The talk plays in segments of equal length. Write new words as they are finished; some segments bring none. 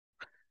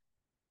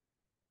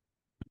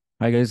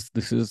Hi guys,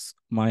 this is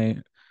my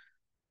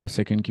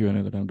second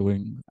Q&A that I'm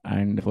doing.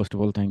 And first of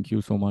all, thank you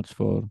so much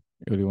for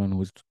everyone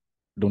who's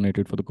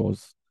donated for the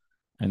cause.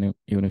 And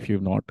even if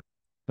you've not,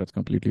 that's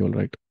completely all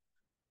right.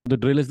 The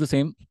drill is the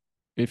same.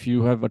 If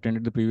you have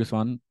attended the previous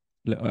one,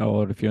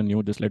 or if you're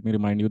new, just let me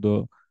remind you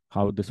the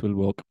how this will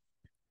work.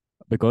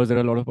 Because there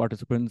are a lot of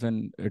participants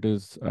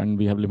and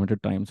we have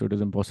limited time, so it is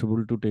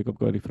impossible to take a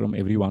query from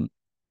everyone.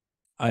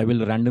 I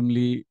will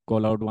randomly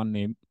call out one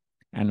name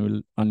and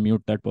will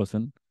unmute that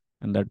person,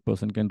 and that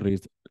person can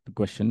raise the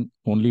question.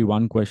 Only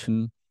one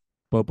question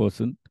per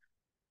person.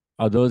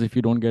 Others, if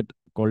you don't get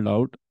called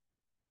out,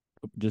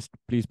 just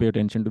please pay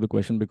attention to the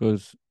question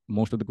because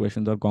most of the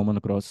questions are common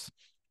across.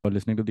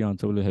 Listening to the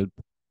answer will help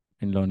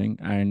in learning,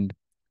 and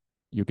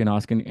you can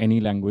ask in any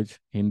language,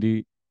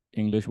 Hindi,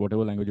 English,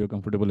 whatever language you're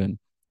comfortable in.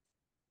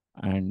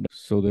 And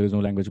so there is no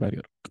language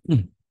barrier.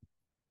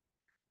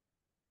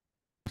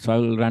 So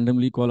I'll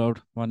randomly call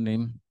out one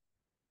name.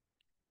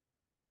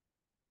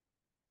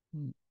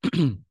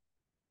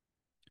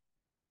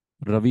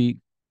 Ravi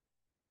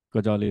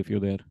Kajale, if you're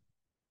there.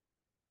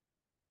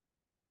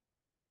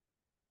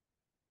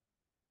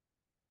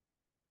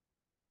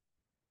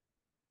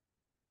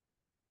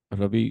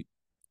 Ravi,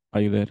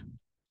 are you there?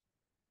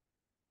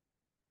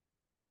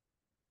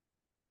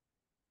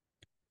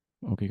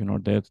 Okay, you're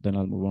not there. Then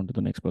I'll move on to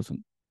the next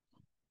person.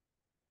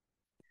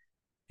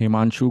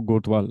 Himanshu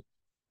Gotwal.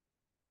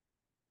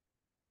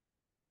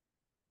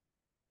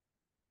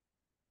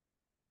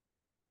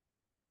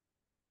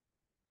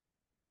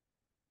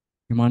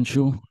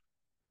 Himanshu,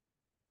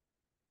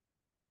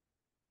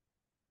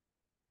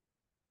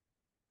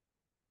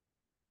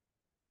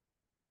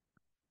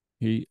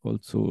 he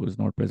also is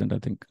not present, I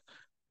think.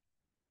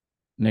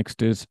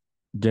 Next is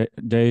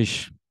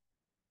Jayesh.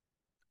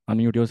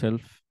 Unmute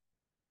yourself.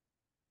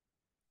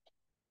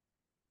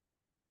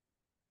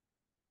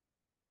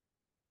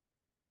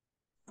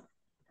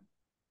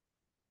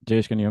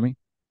 Jayesh, can you hear me?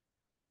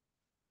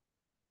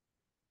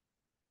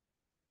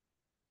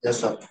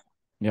 Yes, sir.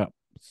 Yeah.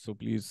 So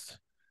please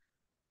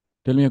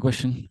tell me a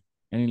question.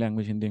 Any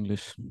language, Hindi,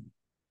 English.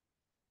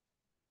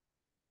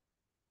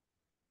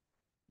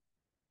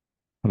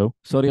 Hello.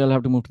 Sorry, I'll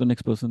have to move to the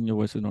next person. Your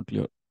voice is not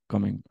clear.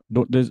 Coming.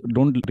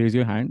 Don't raise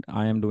your hand.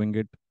 I am doing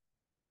it.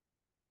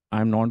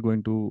 I'm not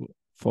going to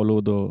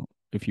follow the.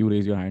 If you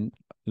raise your hand,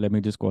 let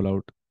me just call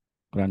out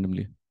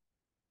randomly.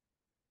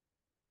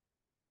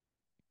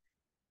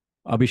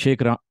 Abhishek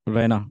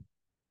Raina.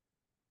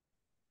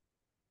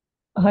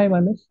 Hi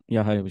Manas,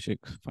 Yeah, hi Abhishek.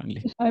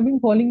 Finally. I've been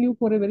following you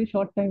for a very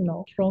short time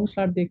now. Strong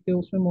start देखते हो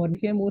उसमें morning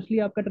के mostly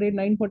आपका trade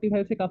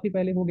 9:45 से काफी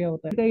पहले हो गया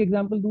होता है। इसका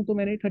एग्जांपल दूं तो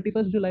मैंने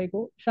 31 जुलाई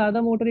को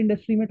शारदा मोटर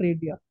इंडस्ट्री में ट्रेड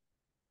दिया।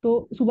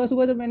 तो सुबह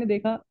सुबह जब मैंने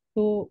देखा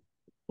तो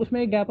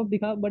उसमें एक गैप अप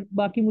दिखा, बट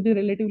बाकी मुझे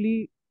रिलेटिवली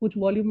कुछ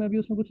वॉल्यूम में भी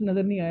उसमें कुछ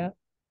नजर नहीं आया।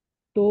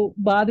 तो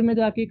बाद में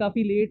जाके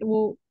काफी लेट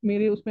वो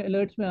मेरे उसमें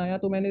अलर्ट्स में आया,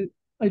 तो मैंने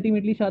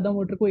अल्टीमेटली शारदा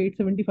मोटर को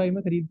 875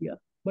 में खरीद दिया।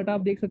 बट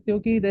आप देख सकते हो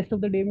कि रेस्ट ऑफ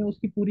द डे में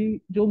उसकी पूरी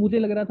जो मुझे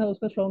लग रहा था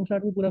उसका स्ट्रॉन्ग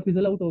स्टार्ट वो पूरा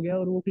फिजल आउट हो गया,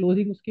 और वो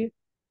क्लोजिंग उसके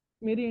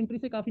मेरी एंट्री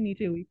से काफी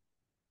नीचे हुई।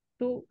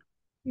 तो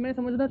मैं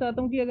समझना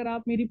चाहता हूँ कि अगर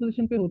आप मेरी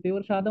पोजीशन पे होते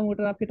और शारदा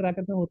मोटर आपके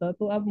ट्रैकर में होता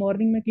तो आप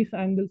मॉर्निंग में किस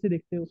एंगल से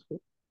देखते हो उसको।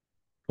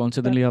 कौन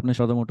से दिन लिया आपने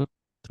शादा motor?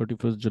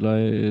 31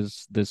 July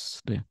is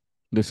this day.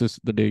 This is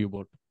the day you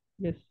bought.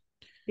 Yes,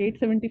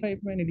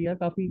 875 मैंने लिया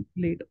काफी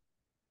लेट।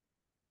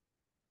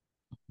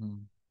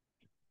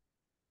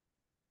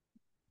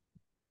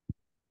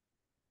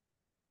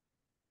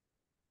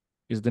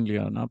 इस दिन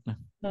लिया ना आपने?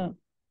 हाँ।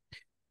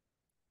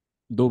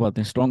 दो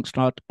बातें. Strong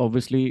start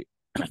obviously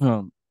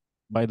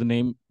by the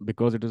name,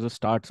 because it is a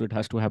start, so it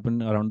has to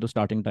happen around the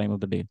starting time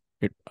of the day.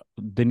 it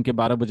दिन के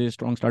 12 बजे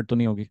स्ट्रॉन्ग स्टार्ट तो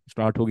नहीं होगी.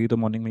 स्टार्ट होगी तो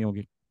मॉर्निंग में ही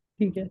होगी.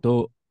 ठीक है।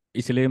 तो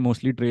इसलिए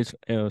mostly trades,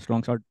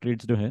 strong start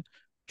trades जो है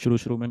शुरू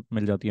शुरू में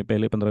मिल जाती है,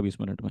 पहले 15-20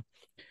 मिनट में.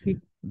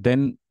 ठीक।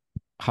 Then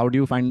how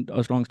do you find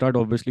a strong start?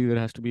 Obviously there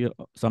has to be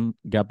some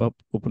gap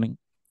up opening,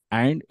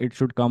 and it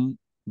should come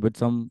with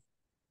some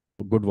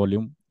good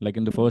volume, like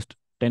in the first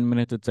 10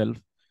 minutes itself.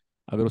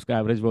 अगर उसका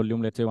average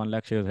volume let's say 1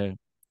 lakh share है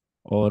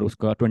और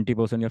उसका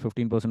 20% या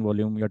 15%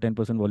 volume या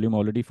 10% volume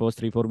already first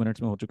 3-4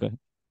 minutes में हो चुका है,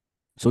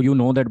 so you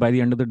know that by the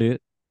end of the day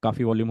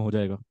काफ़ी वॉल्यूम हो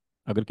जाएगा.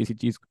 अगर किसी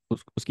चीज़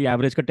उसकी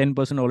एवरेज का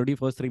 10% ऑलरेडी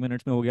फर्स्ट 3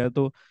 मिनट्स में हो गया है,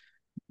 तो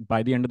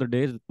by the end of the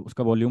day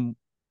उसका वॉल्यूम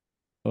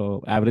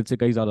एवरेज से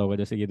कहीं ज़्यादा होगा.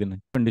 जैसे ये दिन है,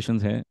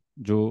 कंडीशंस हैं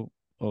जो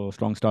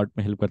स्ट्रॉन्ग स्टार्ट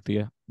में हेल्प करती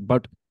है.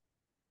 बट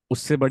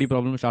उससे बड़ी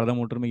प्रॉब्लम शारदा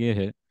मोटर में ये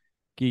है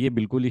कि ये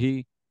बिल्कुल ही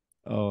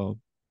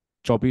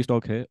चॉपी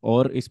स्टॉक है,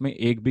 और इसमें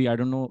एक भी, आई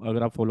डोंट नो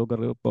अगर आप फॉलो कर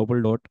रहे हो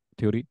पर्पल डॉट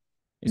थ्योरी,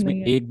 इसमें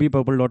नहीं है। एक भी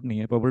पर्पल डॉट नहीं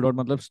है. पर्पल डॉट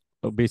मतलब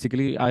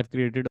basically I have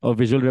created a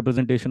visual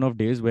representation of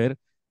days where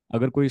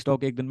अगर कोई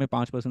स्टॉक एक दिन में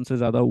 5% से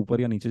ज़्यादा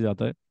ऊपर या नीचे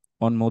जाता है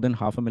on more than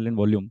 500,000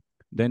 volume,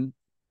 then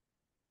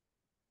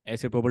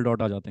ऐसे पर्पल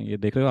डॉट आ जाते हैं. ये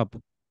देख रहे हो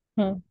आप?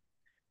 हाँ।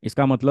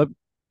 इसका मतलब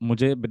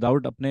मुझे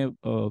विदाउट अपने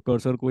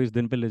कर्सर को इस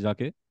दिन पे ले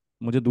जाके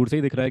मुझे दूर से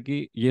ही दिख रहा है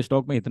कि ये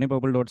स्टॉक में इतने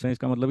पर्पल डॉट्स हैं.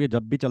 इसका मतलब ये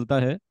जब भी चलता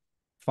है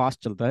फास्ट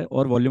चलता है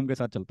और वॉल्यूम के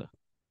साथ चलता है.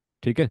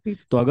 ठीक है. ठीक।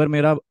 तो अगर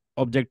मेरा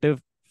ऑब्जेक्टिव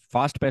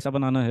फास्ट पैसा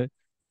बनाना है,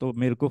 तो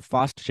मेरे को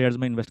फास्ट शेयर्स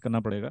में इन्वेस्ट करना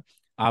पड़ेगा।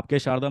 आपके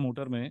शारदा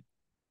मोटर में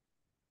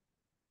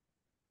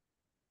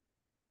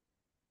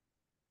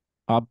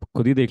आप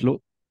खुद ही देख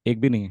लो, एक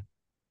भी नहीं है।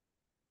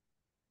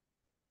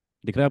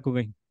 दिख रहा है आपको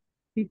कहीं?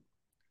 ठीक।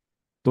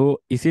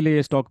 तो इसीलिए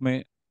ये स्टॉक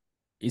में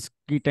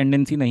इसकी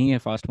टेंडेंसी नहीं है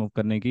फास्ट मूव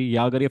करने की,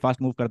 या अगर ये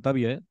फास्ट मूव करता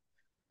भी है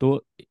तो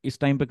इस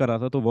टाइम पे कर रहा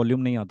था तो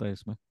वॉल्यूम नहीं आता है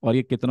इसमें, और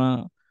ये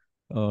कितना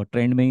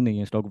ट्रेंड में ही नहीं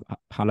है स्टॉक।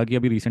 हालांकि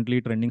अभी रिसेंटली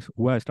ट्रेंडिंग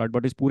हुआ है स्टार्ट,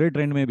 बट इस पूरे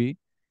ट्रेंड में भी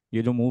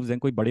ये जो मूव्स हैं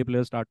कोई बड़े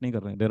प्लेयर स्टार्ट नहीं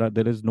कर रहे हैं।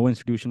 There is no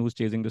institution whose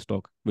chasing the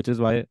stock, which is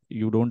why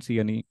you don't see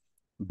any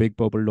big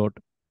purple dot,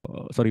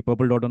 sorry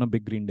purple dot on a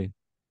big green day,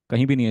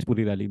 कहीं भी नहीं है इस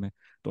पूरी रैली में।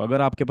 तो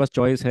अगर आपके पास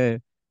चॉइस है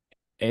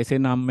ऐसे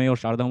नाम में और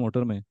शारदा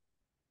मोटर में,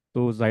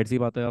 तो जाहिर सी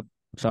बात है आप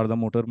शारदा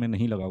मोटर में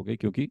नहीं लगाओगे,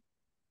 क्योंकि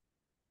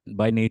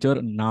by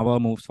nature Nawa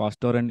moves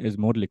faster and is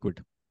more liquid.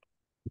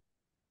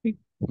 ठीक।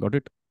 Got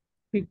it?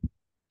 ठीक।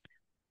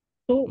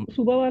 तो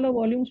सुबह वाला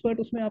वॉल्यूम स्पर्ट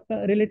उसमें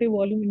आपका रिलेटिव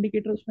वॉल्यूम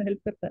इंडिकेटर उसमें हेल्प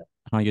करता है।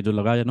 हाँ, ये जो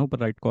लगा है ना ऊपर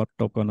राइट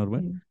टॉप कॉर्नर में,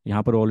 हम्म।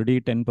 यहाँ पर ऑलरेडी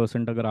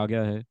 10% अगर आ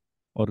गया है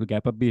और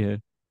गैप अप भी है,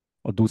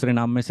 और दूसरे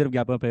नाम में सिर्फ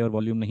गैप अप है और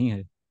वॉल्यूम नहीं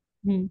है,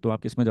 हम्म। तो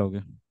आप किस में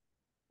जाओगे?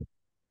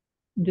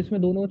 जिसमें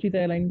दोनों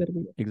चीजें अलाइन कर दी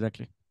है।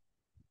 Exactly exactly.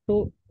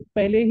 तो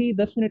पहले ही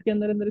 10 मिनट के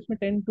अंदर अंदर इसमें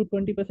 10 to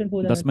 20%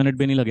 हो जाना 10 मिनट चाहिए।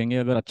 भी नहीं लगेंगे,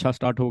 अगर अच्छा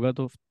स्टार्ट होगा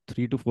तो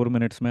 3 to 4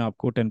 मिनट्स में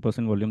आपको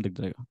 10% वॉल्यूम दिख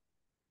जाएगा।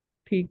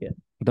 ठीक है।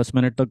 10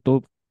 मिनट तक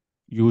तो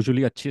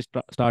यूजुअली अच्छी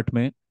स्टार्ट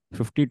में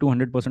 50 to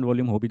 100%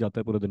 वॉल्यूम हो भी जाता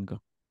है पूरे दिन का।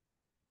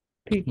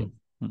 ठीक है।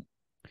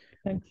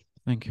 Thanks.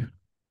 Thank you.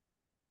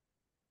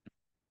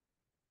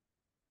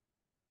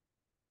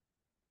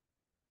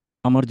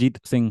 Amarjeet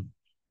Singh.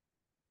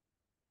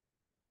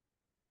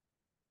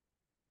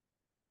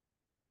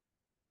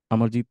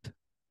 Amarjeet.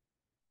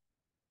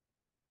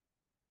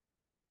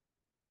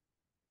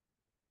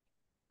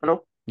 Hello.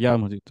 या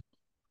अमरजीत।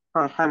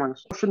 हाँ, हाय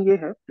मानस। क्वेश्चन ये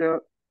है,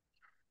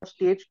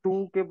 स्टेज टू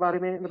के बारे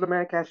में, मतलब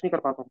मैं कैश नहीं कर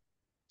पाता हूँ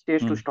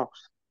stage two hmm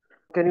stocks.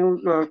 Can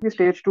you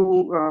stage two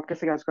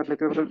कैसे कैश कर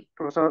लेते हो, मतलब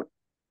थोड़ा सा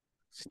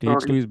stage two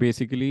broadly. Is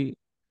basically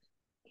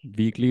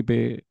weekly पे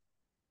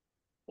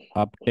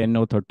आप 10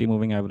 और 30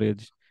 मूविंग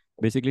एवरेज,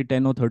 बेसिकली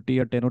 10 और 30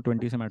 या 10 और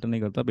 20 से मैटर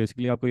नहीं करता।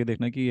 बेसिकली आपको ये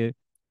देखना है कि ये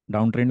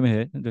डाउन ट्रेंड में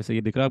है, जैसे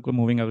ये दिख रहा है आपको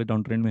मूविंग एवरेज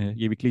डाउन ट्रेंड में है,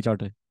 ये वीकली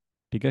चार्ट है,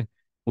 ठीक है।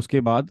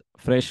 उसके बाद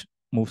फ्रेश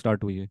मूव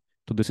स्टार्ट हुई है,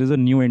 तो this is a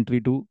new entry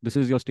to, this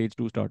is your stage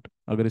two start.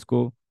 अगर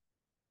इसको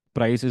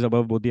price is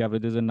above both the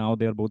averages and now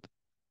they are both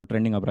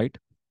trending up, right?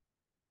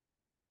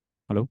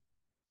 Hello?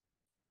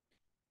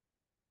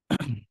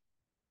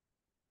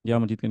 या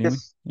मजीद, कैन यू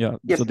यस। मी? या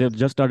so yes. They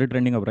just started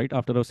trending up right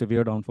after a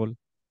severe downfall,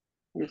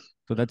 yes.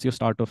 so that's your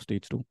start of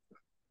stage 2.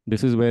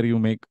 This is where you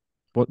make,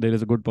 there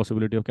is a good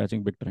possibility of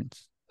catching big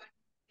trends,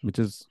 which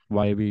is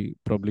why we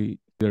probably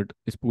that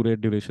इस पूरे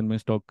duration में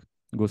stock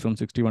goes from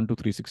 61 to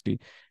 360.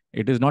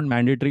 It is not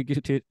mandatory कि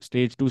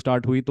stage 2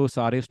 start हुई तो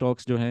सारे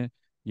stocks जो हैं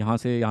यहाँ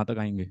से यहाँ तक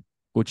आएंगे।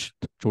 कुछ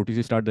छोटी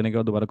सी स्टार्ट देने के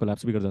बाद दोबारा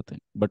कोलैप्स भी कर जाते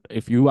हैं, but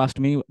if you ask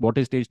me what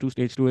is stage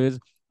two is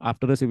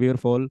after a severe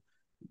fall,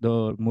 the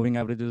moving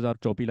averages are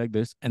choppy like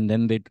this and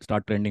then they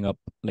start trending up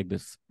like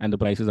this and the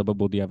price is above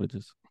both the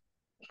averages.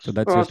 So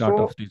that's your so start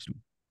of stage 2.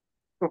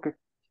 Okay.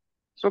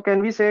 So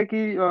can we से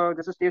कि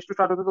जैसे stage two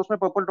start होते हैं तो उसमें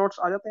purple dots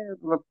आ जाते हैं,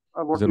 मतलब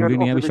व्हाट जरूरी योर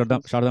नहीं है, अभी शारदा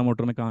ऑब्जर्वेशंस। शारदा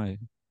मोटर में कहाँ है?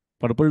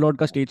 पर्पल डॉट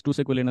का स्टेज 2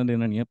 से कोई लेना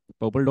देना नहीं है।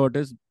 Purple dot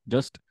is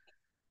just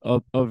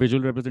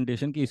visual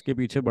representation कि इसके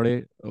पीछे बड़े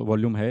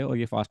वॉल्यूम है और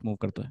ये फास्ट मूव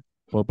करता है।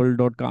 पर्पल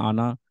डॉट का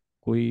आना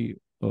कोई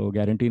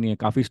गारंटी नहीं है।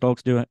 काफ़ी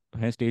स्टॉक्स जो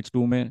हैं स्टेज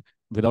 2 में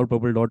विदाउट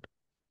पर्पल डॉट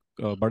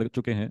बढ़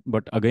चुके हैं,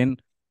 बट अगेन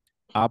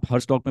आप हर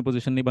स्टॉक में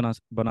पोजीशन नहीं बना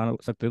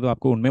सकते, तो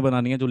आपको उनमें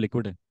बनानी है जो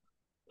लिक्विड है।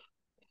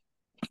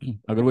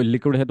 अगर वो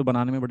लिक्विड है तो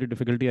बनाने में बड़ी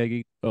डिफिकल्टी आएगी,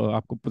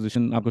 आपको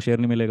पोजीशन, आपको शेयर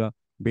नहीं मिलेगा,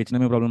 बेचने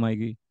में प्रॉब्लम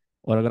आएगी।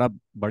 और अगर आप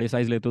बड़े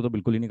साइज लेते हो तो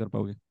बिल्कुल ही नहीं कर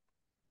पाओगे।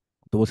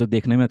 तो वो सिर्फ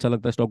देखने में अच्छा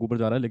लगता है स्टॉक ऊपर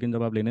जा रहा है, लेकिन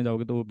जब आप लेने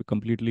जाओगे तो वो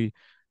कंप्लीटली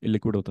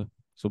लिक्विड होता है।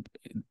 So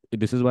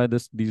this is why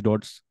these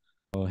dots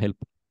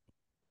help.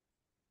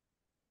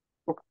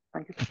 Okay,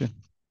 thank you. Okay.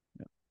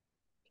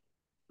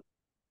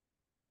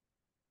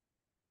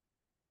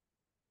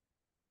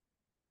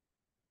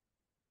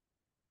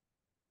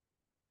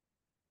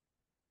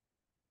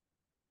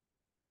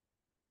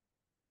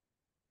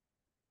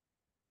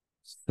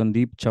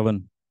 Sandeep Chyavan.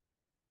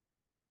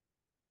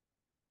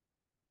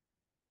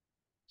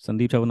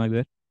 Sandeep Chyavan आ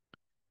गए?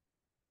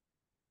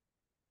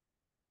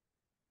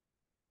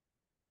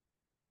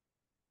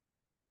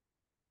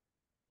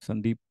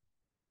 Sandeep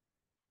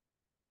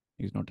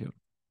is not here.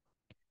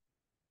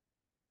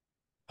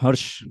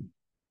 हर्ष।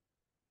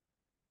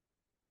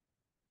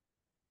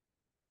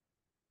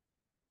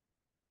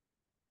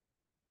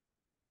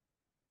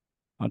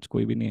 आज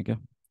कोई भी नहीं है क्या?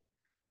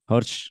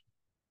 हर्ष।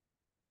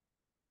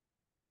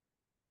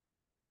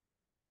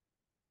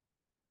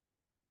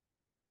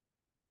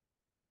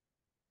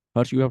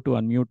 हर्ष, you have to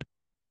unmute.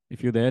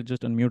 If you're there,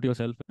 just unmute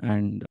yourself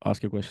and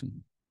ask your question.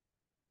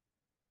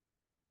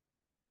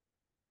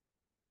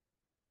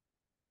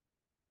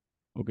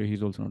 Okay,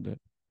 he's also not there.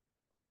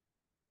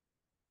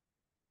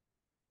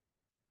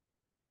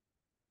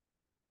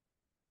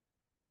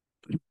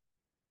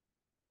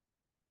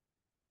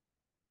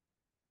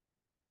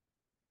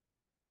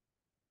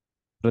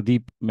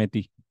 Pradeep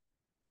Mehti.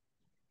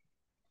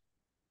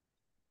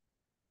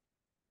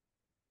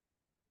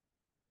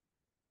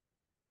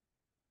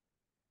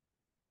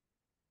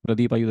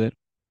 Pradeep, are you there?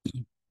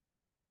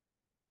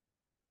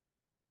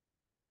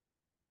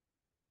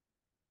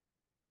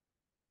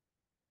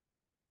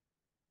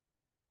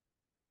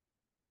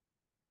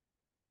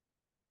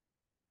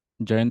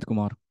 Jayant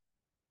Kumar.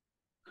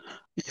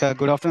 Yeah,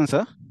 good afternoon,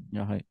 sir.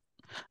 Yeah, hi.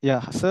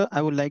 Yeah, sir,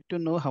 I would like to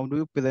know how do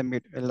you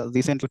pyramid?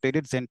 Recently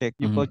traded Zentech.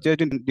 You Mhm.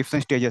 purchased in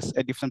different stages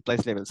at different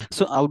price levels.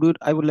 So I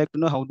would like to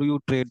know how do you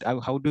trade?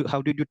 How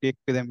did you take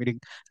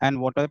pyramiding, and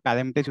what are the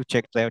parameters you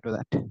checked prior to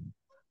that?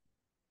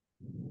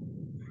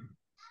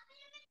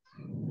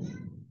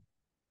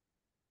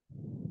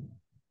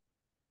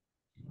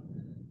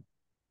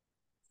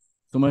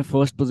 So my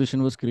first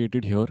position was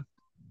created here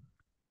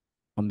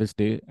on this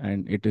day,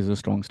 and it is a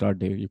strong start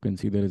day. You can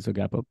see there is a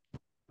gap up.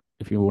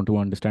 If you want to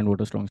understand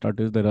what a strong start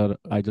is,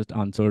 I just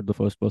answered the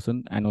first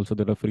person, and also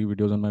there are free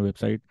videos on my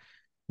website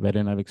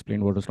wherein I've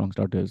explained what a strong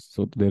start is.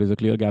 So there is a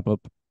clear gap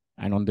up,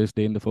 and on this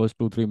day, in the first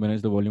 2-3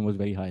 minutes, the volume was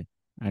very high,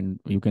 and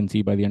you can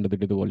see by the end of the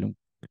day, the volume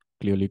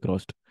clearly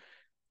crossed.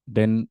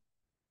 Then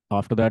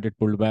after that, it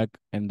pulled back,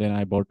 and then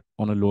I bought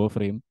on a lower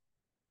frame.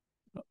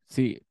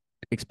 See,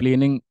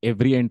 explaining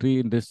every entry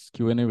in this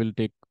Q&A will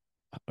take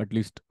at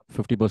least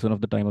 50%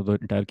 of the time of the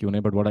entire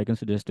Q&A. But what I can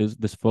suggest is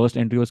this first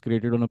entry was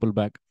created on a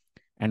pullback.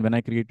 And when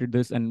I created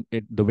this and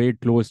the way it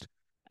closed,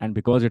 and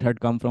because it had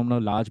come from a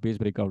large base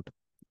breakout,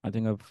 I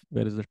think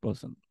where is this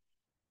person?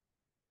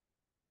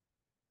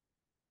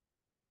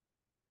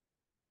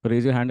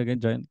 Raise your hand again,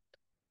 Jayant.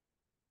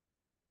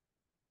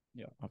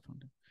 Yeah, I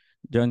found it.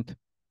 Jayant.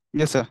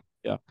 Yes, sir.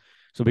 Yeah.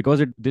 So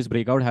because this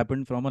breakout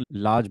happened from a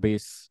large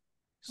base.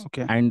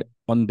 Okay. And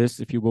on this,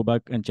 if you go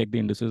back and check the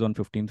indices on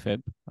 15th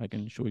Feb, I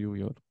can show you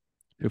here.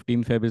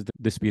 15th Feb is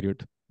this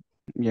period.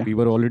 Yeah. We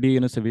were already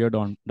in a severe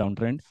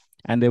downtrend,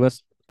 and there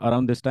was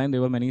around this time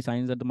there were many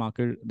signs that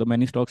the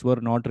many stocks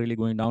were not really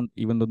going down,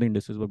 even though the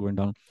indices were going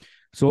down.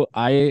 So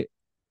I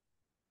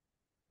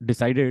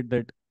decided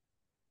that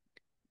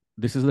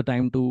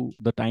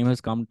the time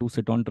has come to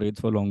sit on trades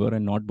for longer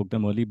and not book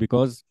them early,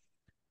 because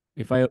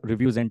if I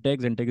review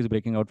Zentek is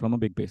breaking out from a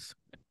big base.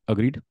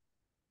 Agreed?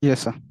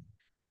 Yes, sir.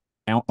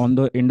 On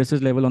the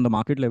indices level, on the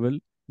market level,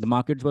 the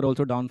markets were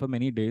also down for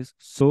many days.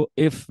 So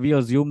if we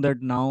assume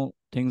that now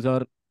things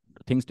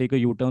take a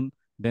U-turn,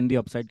 then the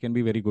upside can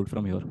be very good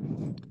from here.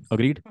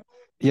 Agreed?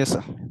 Yes,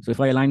 sir. So if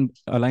I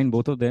align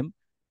both of them,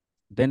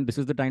 then this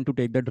is the time to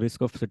take that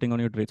risk of sitting on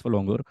your trades for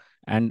longer.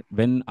 And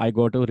when I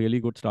got a really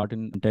good start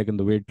in tech and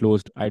the way it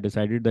closed, I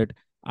decided that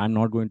I'm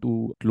not going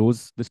to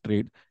close this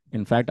trade.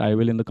 In fact, I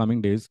will in the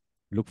coming days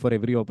look for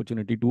every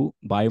opportunity to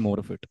buy more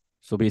of it.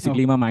 So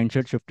basically, my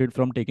mindset shifted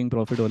from taking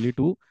profit early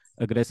to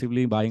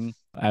aggressively buying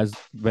as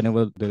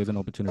whenever there is an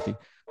opportunity.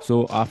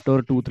 So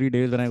after 2-3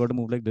 days, when I got a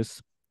move like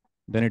this,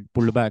 then it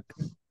pulled back.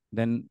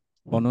 Then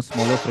on a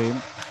smaller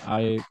frame,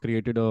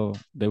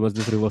 there was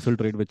this reversal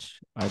trade, which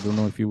I don't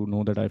know if you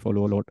know that I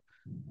follow a lot.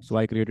 So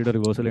I created a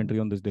reversal entry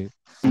on this day,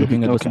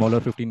 looking at the Okay. smaller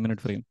 15-minute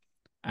frame.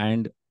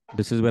 And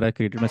this is where I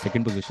created my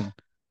second position,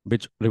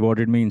 which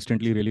rewarded me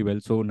instantly really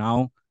well. So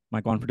now my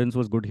confidence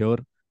was good here,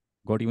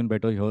 got even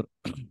better here.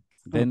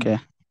 Then Okay.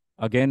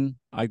 again,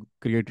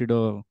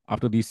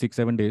 after these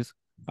 6-7 days,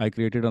 I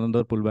created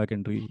another pullback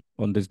entry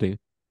on this day.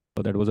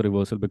 That was a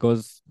reversal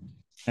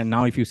and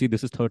now if you see,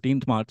 this is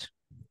 13th March.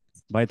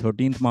 By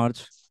 13th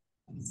March,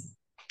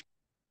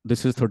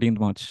 this is 13th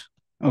March.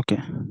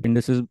 Okay.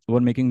 Indices were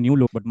making new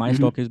low, but my Mhm.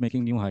 stock is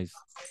making new highs.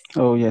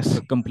 Oh, It's yes.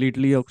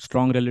 completely a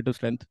strong relative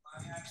strength.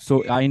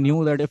 So I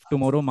knew that if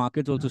tomorrow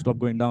markets also stop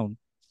going down,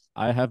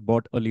 I have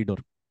bought a leader.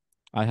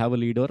 I have a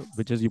leader,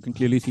 which is, you can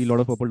clearly see a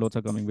lot of purple dots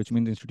are coming, which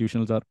means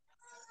institutionals are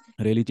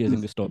really chasing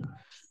this stock.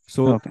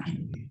 So Okay.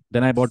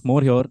 then I bought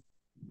more here,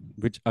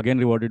 which again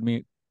rewarded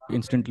me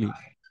instantly.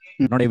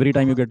 Mm. But not every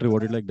time you get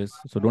rewarded like this.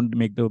 So don't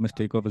make the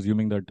mistake of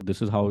assuming that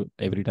this is how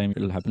every time it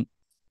will happen.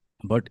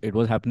 But it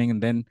was happening.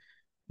 And then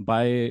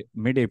by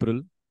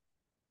mid-April,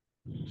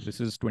 this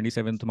is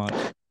 27th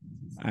March,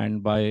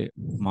 and by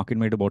market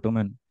made a bottom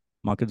and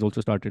markets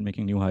also started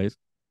making new highs,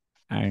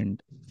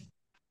 and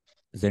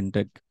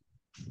Zentek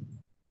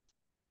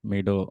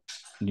made a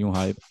new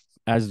high.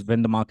 As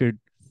when the market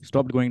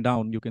stopped going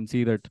down, you can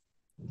see that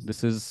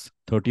this is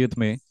 30th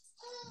May,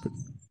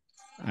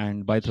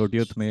 and by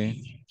 30th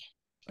May,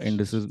 and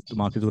this is the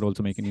markets were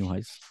also making new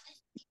highs.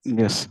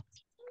 Yes.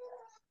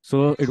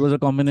 So it was a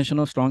combination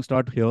of strong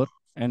start here,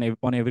 and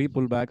on every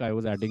pullback, I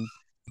was adding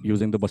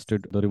using the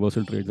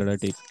reversal trades that I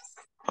take.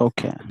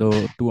 Okay.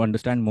 To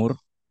understand more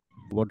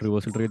what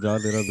reversal trades are,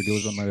 there are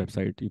videos on my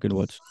website you can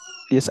watch.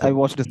 Yes, I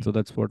watched it. So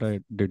that's what I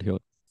did here.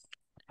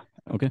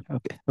 Okay.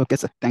 Okay. Okay,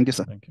 sir. Thank you,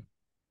 sir. Thank you.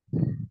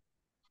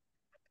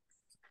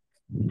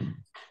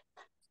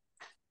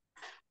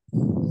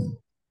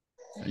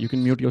 You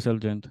can mute yourself,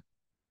 Jayant.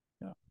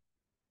 Yeah.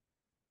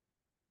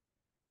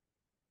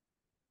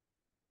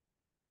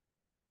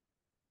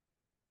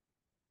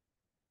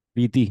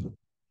 Preeti.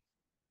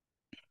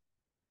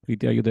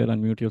 Preeti, are you there?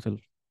 Unmute yourself.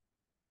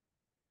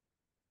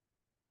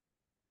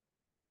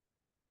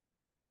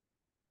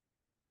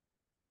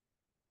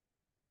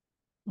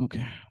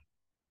 Okay.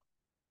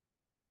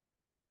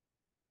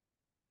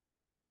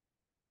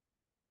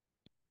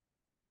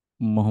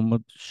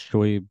 Mohammed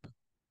Shoaib.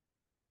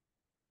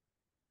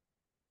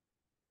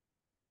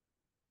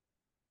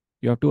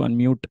 You have to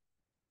unmute.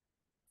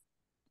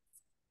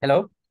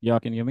 Hello. Yeah,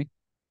 can you hear me?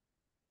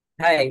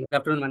 Hi. Good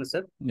afternoon, Manu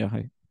sir. Yeah,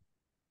 hi.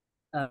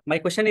 My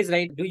question is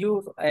right. Do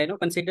you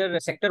consider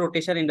sector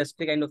rotation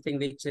industry kind of thing,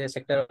 which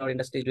sector or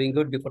industry is doing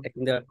good before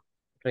taking the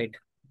trade?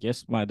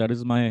 Yes, that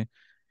is my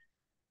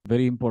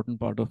very important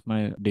part of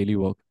my daily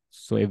work.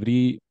 So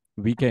every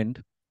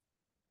weekend,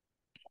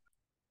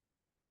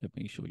 let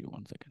me show you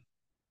 1 second.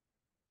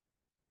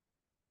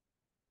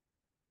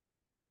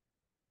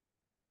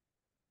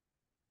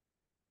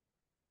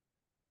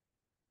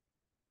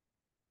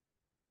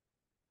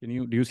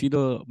 Do you see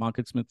the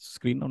Market Smith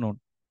screen or not?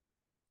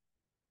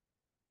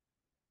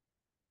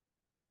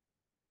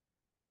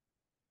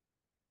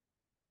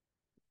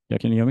 Yeah,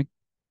 can you hear me?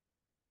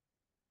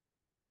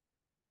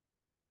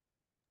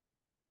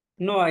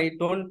 No, I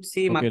don't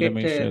see Okay, let market.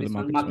 me share the This one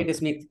Market market Smith. is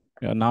Smith.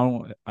 Yeah,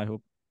 now I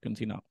hope you can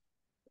see now.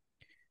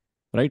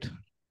 Right?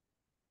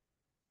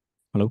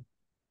 Hello?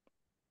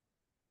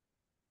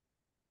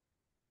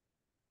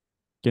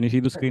 Can you see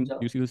the screen? Do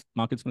you see this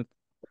Market Smith?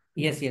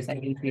 Yes, yes, I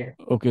can see it.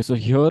 Okay, so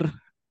here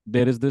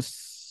there is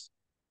this.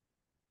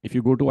 If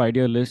you go to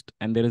idea list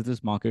and there is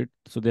this market,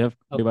 so they have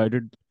Okay.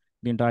 divided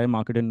the entire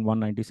market in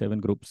 197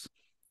 groups,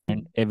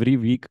 and every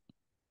week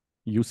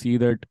you see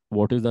that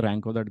what is the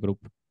rank of that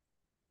group.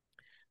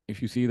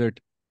 If you see that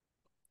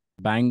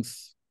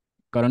banks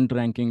current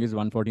ranking is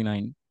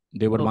 149,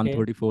 they were Okay.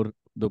 134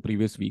 the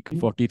previous week,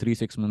 43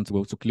 6 months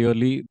ago. So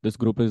clearly this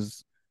group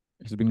has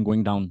been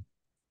going down.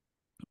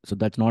 So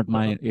that's not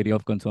my area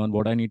of concern.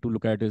 What I need to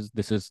look at is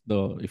this is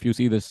the, if you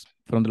see this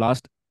from the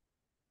last,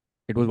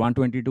 it was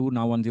 122,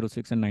 now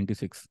 106 and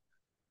 96. So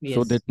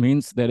Yes. that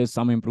means there is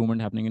some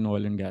improvement happening in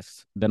oil and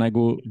gas. Then I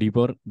go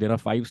deeper. There are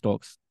 5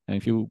 stocks. And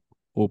if you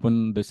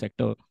open the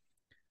sector,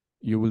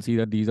 you will see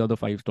that these are the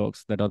 5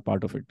 stocks that are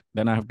part of it.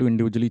 Then I have to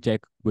individually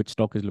check which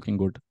stock is looking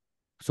good.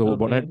 So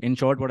Okay. in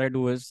short, what I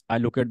do is I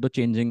look at the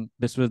changing.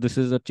 This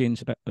is a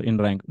change in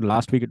rank.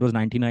 Last week it was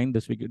 99.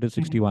 This week it is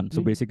 61.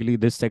 So basically,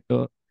 this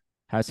sector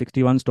has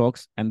 61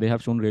 stocks and they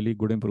have shown really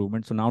good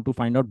improvement. So now to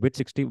find out which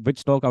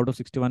stock out of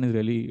 61 is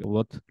really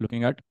worth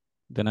looking at,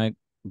 then I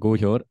go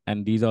here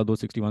and these are those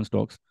 61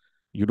 stocks.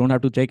 You don't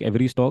have to check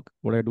every stock.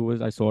 What I do is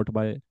I sort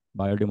by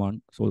buyer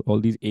demand. So all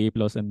these A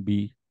plus and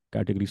B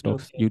category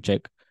stocks Okay. you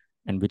check,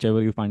 and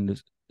whichever you find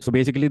this. So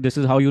basically, this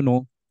is how you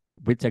know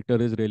which sector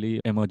is really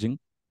emerging.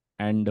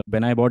 And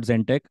when I bought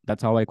Zentech,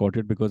 that's how I caught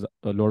it, because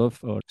a lot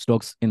of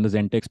stocks in the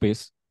Zentech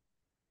space,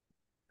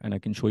 and I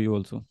can show you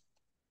also.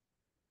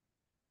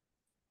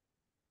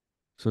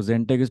 So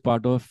Zentech is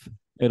part of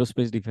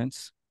aerospace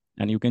defense,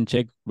 and you can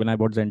check when I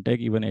bought Zentech,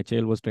 even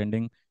HAL was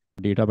trending,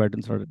 data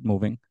patterns started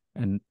moving,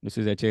 and this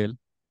is HAL.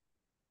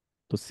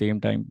 The same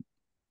time,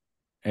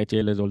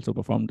 HAL has also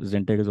performed,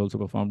 Zentech has also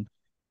performed,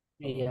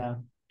 Yeah.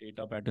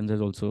 data patterns has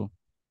also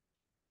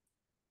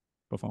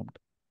performed.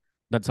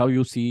 That's how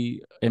you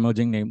see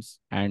emerging names,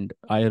 and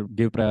I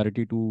give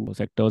priority to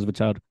sectors which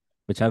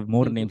have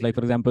more names. Like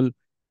for example,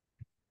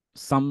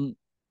 some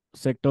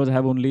sectors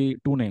have only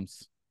 2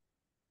 names.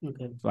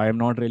 Okay. So I am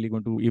not really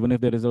going to, even if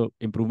there is a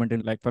improvement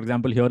in, like for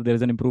exam55 here, there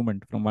is an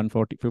improvement from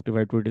 140 to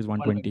it is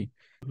 120.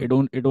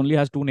 It only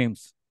has 2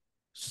 names.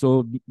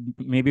 So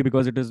maybe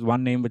because it is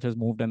one name which has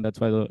moved, and that's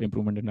why the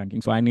improvement in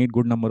ranking. So I need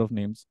good number of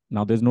names.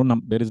 Now there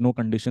is no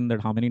condition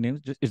that how many names.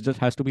 It just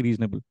has to be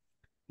reasonable.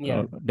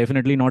 Yeah.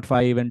 Definitely not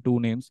 5 and 2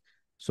 names.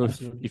 So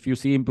Absolutely. if you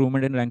see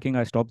improvement in ranking,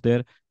 I stop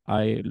there.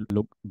 I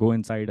go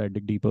inside, I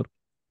dig deeper,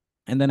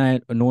 and then I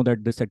know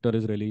that this sector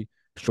is really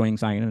showing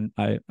sign,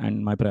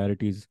 and my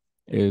priorities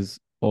is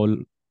all.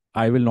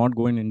 I will not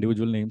go in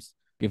individual names.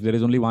 If there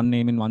is only one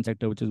name in one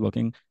sector which is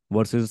working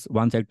versus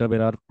one sector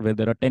where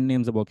there are 10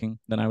 names working,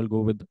 then I will go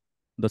with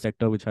the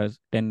sector which has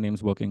 10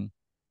 names working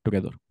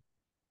together.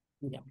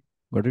 Yeah.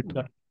 Got it?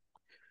 Got it.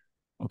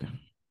 Okay.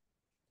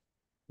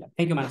 Yeah.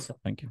 Thank you, Manas sir.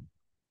 Thank you.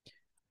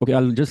 Okay,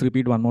 I'll just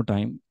repeat one more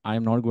time. I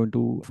am not going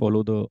to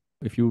follow the.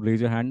 If you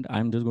raise your hand,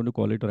 I'm just going to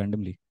call it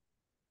randomly.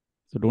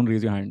 So don't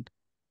raise your hand.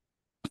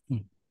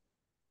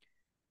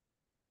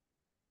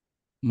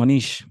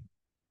 Manish.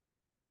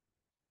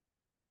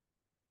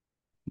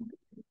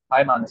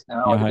 Hi, Manas. Am I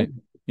Yeah, audible? hi.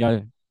 Yeah.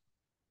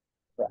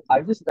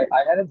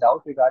 I had a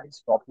doubt regarding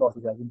stop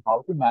losses. I mean,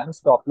 how to manage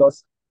stop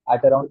loss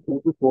at around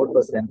 2 to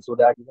 4%, so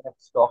that even if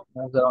stock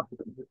moves around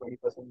 15 to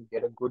 20%, you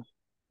get a good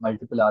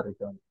multiple R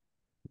return.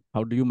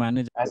 How do you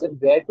manage? As in,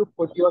 where to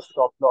put your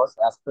stop loss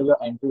as per your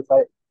entry.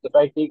 If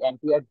I take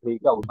entry at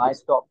breakout, my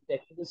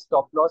technical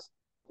stop loss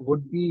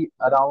would be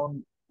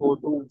around 4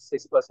 to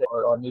 6%,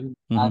 or maybe,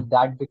 Mhm. and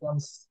that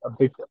becomes a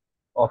bit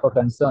of a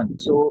concern.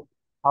 So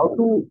how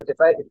to,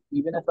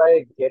 even if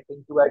I get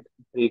into at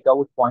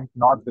breakout point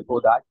not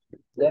before that,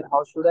 then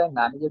how should I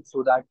manage it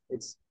so that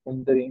it's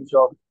in the range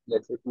of,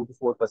 let's say, 2 to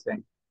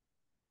 4%?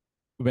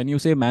 When you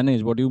say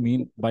manage, what do you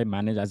mean by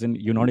manage? As in,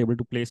 you're not able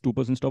to place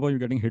 2% stop, or you're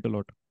getting hit a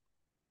lot?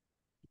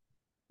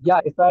 Yeah,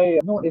 if I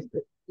know if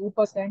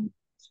 2%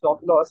 stop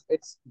loss,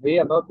 it's way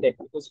above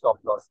technical stop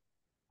loss.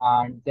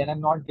 And then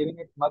I'm not giving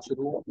it much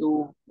room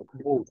to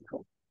move.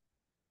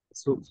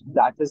 So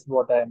that is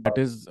what I'm. That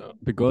is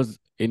because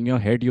in your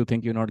head you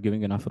think you're not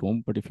giving enough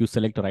room, but if you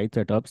select right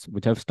setups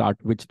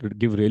which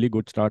give really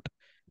good start,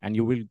 and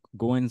you will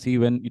go and see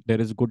when there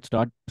is good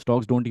start,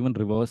 stocks don't even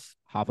reverse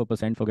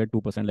 0.5%, forget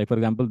 2%. Like for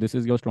example, this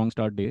is your strong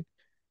start day.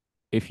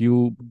 If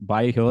you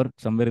buy here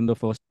somewhere in the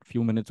first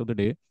few minutes of the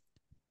day,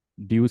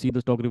 do you see the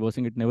stock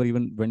reversing? It never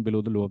even went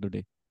below the low of the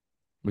day,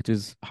 which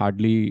is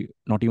hardly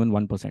not even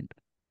 1%.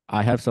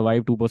 I have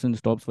survived 2%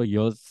 stops for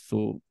years.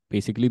 So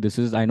basically, this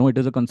is, I know it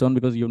is a concern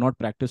because you've not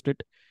practiced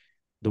it.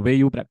 The way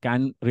you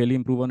can really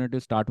improve on it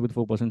is start with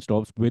 4%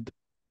 stops with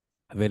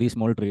very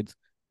small trades.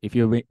 If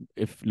a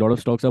lot of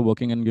stocks are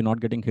working and you're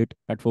not getting hit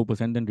at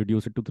 4%, then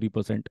reduce it to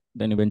 3%,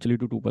 then eventually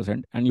to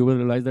 2%. And you will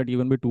realize that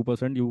even with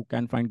 2%, you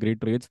can find great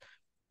trades.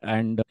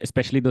 And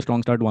especially the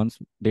strong start ones,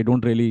 they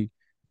don't really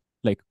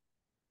like,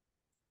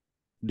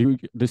 do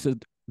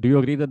you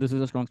agree that this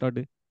is a strong start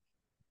day?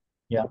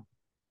 Yeah.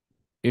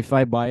 If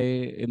I buy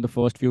in the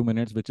first few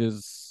minutes, which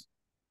is,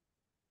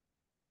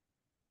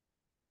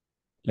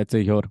 let's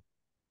say here,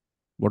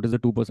 what is the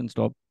 2%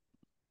 stop?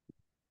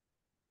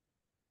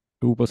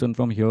 2%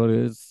 from here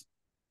is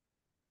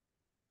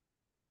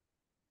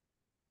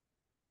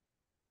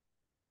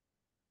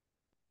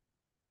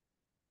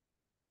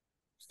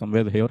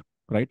somewhere here,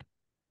 right?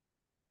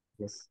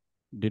 Yes.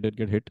 Did it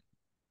get hit?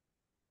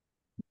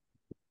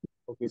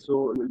 Okay,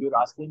 so you're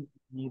asking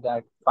me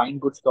that find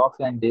good stocks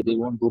and they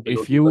won't go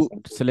below If you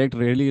 2%. select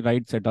really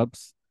right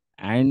setups,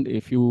 and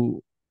if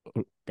you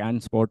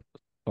can spot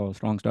a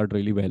strong start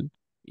really well,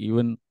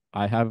 even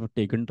I have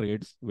taken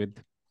trades with,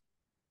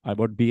 I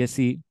bought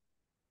BSC,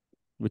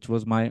 which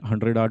was my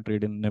 100-hour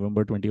trade in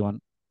November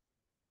 21.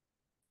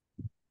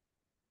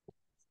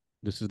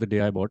 This is the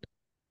day I bought,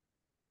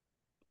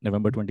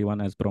 November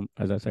 21, as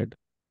I said,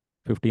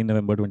 15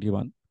 November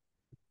 21.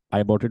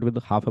 I bought it with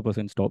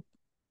 0.5% stop,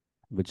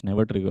 which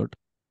never triggered,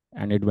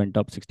 and it went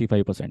up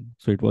 65%.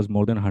 So it was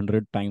more than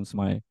 100 times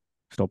my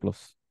stop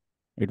loss.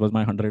 It was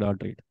my 100-hour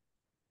trade.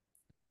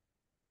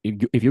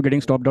 If you're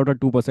getting stopped out at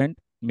 2%,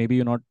 maybe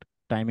you're not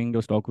timing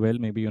your stock well,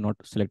 maybe you're not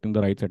selecting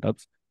the right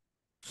setups.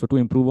 So to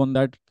improve on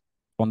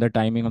the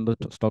timing on the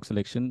stock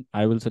selection,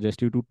 I will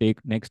suggest you to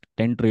take next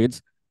 10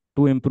 trades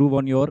to improve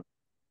on your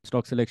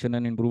stock selection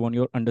and improve on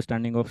your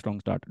understanding of strong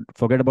start.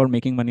 Forget about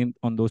making money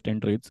on those 10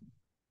 trades.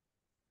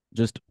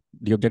 Just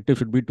the objective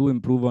should be to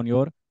improve on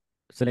your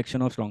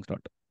selection of strong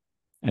start.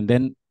 And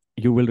then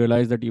you will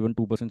realize that even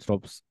 2%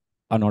 stops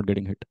are not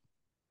getting hit.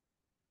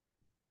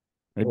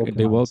 Right? Okay,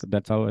 They work. nice.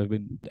 That's how I've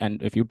been.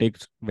 And if you take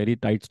very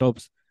tight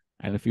stops,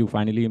 and if you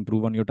finally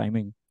improve on your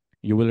timing,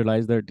 you will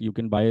realize that you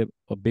can buy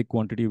a big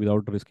quantity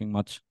without risking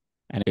much.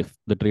 And if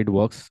the trade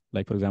works,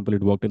 like for example,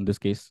 it worked in this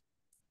case,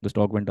 the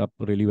stock went up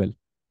really well.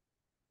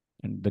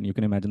 And then you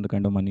can imagine the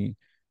kind of money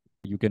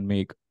you can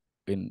make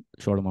in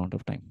short amount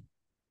of time.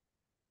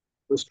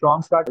 So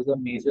strong start is a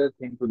major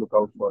thing to look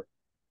out for.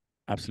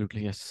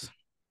 Absolutely, yes.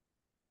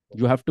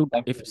 You have to,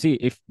 Thank if you. see,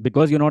 if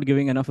because you're not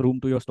giving enough room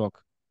to your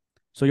stock,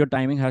 so your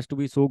timing has to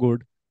be so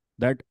good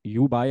that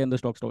you buy and the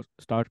stock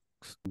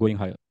starts going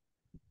higher.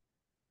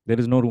 There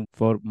is no room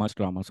for much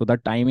drama. So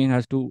that timing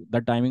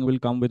will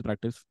come with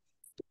practice.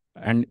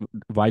 And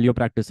while you're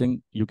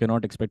practicing, you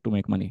cannot expect to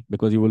make money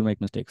because you will make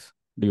mistakes.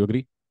 Do you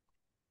agree?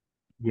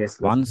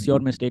 Yes, Once your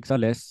definitely. mistakes are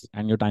less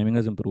and your timing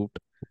has improved,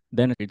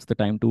 then it's the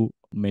time to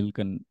milk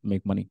and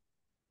make money.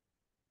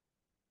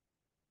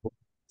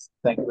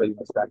 Thank you very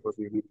much. That was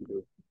really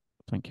good.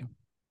 Thank you.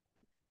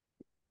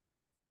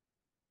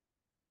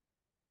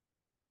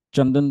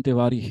 Chandan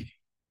Tiwari.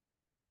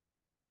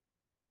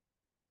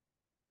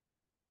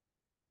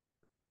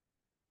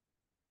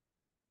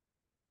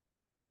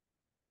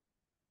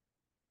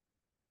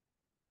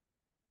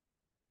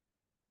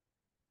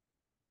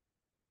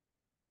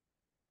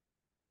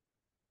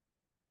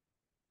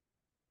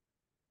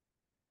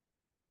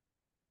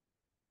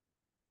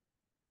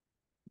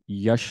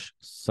 Yash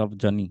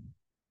Savjani.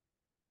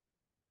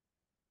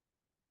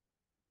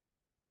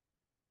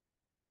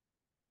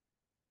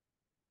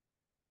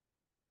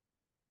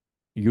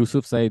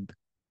 Yusuf Said.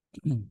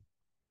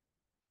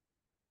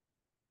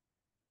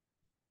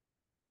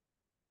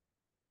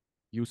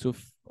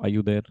 Yusuf, are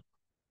you there?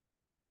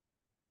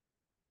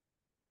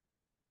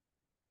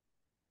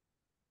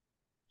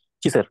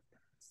 Yes, sir.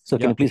 So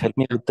can Yeah. you please help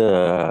me with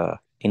the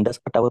Indus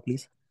Tower,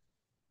 please?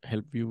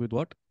 Help you with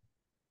what?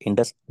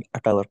 Indus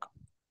Tower.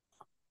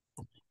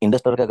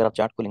 Indus Tower का अगर आप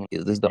chart खोलेंगे,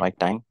 is this the right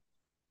time?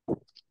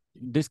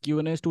 This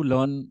Q&A is to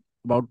learn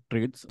about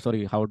trades,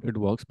 sorry, how it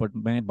works, but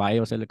मैं buy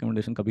और sell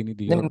recommendation कभी नहीं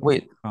दी नहीं और नहीं वही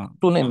हाँ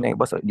तो नहीं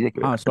बस ये हाँ,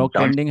 देखिए स्टॉक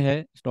डाउन ट्रेंडिंग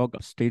है,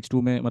 स्टॉक स्टेज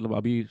 2 में, मतलब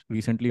अभी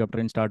रिसेंटली अप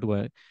ट्रेंड स्टार्ट हुआ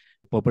है,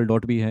 पर्पल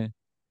डॉट भी है,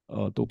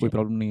 तो कोई जी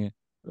प्रॉब्लम नहीं है,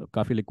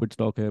 काफ़ी लिक्विड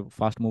स्टॉक है,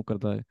 फास्ट मूव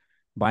करता है।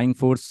 बाइंग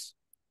फोर्स,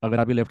 अगर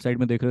आप ये लेफ्ट साइड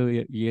में देख रहे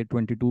हो, ये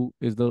 22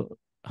 is the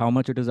how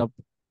much it is up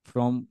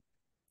from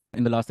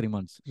in the last 3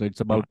 months. So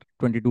it's about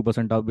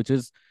 22% up, which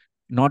is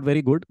not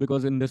very good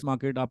because in this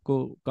market आपको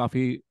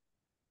काफ़ी,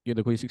 ये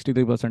देखो ये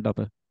 63% up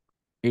है,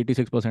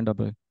 86%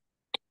 अप है,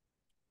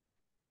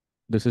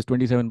 this is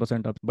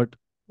 27% up, but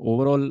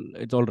overall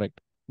it's all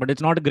right, but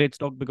it's not a great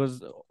stock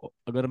because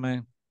अगर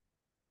मैं,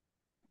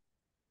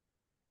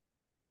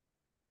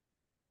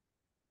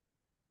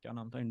 क्या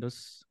नाम था, इंडस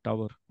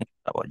टावर,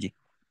 टावर जी।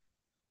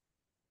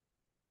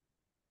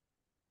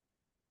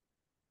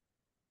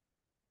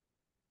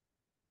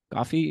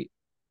 काफ़ी,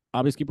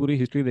 आप इसकी पूरी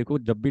हिस्ट्री देखो,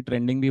 जब भी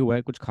ट्रेंडिंग भी हुआ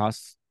है कुछ खास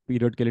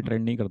पीरियड के लिए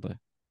ट्रेंड नहीं करता है,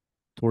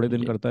 थोड़े दिन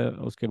जी करता है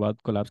उसके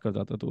बाद कोलैप्स कर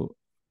जाता है। तो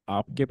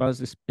आपके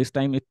पास इस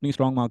टाइम इतनी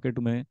स्ट्रांग मार्केट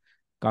में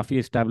काफ़ी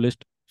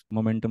एस्टेब्लिश्ड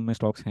मोमेंटम में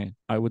स्टॉक्स हैं,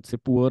 I would say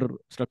poor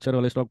structure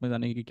वाले स्टॉक में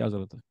जाने की क्या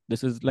ज़रूरत है।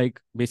 This is like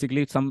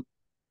basically some,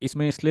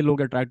 इसमें इसलिए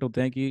लोग अट्रैक्ट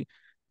होते हैं कि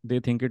they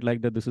think it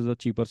like that this is a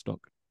cheaper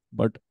stock,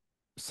 but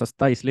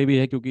सस्ता इसलिए भी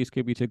है क्योंकि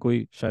इसके पीछे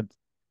कोई शायद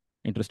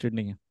इंटरेस्टेड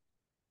नहीं है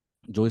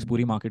जो इस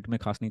पूरी मार्केट में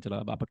खास नहीं चला।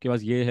 अब आपके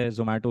पास ये है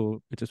Zomato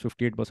which is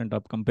 58%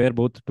 up, compare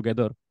both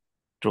together,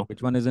 true.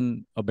 Which one is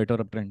in a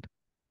better up trend.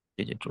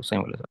 Ji ji true, सही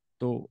बोले सर।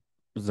 तो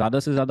ज़्यादा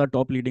से ज़्यादा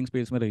टॉप लीडिंग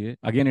स्पेस में रहिए।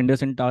 अगेन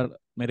इंडस टार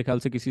मेरे ख्याल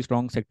से किसी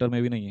स्ट्रॉन्ग सेक्टर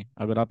में भी नहीं है,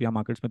 अगर आप यहाँ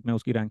मार्केट स्मिथ में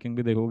उसकी रैंकिंग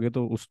भी देखोगे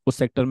तो उस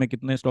सेक्टर में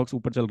कितने स्टॉक्स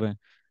ऊपर चल रहे हैं।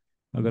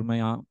 अगर मैं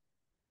यहाँ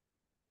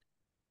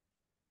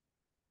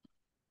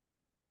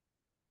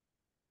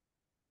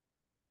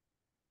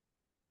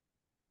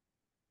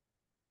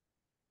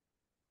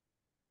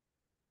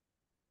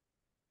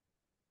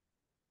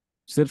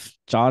सिर्फ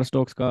 4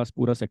 स्टॉक्स का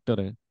पूरा सेक्टर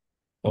है,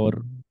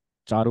 और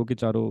चारों के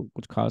चारों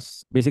कुछ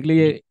खास, बेसिकली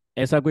ये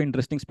ऐसा कोई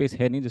इंटरेस्टिंग स्पेस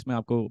है नहीं जिसमें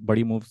आपको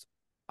बड़ी मूव्स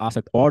आ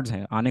सकती, ऑड्स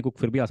हैं आने को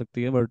फिर भी आ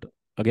सकती है, but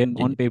again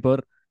ji on ji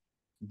paper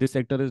this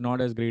sector is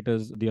not as great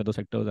as the other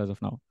sectors as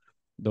of now.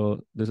 The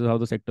this is how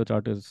the sector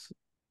chart is.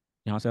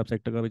 यहाँ से आप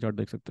सेक्टर का भी चार्ट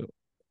देख सकते हो,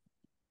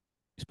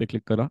 इस पे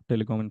क्लिक करा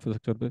टेलीकॉम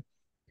इंफ्रास्ट्रक्चर पे,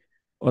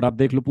 और आप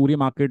देख लो पूरी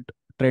मार्केट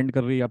ट्रेंड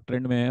कर रही है, आप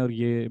ट्रेंड में है, और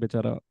ये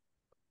बेचारा जी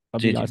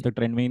अभी जी आज तक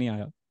ट्रेंड में ही नहीं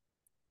आया,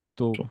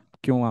 तो ट्रू।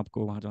 क्यों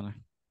आपको वहाँ जाना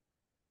है।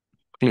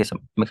 Clear sir,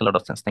 makes a lot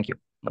of sense, thank you,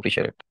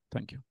 appreciate it.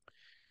 Thank you.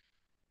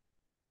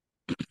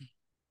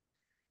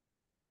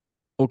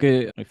 Okay,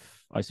 if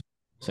I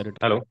said it,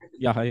 hello.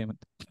 या हाय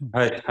हेमंत,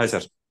 हाय हाय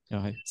सर। या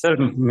हाय। सर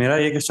मेरा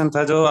ये क्वेश्चन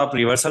था, जो आप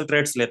रिवर्सल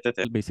ट्रेड्स लेते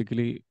थे।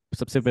 बेसिकली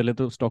सबसे पहले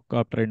तो स्टॉक का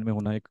आप ट्रेंड में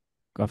होना एक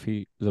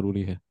काफ़ी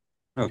ज़रूरी है,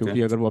 ओके।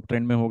 क्योंकि अगर वो आप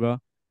ट्रेंड में होगा,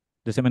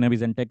 जैसे मैंने अभी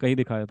जेंटेक का ही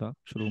दिखाया था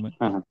शुरू में,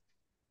 हाँ हाँ।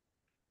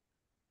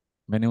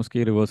 मैंने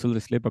उसके रिवर्सल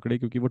इसलिए पकड़े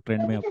क्योंकि वो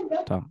ट्रेंड में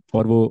था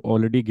और वो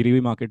ऑलरेडी गिरी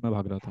हुई मार्केट में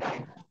भाग रहा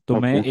था। तो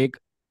मैं ओके। एक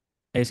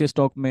ऐसे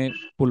स्टॉक में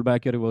पुल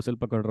बैक या रिवर्सल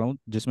पकड़ रहा हूँ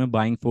जिसमें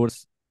बाइंग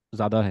फोर्स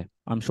ज़्यादा है,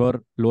 I am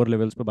sure lower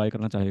levels पे बाय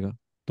करना चाहेगा।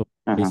 तो हाँ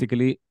हाँ।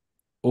 Basically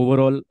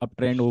overall up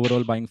trend,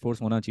 overall buying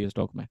force होना चाहिए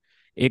स्टॉक में।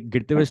 एक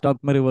गिरते हुए ओके। स्टॉक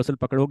में रिवर्सल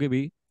पकड़ोगे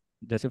भी,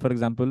 जैसे फॉर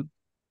एग्जांपल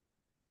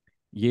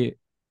ये,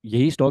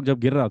 यही स्टॉक जब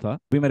गिर रहा था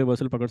भी मैं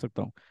रिवर्सल पकड़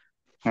सकता हूँ,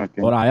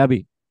 ओके। और आया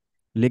भी,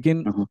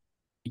 लेकिन हाँ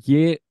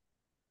ये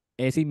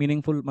ऐसी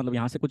मीनिंगफुल, मतलब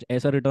यहाँ से कुछ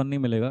ऐसा रिटर्न नहीं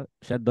मिलेगा,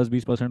 शायद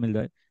 10-20% मिल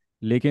जाए,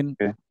 लेकिन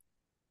ओके।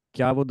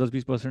 क्या वो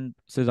 10-20%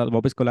 से ज़्यादा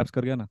वापस कोलैप्स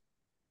कर गया ना।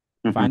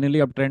 हाँ। फाइनली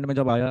अब ट्रेंड में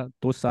जब आया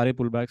तो सारे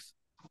पुल बैक्स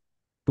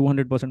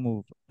 200% मूव,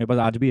 मेरे पास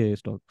आज भी है ये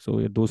स्टॉक, सो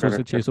ये 200 से करेक्ट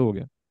करेक्ट। 600 हो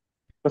गया। तो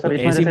तो सर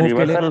इसमें ऐसी जैसे मूव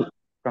के लिए रिवर्सल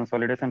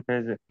कंसोलिडेशन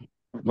फेज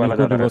मेरे वाला को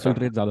ज्यादा रिवर्सल रहता है।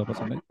 ट्रेड ज़्यादा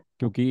पसंद है,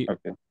 क्योंकि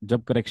ओके।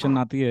 जब करेक्शन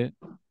आती है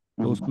तो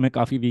हाँ उसमें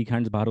काफ़ी वीक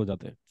हैंड्स बाहर हो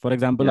जाते हैं। फॉर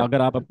एग्जांपल या।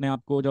 अगर आप अपने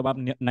आप को, जब आप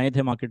नए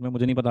थे मार्केट में,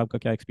 मुझे नहीं पता आपका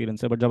क्या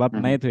एक्सपीरियंस है, बट जब आप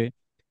नए थे,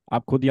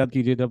 आप खुद याद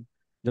कीजिए, जब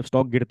जब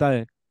स्टॉक गिरता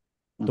है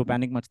तो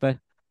पैनिक मचता है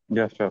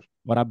या श्योर।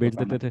 और आप बेच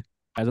होता है ना। देते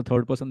थे। एज अ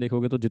थर्ड पर्सन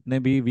देखोगे तो जितने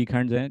भी वीक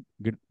हैंड्स हैं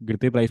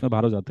गिरते प्राइस में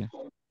बाहर हो जाते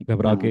हैं,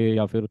 घबरा के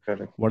या फिर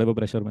करेक्ट। वॉटेवर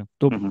प्रेशर में।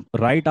 तो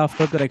right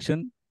after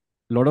correction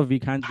lot of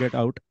week hands get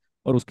out,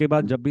 और उसके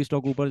बाद जब भी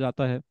स्टॉक ऊपर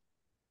जाता है,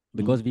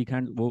 बिकॉज वीक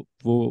हैंड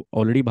वो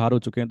ऑलरेडी बाहर हो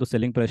चुके हैं, तो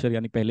सेलिंग प्रेशर,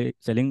 यानी पहले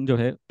सेलिंग जो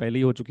है पहले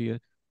ही हो चुकी है,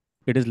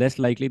 it is less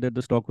likely that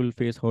the stock will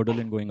face hurdle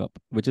in going up,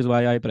 which is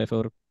why I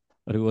prefer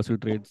reversal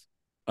trades.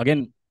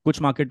 Again,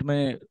 कुछ मार्केट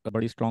में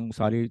बड़ी स्ट्रॉन्ग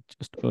सारी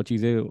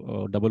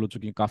चीज़ें डबल हो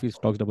चुकी हैं, काफ़ी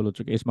स्टॉक्स डबल हो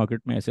चुके हैं। इस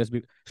मार्केट में एसएस भी,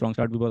 स्ट्रॉन्ग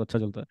स्टार्ट भी बहुत अच्छा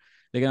चलता है,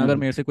 लेकिन अगर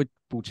मेरे से कोई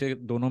पूछे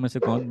दोनों में से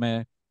कौन,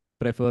 मैं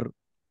प्रेफर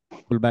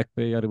पुल बैक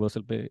पे या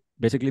रिवर्सल पे।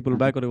 बेसिकली पुल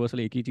बैक और रिवर्सल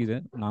एक ही चीज़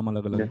है, नाम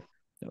अलग अलग या है।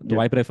 तो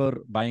या। I prefer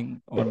buying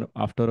on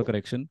after a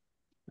correction,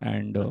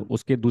 and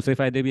उसके दूसरे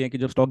फायदे भी हैं कि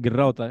जब स्टॉक गिर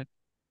रहा होता है,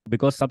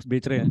 बिकॉज सब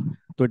बेच रहे हैं,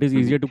 तो it is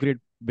easier to create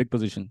big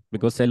position,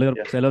 because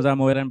sellers are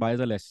more and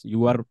buyers are less,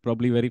 you are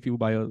probably very few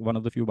buyers, one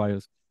of the few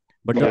buyers.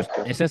 But जब यस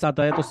यस। एसएस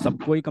आता है तो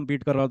सबको ही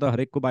compete कर रहा होता है, हर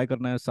एक को बाय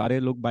करना है, सारे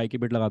लोग बाय की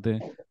बिड लगाते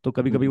हैं, तो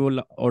कभी कभी वो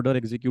ऑर्डर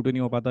एग्जीक्यूट ही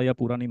नहीं हो पाता या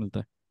पूरा नहीं मिलता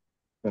है,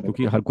 क्योंकि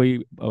करेक्ट। हर कोई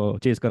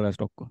चेज कर रहा है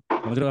स्टॉक को,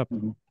 समझ रहे हो आप।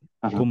 हाँ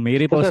हाँ। तो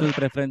मेरे तो सर। पर्सनल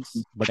प्रेफरेंस,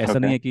 बट ऐसा ओके।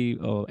 नहीं है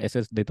कि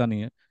एसएस देता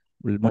नहीं है,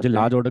 मुझे ओके।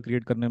 लार्ज ऑर्डर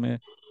क्रिएट करने में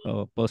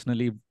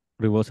पर्सनली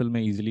रिवर्सल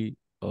में इजीली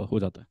हो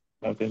जाता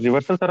है। ओके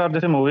रिवर्सल सर, आप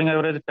जैसे मूविंग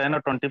एवरेज 10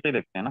 और 20 पे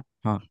देखते हैं ना।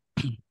 हाँ।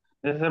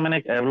 जैसे मैंने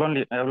एक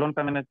एवलॉन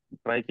का मैंने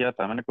ट्राई किया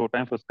था, मैंने 2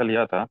 टाइम्स उसका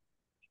लिया था,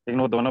 लेकिन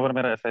वो दोनों बार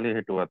मेरा एसएल ही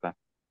हिट हुआ था।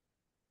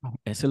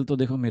 एसएल तो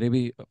देखो मेरे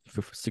भी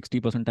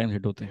 60% टाइम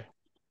हिट होते हैं,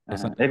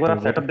 ऐसा एक बार तो आप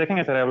वो तो सेटअप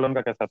देखेंगे सर एवलॉन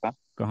का कैसा था।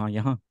 कहाँ,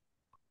 यहाँ,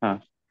 हाँ।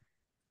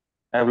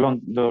 एवलॉन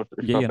जो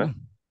यही है स्टॉक है। ना।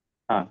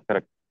 हाँ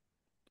करेक्ट।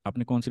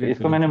 आपने कौन सी तो डेट पे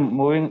इसको लिया मैंने था?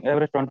 मूविंग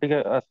एवरेज 20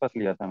 के आसपास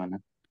लिया था मैंने।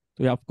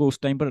 तो ये आपको उस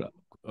टाइम पर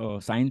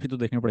साइंस भी तो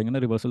देखने पड़ेंगे ना,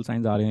 रिवर्सल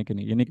साइंस आ रहे हैं कि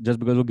नहीं। ये नहीं जस्ट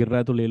बिकॉज वो गिर रहा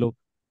है तो ले लो।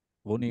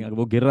 वो नहीं, अगर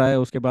वो गिर रहा है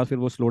उसके बाद फिर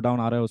वो स्लो डाउन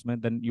आ रहा है उसमें,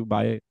 देन यू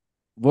बाय।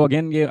 वो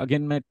अगेन, ये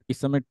अगेन मैं इस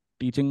समय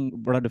टीचिंग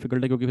बड़ा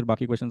डिफिकल्ट है क्योंकि फिर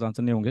बाकी क्वेश्चंस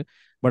आंसर नहीं होंगे।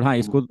 बट हाँ, हम्म।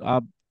 इसको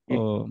आप ये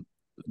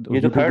ये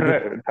जो यूट्यूब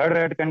पे। थर्ड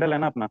रेड कैंडल है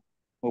ना अपना,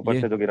 ऊपर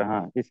ये से जो गिरा,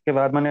 हाँ, इसके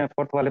बाद मैंने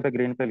फोर्थ वाले पे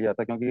ग्रीन पे लिया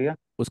था, क्योंकि ये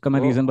उसका मैं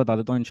वो, रीज़न बता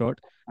देता हूँ इन शॉर्ट।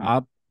 हाँ,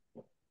 आप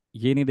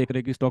ये नहीं देख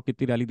रहे कि स्टॉक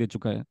कितनी रैली दे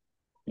चुका है।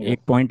 यस, एक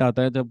पॉइंट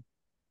आता है जब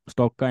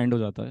स्टॉक का एंड हो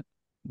जाता है।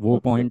 वो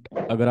ओके, पॉइंट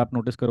अगर आप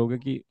नोटिस करोगे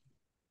कि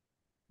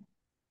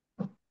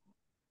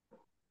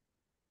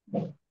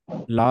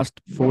लास्ट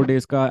 4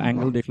 डेज का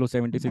एंगल देख लो,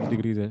 76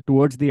 डिग्रीज है।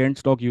 Towards the end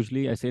stock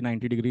usually ऐसे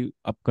 90 डिग्री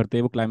अप करते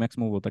हैं, वो क्लाइमैक्स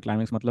मूव होता है।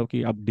 क्लाइमैक्स मतलब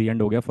कि अब दी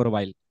एंड हो गया फॉर अ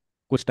वाइल,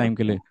 कुछ टाइम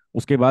के ओके, लिए।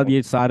 उसके बाद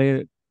ये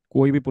सारे,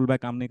 कोई भी पुल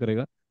बैक काम नहीं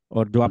करेगा।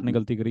 और जो आपने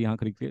गलती करी यहाँ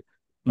खरीद के,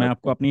 मैं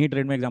आपको ओके, अपनी ही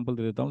ट्रेड में एग्जांपल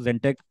दे देता हूँ।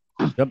 जेंटेक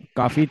जब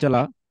काफ़ी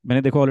चला,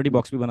 मैंने देखो ऑलरेडी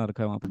बॉक्स भी बना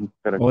रखा है वहाँ पे।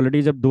 करेक्ट,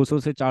 ऑलरेडी जब 200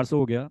 से 400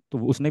 हो गया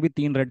तो उसने भी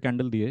 3 रेड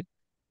कैंडल दिए।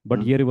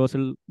 बट ये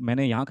रिवर्सल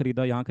मैंने यहाँ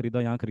खरीदा, यहाँ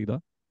खरीदा, यहाँ खरीदा।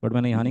 बट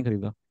मैंने यहाँ नहीं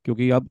खरीदा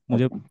क्योंकि अब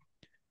मुझे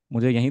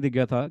मुझे यहीं दिख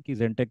गया था कि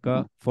जेंटेक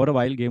का for a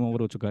while game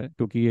over हो चुका है,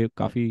 क्योंकि ये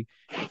काफ़ी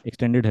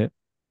एक्सटेंडेड है।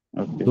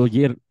 ओके, तो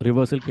ये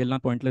रिवर्सल खेलना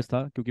पॉइंटलेस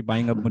था, क्योंकि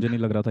बाइंग अब मुझे नहीं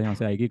लग रहा था यहाँ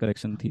से आएगी,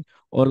 करेक्शन थी।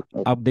 और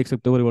आप देख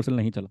सकते हो रिवर्सल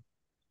नहीं चला।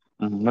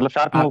 मतलब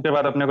शार्प मूव आप के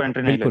बाद अपने को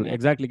एंट्री नहीं बिल्कुल लेनी है।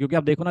 एग्जैक्टली क्योंकि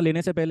आप देखो ना,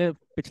 लेने से पहले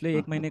पिछले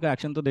एक महीने का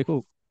एक्शन तो देखो,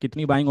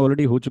 कितनी बाइंग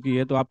ऑलरेडी हो चुकी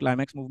है। तो आप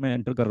क्लाइमैक्स मूव में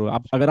एंटर कर रहे हो।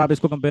 आप अगर आप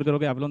इसको कंपेयर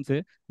करोगे एवलॉन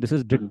से, this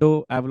is ditto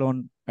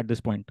Avalon at this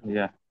point.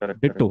 या correct,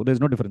 correct, ditto, there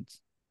is no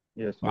difference.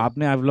 Yes, तो यस,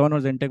 आपने एवलॉन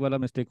और जेंटेक वाला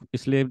मिस्टेक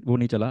इसलिए वो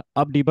नहीं चला।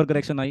 अब डीपर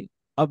करेक्शन आई,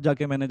 अब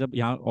जाके मैंने जब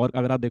यहाँ, और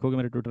अगर आप देखोगे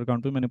मेरे ट्विटर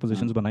अकाउंट पे मैंने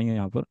पोजीशंस बनाई है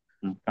यहाँ पर,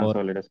 और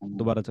कंसोलिडेशन,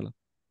 दोबारा चला।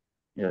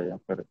 या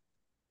करेक्ट।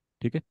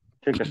 ठीक है।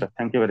 ठीक है sir,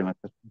 thank you very much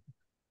sir.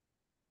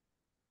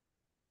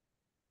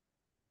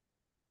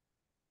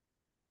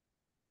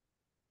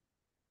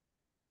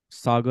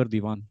 Sagar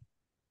Diwan.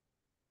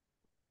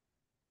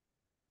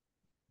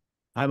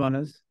 Hi,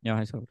 Manas. यहाँ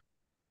है सागर।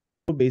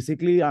 So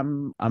basically,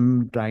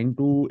 I'm trying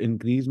to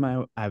increase my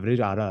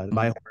average RR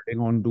by holding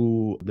on to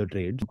the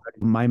trades.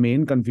 My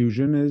main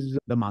confusion is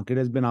the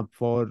market has been up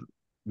for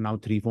now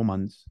 3-4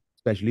 months,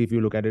 especially if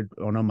you look at it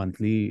on a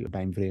monthly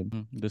time frame.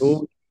 This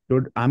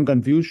So I'm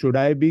confused. Should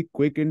I be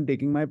quick in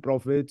taking my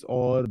profits,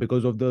 or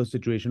because of the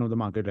situation of the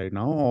market right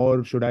now,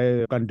 or should I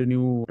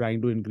continue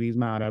trying to increase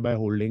my RR by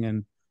holding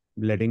and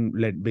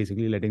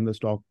basically letting the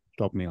stock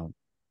stop me out?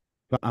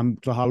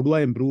 So how do I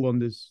improve on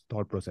this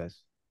thought process?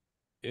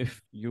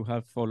 if you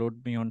have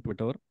followed me on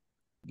Twitter,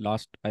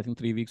 last I think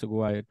 3 weeks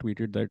ago I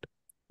tweeted that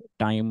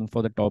time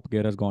for the top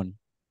gear has gone.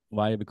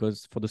 Why?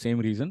 Because for the same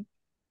reason,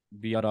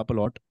 we are up a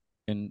lot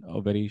in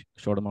a very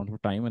short amount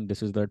of time, and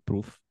this is that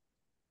proof.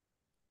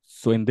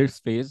 So in this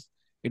phase,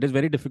 it is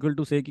very difficult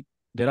to say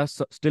there are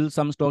still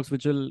some stocks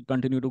which will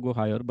continue to go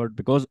higher, but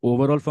because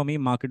overall for me,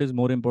 market is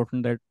more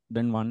important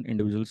than one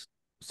individual's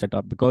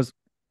setup. Because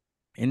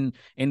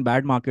in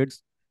bad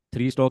markets,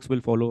 three stocks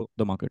will follow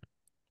the market.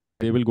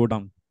 They will go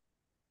down.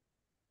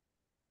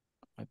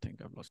 I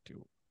think I've lost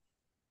you.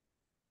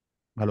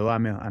 Hello,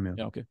 I'm here. I'm here.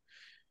 Yeah, okay.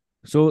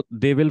 So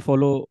they will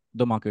follow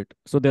the market.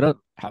 So there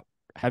are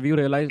have you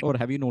realized or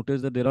have you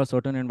noticed that there are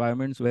certain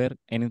environments where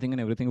anything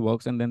and everything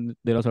works, and then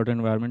there are certain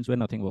environments where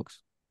nothing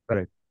works.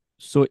 Correct.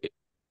 So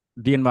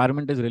the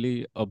environment is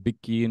really a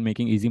big key in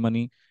making easy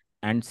money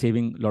and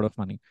saving a lot of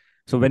money.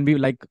 So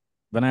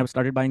when I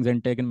started buying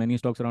Zentek and many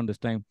stocks around this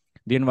time,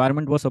 the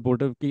environment was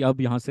supportive. Ki ab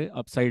yahan se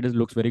upside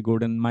looks very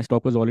good, and my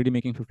stock was already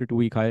making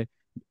 52-week high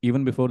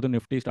even before the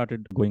Nifty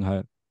started going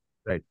higher.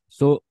 Right.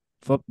 So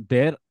for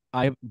there,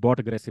 I bought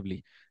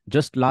aggressively.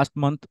 Just last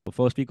month,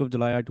 first week of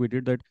July, I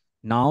tweeted that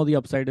now the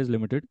upside is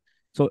limited.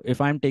 So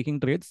if I'm taking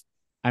trades,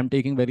 I'm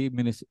taking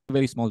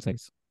very small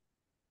size.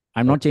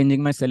 I'm not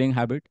changing my selling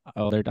habit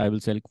that I will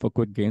sell for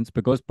quick gains,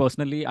 because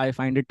personally I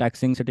find it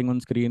taxing sitting on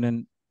screen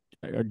and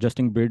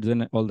adjusting bids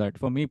and all that.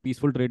 For me,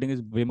 peaceful trading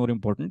is way more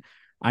important.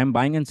 I'm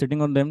buying and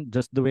sitting on them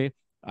just the way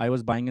I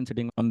was buying and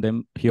sitting on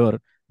them here.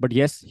 But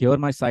yes, here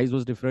my size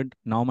was different.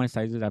 Now my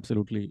size is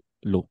absolutely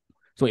low.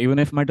 So even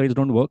if my trades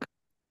don't work,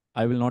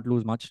 I will not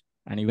lose much.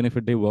 And even if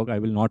they work, I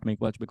will not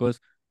make much, because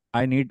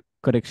I need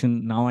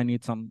correction. Now I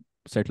need some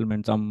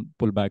settlement, some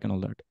pullback and all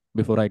that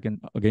before I can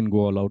again go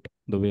all out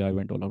the way I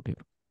went all out here.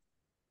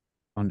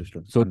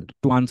 Understood. So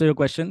to answer your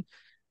question,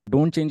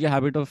 don't change your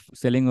habit of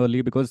selling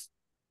early, because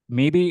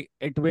maybe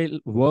it will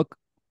work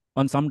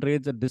on some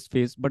trades at this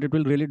phase, but it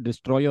will really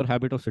destroy your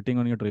habit of sitting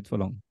on your trades for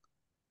long.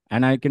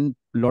 And a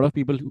lot of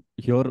people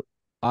here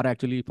are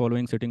actually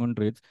following sitting on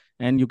trades,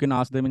 and you can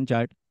ask them in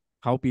chat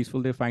how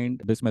peaceful they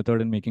find this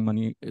method in making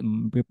money.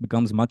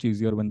 Becomes much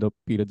easier when the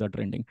periods are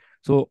trending.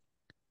 So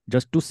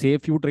just to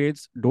save few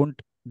trades,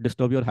 don't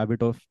disturb your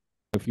habit of,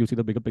 if you see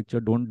the bigger picture,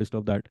 don't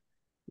disturb that.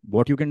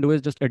 What you can do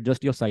is just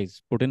adjust your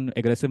size, put in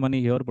aggressive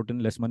money here, put in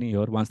less money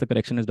here. Once the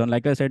correction is done,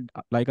 like I said,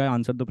 like I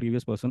answered the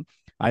previous person,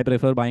 I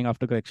prefer buying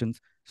after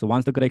corrections. So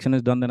once the correction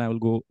is done, then I will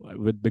go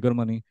with bigger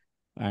money,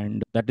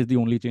 and that is the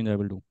only change I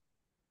will do.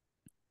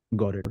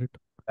 Got it.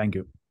 Thank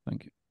you.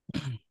 Thank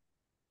you.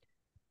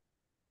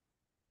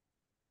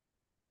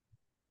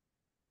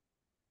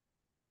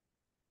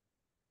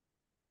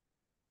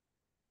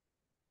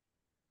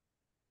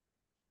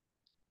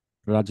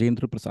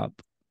 Rajendra Prasad.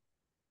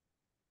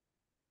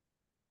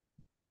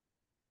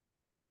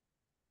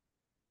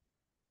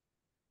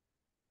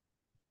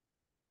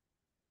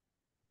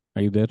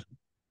 Are you there?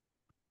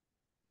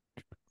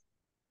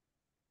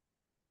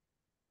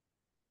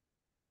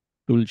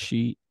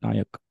 Tulshi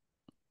Nayak.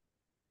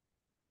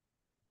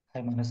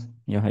 Hi, Manas.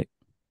 Yeah, hi.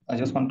 I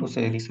just want to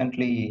say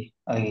recently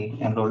I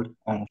enrolled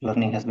and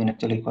learning has been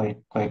actually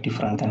quite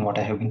different than what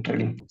I have been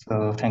trading.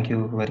 So thank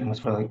you very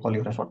much for all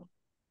your effort.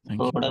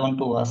 Thank So you. what I want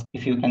to ask,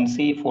 if you can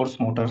see force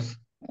motors,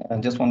 I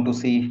just want to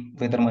see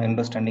whether my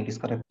understanding is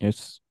correct.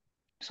 Yes.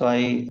 So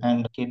I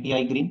and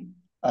KPI Green,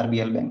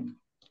 RBL Bank.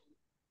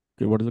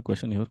 Okay, what is the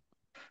question here?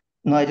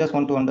 No, I just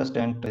want to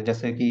understand,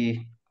 जैसे कि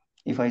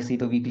if I see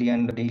the weekly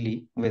and daily,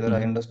 whether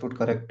I understood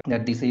correct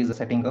that this is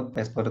setting up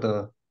as per the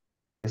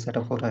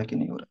setup हो रहा है कि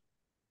नहीं हो रहा है.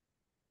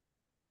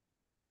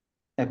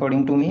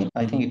 According to me,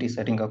 I think it is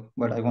setting up,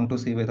 but I want to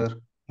see whether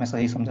मैं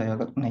सही समझा या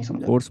नहीं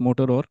समझा. Force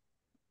motor और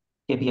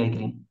KPI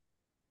Green.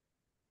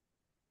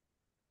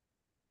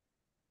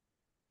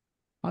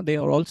 they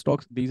are all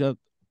stocks. These are,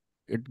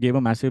 it gave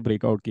a massive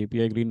breakout.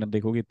 KPI Green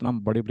देखोगे इतना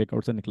बड़े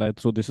breakout से निकला है.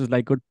 So this is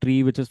like a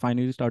tree which has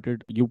finally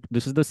started.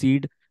 This is the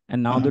seed,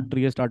 and now the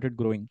tree has started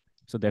growing.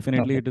 So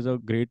definitely it is a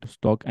great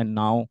stock. And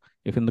now,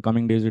 if in the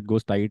coming days it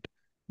goes tight,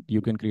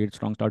 you can create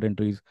strong start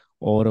entries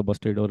or a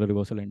busted or a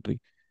reversal entry.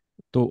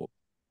 तो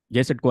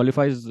yes, it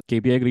qualifies.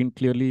 KPI Green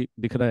clearly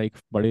दिख रहा है एक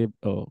बड़े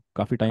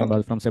काफी time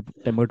बाद, from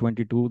September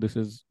 22, this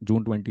is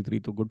June 23,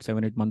 तो good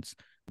 7-8 months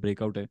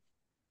breakout है.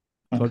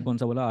 थर्ड कौन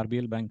सा बोला?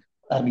 RBL bank.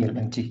 RBL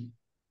बैंक जी.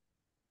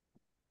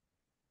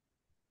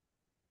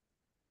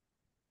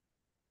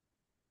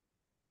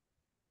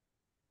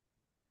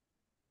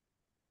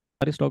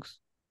 सारे stocks,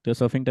 they're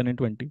surfing 10 and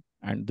 20,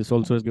 and this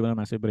also has given a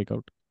massive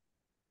breakout.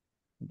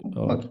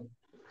 Okay.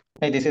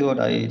 Hey, this is what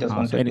I just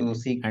wanted to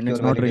seek and your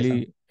it's not validation.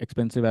 really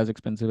expensive as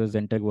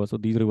Zentech was, so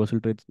these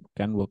reversal trades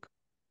can work.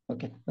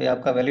 Okay, भाई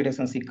आपका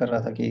validation सीख कर रहा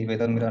था कि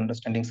weather मेरा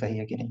understanding सही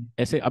है कि नहीं.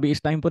 ऐसे अभी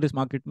इस टाइम पर इस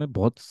मार्केट में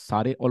बहुत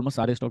सारे, ऑलमोस्ट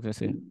सारे स्टॉक्स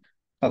ऐसे हैं.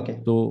 ओके.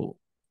 तो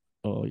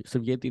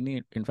सिर्फ ये तीन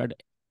ही, इनफैक्ट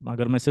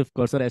अगर मैं सिर्फ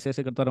कर्सर ऐसे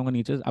ऐसे करता रहूंगा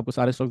नीचे, आपको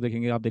सारे स्टॉक्स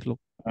देखेंगे, आप देख लो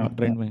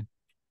ट्रेंड में.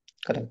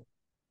 करेक्ट.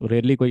 तो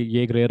रेयरली कोई,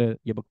 ये एक रेयर है,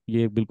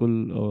 ये बिल्कुल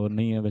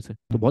नहीं है वैसे,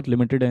 तो बहुत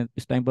लिमिटेड है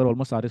इस टाइम पर.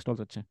 ऑलमोस्ट सारे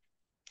स्टॉक्स अच्छे हैं.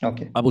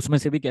 ओके. अब उसमें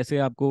से भी कैसे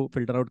आपको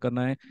फिल्टर आउट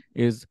करना है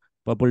इज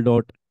पर्पल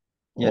डॉट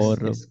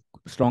और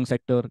स्ट्रॉन्ग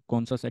सेक्टर.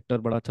 कौन सा सेक्टर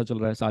बड़ा अच्छा चल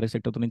रहा है? सारे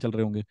सेक्टर तो नहीं चल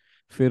रहे होंगे.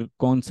 फिर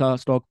कौन सा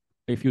stock,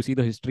 if you see the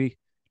history,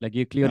 like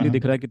ये क्लियरली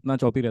दिख रहा है कितना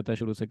चौपी रहता है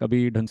शुरू से,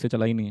 कभी ढंग से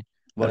चला ही नहीं है.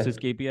 वर्सेस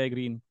केपीआई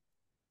ग्रीन,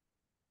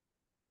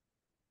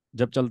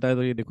 जब चलता है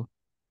तो ये देखो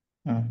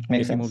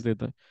कैसी मूव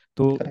देता है.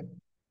 तो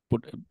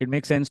it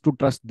make sense to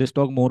trust this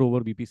stock more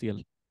over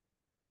BPCL.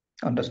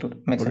 Understood.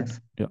 Makes sense.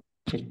 Yeah.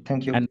 Okay,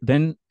 thank you. And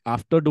then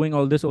after doing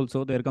all this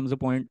also, there comes a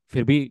point,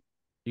 फिर भी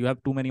you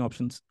have too many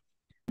options.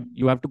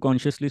 You have to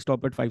consciously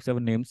stop at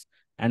 5-7 names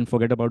and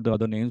forget about the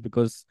other names,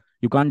 because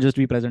you can't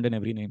just be present in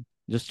every name.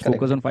 Just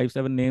focus on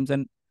 5-7 names,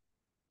 and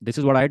this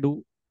is what I do.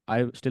 I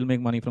still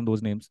make money from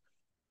those names,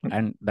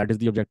 and that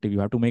is the objective.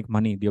 You have to make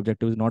money. The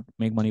objective is not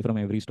make money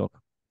from every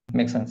stock.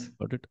 Makes sense.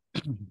 Got it?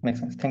 Makes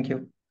sense. Thank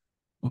you.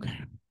 Okay.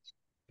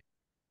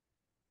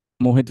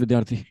 Mohit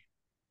Vidyarthi.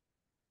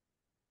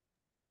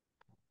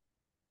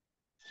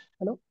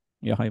 Hello.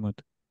 Yeah, hi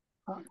Mohit.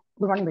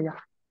 Good morning भैया.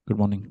 Good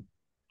morning.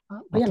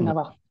 भैया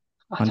नवा.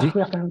 हाँ जी.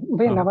 Good afternoon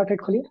भैया. नवा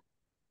trade खोलिए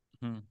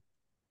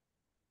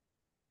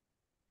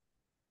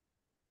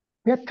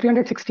भैया.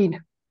 316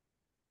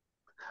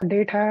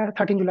 date है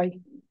 13 जुलाई.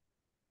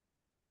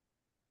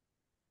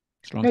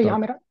 यहाँ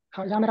मेरा,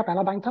 हाँ यहाँ मेरा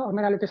पहला बाइंग था और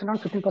मेरा एलोकेशन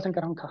अराउंड 15%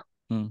 का राउंड था.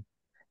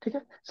 ठीक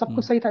है, सब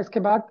कुछ सही था. इसके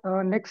बाद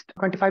नेक्स्ट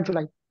 25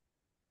 जुलाई.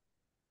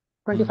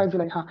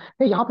 हाँ.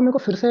 नहीं, यहाँ पे मेरे को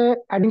फिर से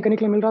एडिंग करने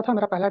के लिए मिल रहा था.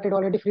 मेरा पहला ट्रेड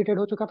ऑलरेडी फ्री ट्रेड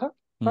हो चुका था,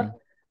 पर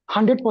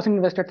 100%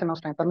 इन्वेस्टेड थे मैं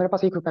उस टाइम पर. मेरे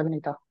पास 1 रुपया भी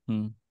नहीं था.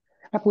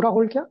 मैं पूरा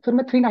होल्ड किया. फिर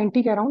मैं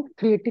 390 के अराउंड,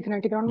 380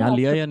 390 के अराउंड यहाँ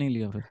लिया या नहीं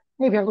लिया फिर?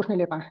 नहीं भैया, कुछ नहीं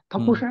ले पाए.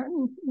 हम पूछ रहे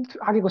हैं,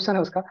 आगे क्वेश्चन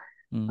है उसका.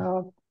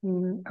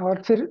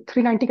 और फिर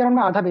 390 के अराउंड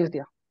में आधा बेच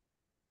दिया.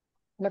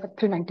 लगा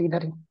 390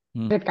 इधर ही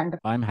red candle.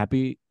 I am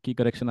happy कि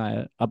करेक्शन आया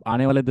है. अब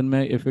आने वाले दिन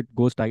में if it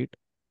goes tight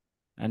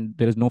and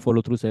there is no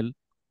follow through cell,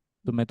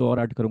 तो मैं तो और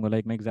ऐड करूंगा.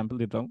 लाइक मैं एग्जांपल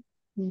देता हूँ.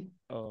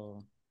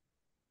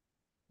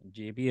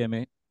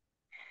 जेबीएमए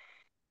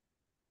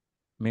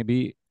में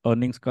भी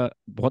अर्निंग्स का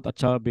बहुत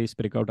अच्छा बेस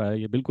ब्रेकआउट आया.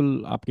 ये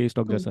बिल्कुल आपके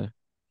स्टॉक जैसा है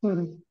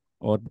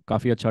और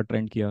काफ़ी अच्छा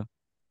ट्रेंड किया.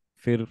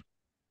 फिर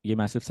ये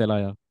मैसिव सेल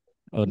आया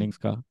अर्निंग्स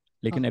का,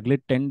 लेकिन अगले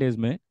 10 डेज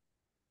में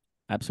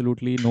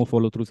absolutely no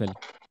follow through cell,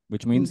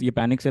 which means ये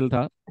पैनिक सेल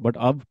था. बट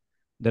अब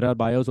there are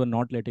buyers who are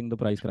not letting the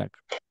price crack,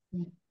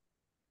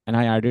 and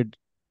I added,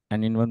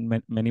 and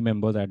even many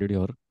members added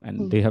here,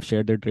 and they have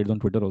shared their trades on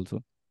Twitter also.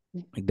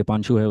 एक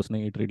दीपांशु है,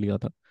 उसने ये trade लिया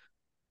था,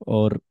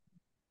 और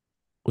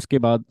उसके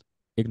बाद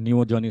एक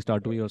न्यू जर्नी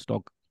स्टार्ट हुई और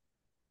स्टॉक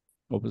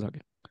वापस आ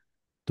गया.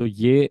 तो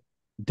ये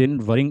दिन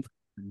worrying,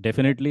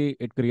 definitely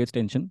it creates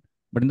tension,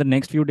 but in the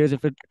next few days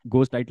if it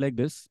goes tight like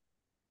this,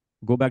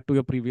 go back to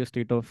your previous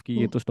state of कि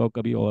ये तो स्टॉक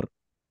कभी और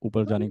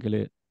ऊपर जाने के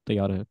लिए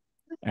तैयार है.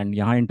 एंड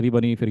यहाँ एंट्री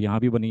बनी, फिर यहाँ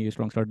भी बनी, ये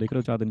स्ट्रॉन्ग स्टार्ट देख रहे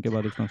हो, 4 दिन के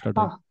बाद एक स्ट्रॉन्ग स्टार्ट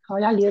हाँ आई। हाँ,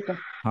 यहाँ लिए थे।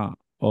 हाँ,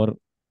 और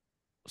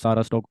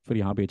सारा स्टॉक फिर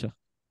यहाँ बेचा।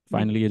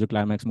 फाइनली ये जो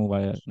क्लाइमैक्स मूव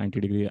आया है 90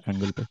 डिग्री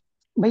एंगल पे।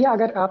 भैया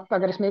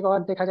अगर इसमें एक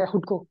और देखा जाए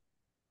हुडको,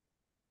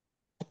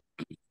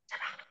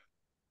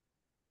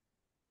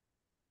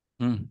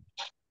 हम्म।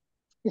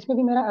 इसमें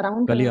भी मेरा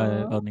अराउंड, कल ही आया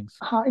है अर्निंग्स।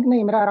 हाँ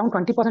नहीं, मेरा अराउंड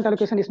 20%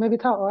 एलोकेशन इसमें भी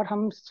था, और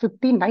हम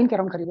 59 के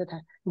अराउंड खरीदे थे।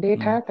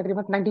 डेट है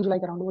तकरीबन 19 जुलाई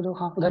के अराउंड, वो जो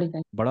हाँ उधर ही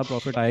कहीं। बड़ा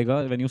प्रॉफिट आएगा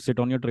when you sit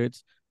on your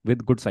trades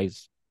with good size,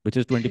 which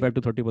is 25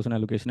 to 30%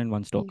 allocation in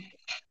one stock.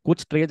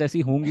 कुछ ट्रेड्स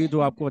ऐसी होंगी जो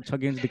आपको अच्छा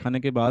गेन्स दिखाने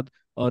के बाद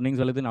अर्निंग्स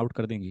वाले दिन आउट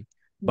कर देंगी,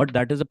 but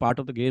that is a part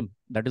of the game,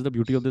 that is the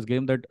beauty of this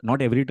game, that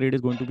not every trade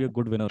is going to be a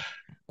good winner.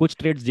 कुछ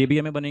ट्रेड्स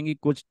जेबीए में बनेंगी,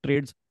 कुछ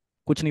ट्रेड्स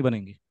कुछ नहीं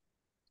बनेंगी।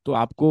 तो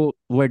आपको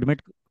वो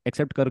एडमिट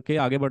एक्सेप्ट करके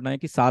आगे बढ़ना है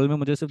कि साल में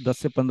मुझे सिर्फ 10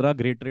 से 15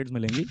 ग्रेट ट्रेड्स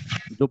मिलेंगी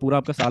जो पूरा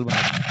आपका साल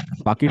बना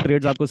देंगे। बाकी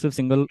ट्रेड्स आपको सिर्फ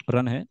सिंगल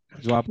रन है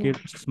जो आपके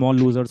स्मॉल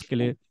लूजर्स के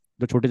लिए,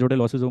 जो छोटे छोटे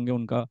लॉसेज होंगे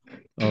उनका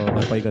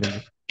भरपाई करेंगे।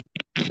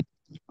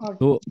 और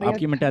तो भैया,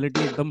 आपकी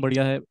मेंटालिटी एकदम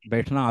बढ़िया है,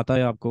 बैठना आता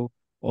है आपको,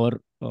 और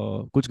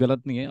कुछ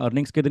गलत नहीं है।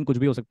 अर्निंग्स के दिन कुछ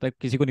भी हो सकता है,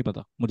 किसी को नहीं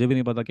पता, मुझे भी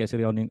नहीं पता कैसे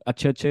रही अर्निंग।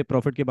 अच्छे अच्छे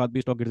प्रॉफिट के बाद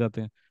भी स्टॉक गिर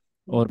जाते हैं,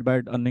 और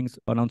बैड अर्निंग्स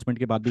अनाउंसमेंट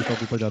के बाद भी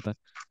स्टॉक ऊपर जाता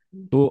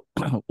है। तो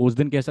उस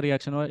दिन कैसा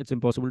रिएक्शन हुआ, it's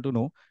impossible to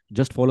know.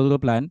 Just follow the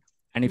plan,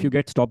 and if you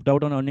get stopped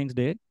out on earnings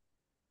day,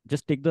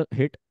 just take the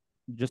hit,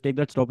 just take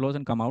that stop loss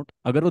and come out.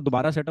 अगर वो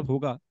दोबारा सेटअप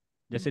होगा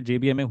जैसे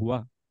JBA में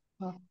हुआ,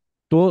 हाँ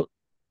तो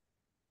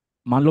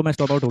मान लो मैं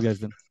स्टॉप आउट हो गया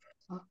इस दिन,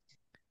 हाँ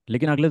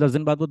लेकिन अगले 10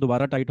 दिन बाद वो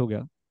दोबारा टाइट हो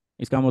गया,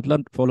 इसका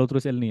मतलब फॉलो थ्रू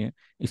सेल नहीं है,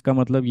 इसका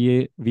मतलब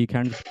ये वीक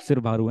हैंड्स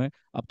सिर्फ बाहर हुए हैं।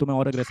 अब तो मैं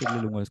और अग्रेसिवली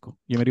लूंगा इसको,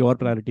 ये मेरी और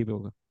प्रायोरिटी पे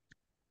होगा।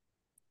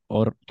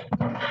 और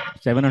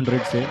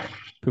 700 से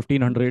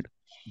 1500,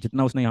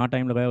 जितना उसने यहाँ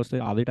टाइम लगाया उससे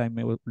आधे टाइम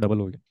में वो डबल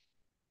हो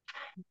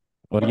गया।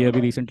 और ये अभी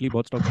रिसेंटली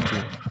बहुत स्टॉक्स में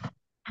किया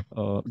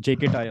है।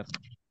 जेके टायर,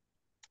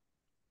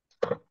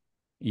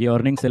 ये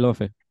अर्निंग सेल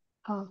ऑफ है,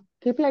 हाँ,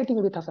 केपीआईटी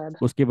में भी था शायद।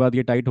 उसके बाद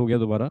ये टाइट हो गया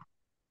दोबारा,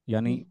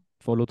 यानी हम्म,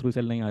 फॉलो थ्रू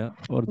सेल नहीं आया,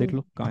 और देख हम्म,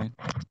 लो कहाँ है।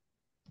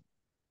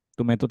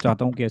 तो मैं तो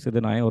चाहता हूँ कि ऐसे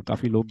दिन आए और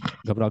काफ़ी लोग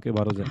घबरा के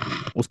बाहर हो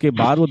जाए, उसके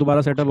बाद वो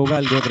दोबारा सेटअप होगा,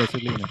 आई गो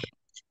aggressively in it.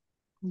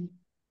 Hmm.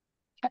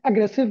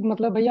 Aggressive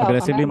मतलब भैया, मैं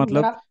अग्रेसिवली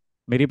मतलब मेरा,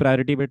 मेरी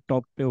प्रायोरिटी पे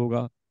टॉप पे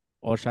होगा,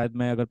 और शायद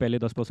मैं अगर पहले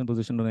 10%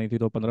 पोजीशन बनाई थी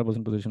तो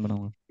 15% पोजीशन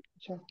बनाऊंगा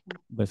अच्छा।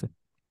 वैसे।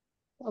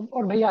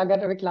 और भैया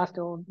अगर एक लास्ट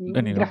हो,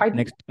 नहीं नहीं, ग्रेफाइट,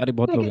 नेक्स्ट, अरे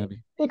बहुत एक लोग हैं अभी,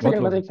 एक बहुत सेकंड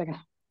लोग बस, हैं, एक सेकंड।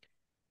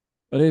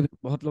 अरे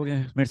बहुत लोग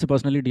हैं, मेरे से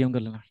पर्सनली डीएम कर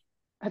लेना।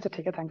 अच्छा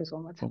ठीक है, thank you so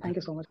much, okay, thank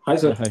you so much. Hi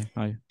hi sir. Hi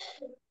hi.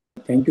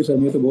 Thank you sir,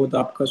 मैं तो बहुत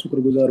आपका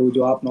शुक्रगुजार हूँ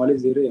जो आप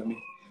नॉलेज दे रहे हैं हमें।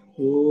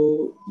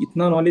 वो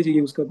इतना नॉलेज है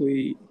कि उसका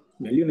कोई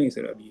वैल्यू नहीं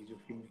सर। अभी जो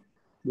फील्ड में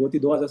बहुत ही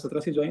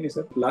 2017 से ज्वाइन है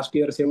सर। लास्ट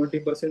ईयर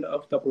 70%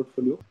 अप था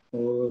पोर्टफोलियो,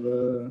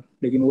 और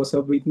लेकिन वो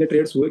सब इतने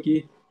ट्रेड्स हुए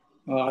कि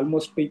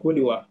ऑलमोस्ट इक्वल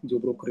हुआ जो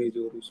ब्रोकरेज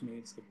और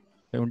उसमें से।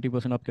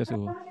 70% आप कैसे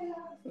हुआ?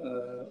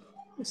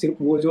 सिर्फ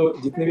वो जो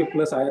जितने भी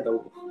प्लस आया था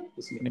वो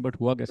उसमें। नहीं, बट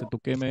हुआ कैसे,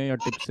 तुक्के में या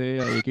टिप से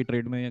या एक ही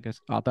ट्रेड में, या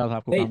कैसे आता था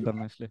आपको नहीं काम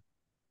करना इसलिए?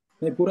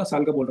 नहीं, पूरा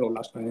साल का बोल रहा हूँ,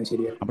 लास्ट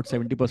फाइनेंशियल ईयर। हाँ, बट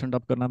 70%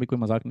 अप करना भी कोई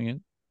मजाक नहीं है,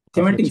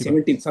 काफ़ी 17 अच्छी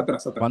बात। 17 17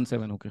 17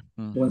 17, ओके।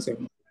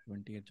 17।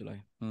 28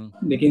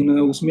 जुलाई। लेकिन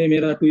उसमें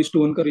मेरा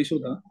 2:1 का रेशो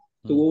था,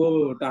 तो हम्म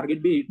वो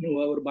टारगेट भी हिट नहीं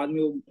हुआ, और बाद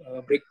में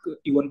वो ब्रेक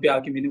इवन पे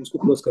आके मैंने उसको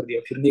क्लोज कर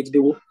दिया। फिर नेक्स्ट डे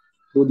वो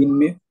 2 दिन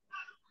में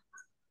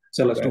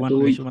चला इस गया टू वन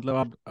तो। रेशियो मतलब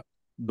आप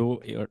दो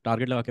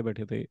टारगेट लगा के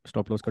बैठे थे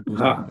स्टॉप लॉस का 2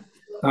 हाँ स्टार्ट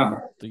में? हाँ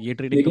हाँ। तो ये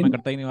ट्रेडिंग तो मैं लेकिन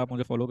करता ही नहीं हूँ, आप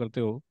मुझे फॉलो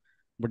करते हो,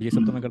 बट ये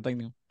सब तो मैं करता ही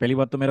नहीं हूँ। पहली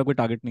बात तो मेरा कोई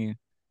टारगेट नहीं है,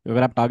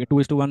 अगर आप टारगेट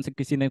 2:1 से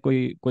किसी ने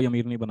कोई कोई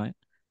अमीर नहीं बनाया।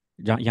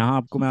 जहाँ यहाँ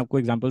आपको मैं आपको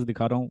एग्जांपल्स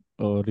दिखा रहा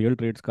हूँ रियल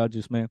ट्रेड्स का,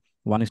 जिसमें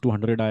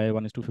 1:100 आया है,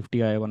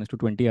 1:50 आया है,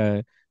 1:20 आया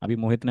है। अभी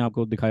मोहित ने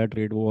आपको दिखाया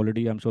ट्रेड, वो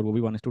ऑलरेडी आई एम श्योर वो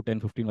भी 1:10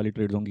 15 वाली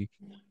ट्रेड्स होंगी।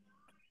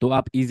 तो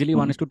आप इजीली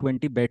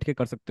 1:20 बैठ के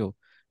कर सकते हो।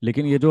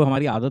 लेकिन ये जो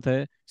हमारी आदत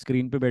है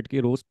स्क्रीन पे बैठ के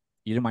रोज,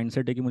 ये जो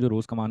माइंडसेट है कि मुझे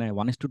रोज कमाना है,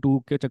 1:2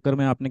 के चक्कर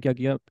में आपने क्या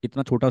किया,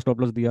 इतना छोटा स्टॉप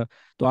लॉस दिया,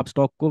 तो आप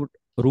स्टॉक को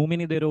रूम ही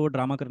नहीं दे रहे हो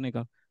ड्रामा करने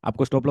का।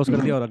 आपको स्टॉप लॉस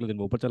कर दिया और अगले दिन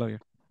वो ऊपर चला गया।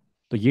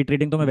 तो ये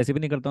ट्रेडिंग तो मैं वैसे भी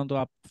नहीं करता हूँ, तो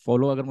आप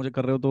फॉलो अगर मुझे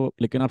कर रहे हो तो,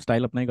 लेकिन आप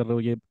स्टाइल अपना ही कर रहे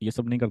हो, ये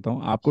सब नहीं करता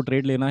हूँ। आपको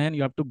ट्रेड लेना है,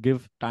 you have to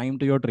give time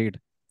to your trade.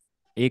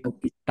 एक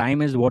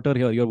time is water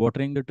here, you are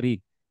watering the tree.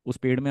 उस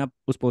पेड़ में आप,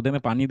 उस पौधे में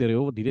पानी दे रहे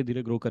हो, वो धीरे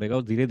धीरे ग्रो करेगा,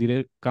 और धीरे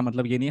धीरे का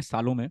मतलब ये नहीं है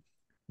सालों में।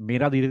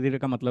 मेरा धीरे धीरे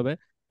का मतलब है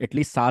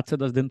एटलीस्ट 7 से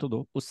 10 दिन तो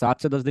दो। उस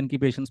 7 से 10 दिन की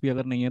पेशेंस भी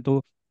अगर नहीं है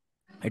तो,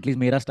 एटलीस्ट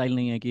मेरा स्टाइल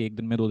नहीं है कि एक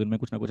दिन में 2 दिन में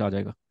कुछ ना कुछ आ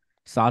जाएगा।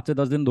 7 से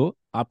 10 दिन दो,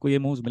 आपको ये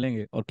मूव्स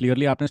मिलेंगे। और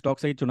क्लियरली आपने स्टॉक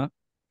सही चुना,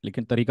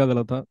 लेकिन तरीका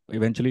गलत था।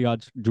 इवेंचुअली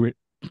आज जो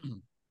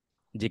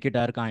जेके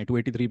टायर कहाँ है,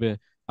 283 पे है।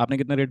 आपने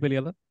कितने रेट पे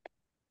लिया था?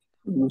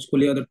 उसको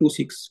लिया था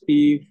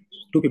 260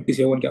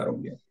 257 के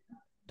अराउंड लिया।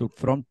 तो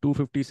फ्रॉम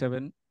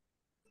 257,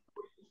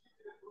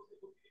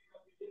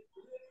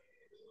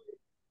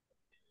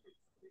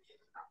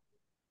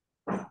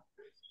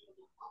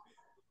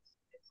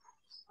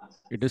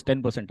 इट इज़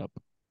 10% अप।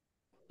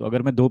 तो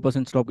अगर मैं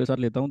 2% स्टॉप के साथ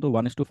लेता हूँ तो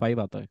 1:5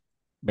 आता है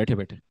बैठे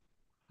बैठे,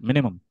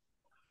 मिनिमम।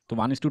 तो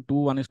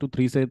 1:2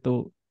 1:3 से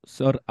तो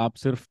सर आप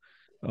सिर्फ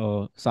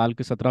साल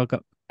के 17 का,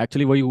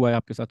 एक्चुअली वही हुआ है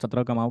आपके साथ,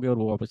 17 कमाओगे और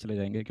वो वापस चले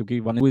जाएंगे, क्योंकि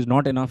 1 is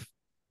not enough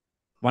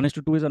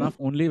 1:2 is enough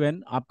only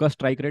when आपका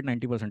स्ट्राइक रेट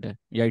 90% है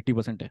या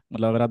 80% है।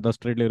 मतलब अगर आप 10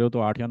 ट्रेड ले रहे हो तो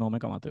 8 या 9 में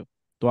कमाते हो,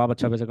 तो आप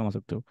अच्छा पैसा कमा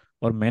सकते हो।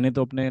 और मैंने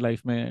तो अपने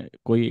लाइफ में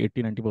कोई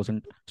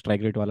 80-90%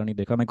 स्ट्राइक रेट वाला नहीं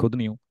देखा। मैं खुद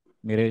नहीं हूँ।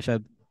 मेरे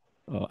शायद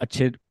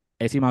अच्छे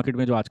ऐसी मार्केट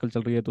में जो आजकल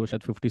चल रही है तो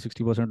शायद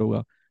 50-60%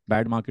 होगा,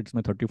 बैड मार्केट्स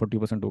में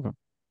 30-40% होगा।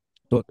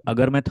 तो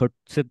अगर मैं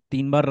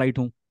 3 बार राइट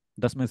हूँ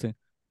 10 में से,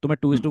 तो मैं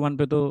 2:1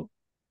 पे तो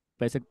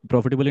पैसे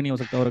प्रॉफिटेबल ही नहीं हो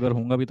सकता, और अगर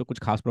होगा भी तो कुछ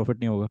खास प्रॉफिट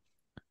नहीं होगा।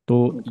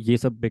 तो ये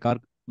सब बेकार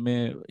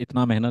में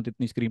इतना मेहनत,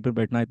 इतनी स्क्रीन पर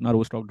बैठना, इतना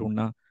रो स्टॉक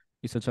ढूंढना,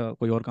 इससे अच्छा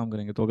कोई और काम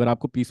करेंगे। तो अगर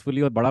आपको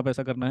पीसफुली और बड़ा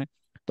पैसा करना है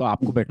तो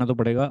आपको बैठना तो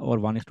पड़ेगा, और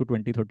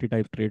 1:20-30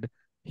 टाइप ट्रेड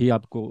ही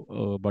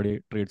आपको बड़े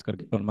ट्रेड्स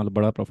करके मतलब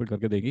बड़ा प्रॉफिट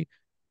करके देगी।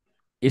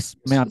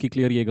 इसमें आपकी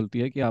क्लियर ये गलती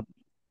है कि आप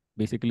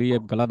बेसिकली ये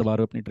गला दबा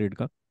रहे हो अपनी ट्रेड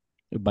का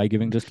by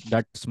giving just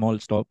that small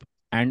stop.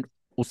 And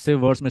उससे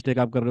वर्स मिस्टेक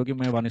आप कर रहे हो कि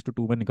मैं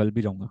 1:2 में निकल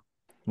भी जाऊंगा।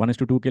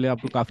 1:2 के लिए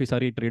आपको काफ़ी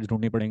सारी ट्रेड्स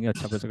ढूंढनी पड़ेंगी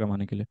अच्छा पैसा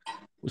कमाने के लिए।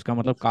 उसका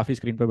मतलब काफ़ी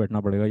स्क्रीन पर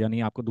बैठना पड़ेगा, यानी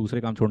आपको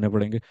दूसरे काम छोड़ने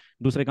पड़ेंगे।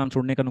 दूसरे काम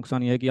छोड़ने का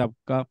नुकसान ये है कि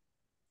आपका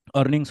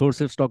अर्निंग सोर्स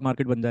सिर्फ स्टॉक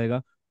मार्केट बन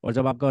जाएगा। और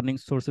जब आपका अर्निंग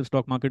सोर्स सिर्फ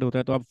स्टॉक मार्केट होता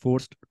है तो आप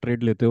फोर्स्ड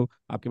ट्रेड लेते हो,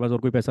 आपके पास और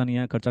कोई पैसा नहीं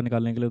है खर्चा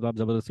निकालने के लिए, तो आप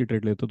जबरदस्ती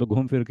ट्रेड लेते हो, तो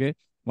घूम फिर के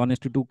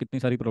 1:2 कितनी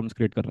सारी प्रॉब्लम्स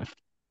क्रिएट कर रहा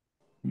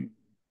है।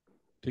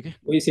 ठीक है,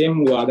 वही सेम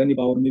हुआ अदानी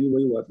पावर में भी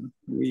वही हुआ था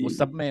वही। वो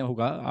सब में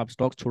होगा। आप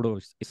स्टॉक छोड़ो,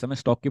 इस समय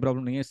स्टॉक की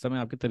प्रॉब्लम नहीं है, इस समय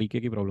आपके तरीके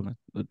की प्रॉब्लम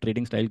है,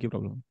 ट्रेडिंग स्टाइल की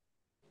प्रॉब्लम है।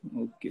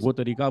 ओके वो सर।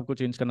 तरीका आपको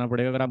चेंज करना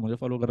पड़ेगा। अगर आप मुझे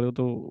फॉलो कर रहे हो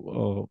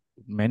तो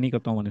मैं नहीं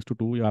करता हूँ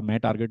 1:2, या मैं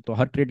टारगेट तो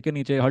हर ट्रेड के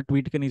नीचे, हर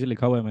ट्वीट के नीचे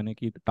लिखा हुआ है मैंने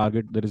कि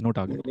target, there is no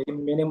target. लेकिन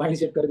मैंने माइंड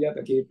सेट कर दिया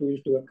था कि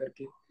 2:1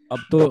 करके।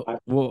 अब तो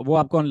वो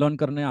आपको अनलर्न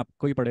करने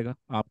आपको ही पड़ेगा।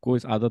 आपको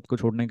इस आदत को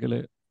छोड़ने के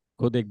लिए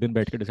खुद एक दिन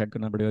बैठ के डिसाइड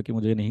करना पड़ेगा कि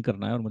मुझे ये नहीं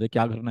करना है, और मुझे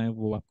क्या करना है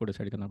वो आपको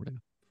डिसाइड करना पड़ेगा।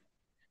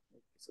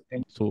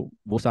 थैंक सो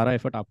वो सारा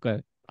एफर्ट आपका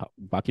है,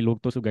 बाकी लोग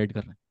तो सिर्फ गाइड कर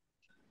रहे हैं।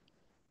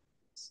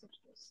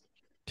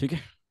 ठीक है,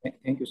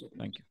 you sir.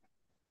 Thank you.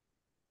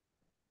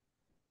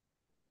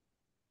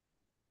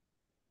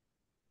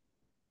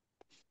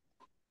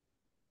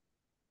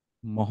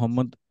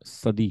 Mohammad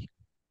सदी।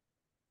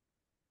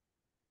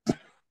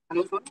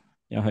 Hello, sir.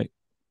 या है।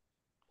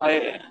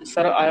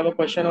 Sir, I have a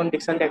question on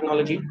Dixon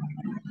Technology.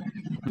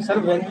 Sir,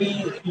 when we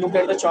look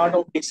at the chart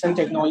of Dixon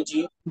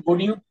Technology,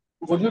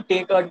 would you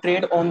take a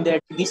trade on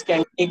that? This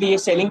can एक ये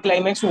selling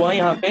climax हुआ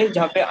यहाँ पे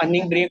जहाँ पे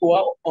earning break हुआ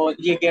और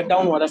ये गैप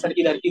डाउन हुआ था सर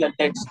इधर इधर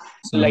दैट्स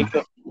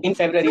लाइक इन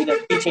फेब्रुअरी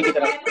इधर पीछे की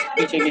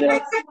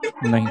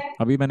तरफ नहीं,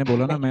 अभी मैंने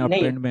बोला ना मैं अप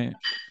नहीं ट्रेंड में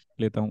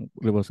लेता हूँ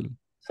रिवर्सल।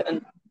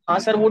 हाँ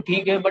सर वो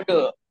ठीक है बट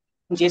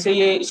जैसे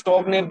ये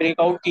स्टॉक ने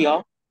ब्रेकआउट किया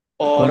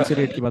कौन और से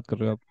रेट की बात कर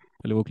रहे हो आप,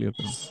 पहले वो क्लियर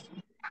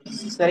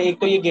करो। सर एक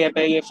तो ये गैप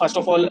है ये फर्स्ट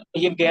ऑफ ऑल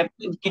ये गैप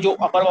की जो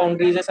अपर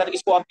बाउंड्रीज है सर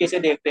इसको आप कैसे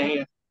देखते हैं ये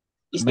मैं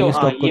इसके ये हाँ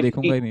स्टॉक को ये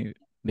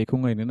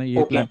देखूंगा ही नहीं ना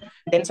ये okay plan.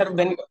 Then sir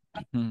when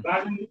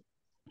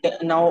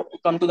now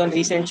come to the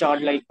recent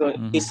chart like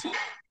this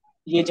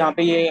ये जहाँ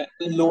पे ये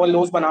लोअर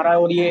लोज बना रहा है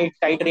और ये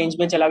टाइट रेंज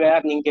में चला गया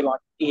अर्निंग के बाद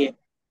ये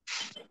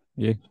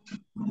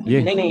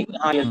ये नहीं नहीं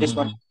हाँ ये दिस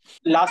वन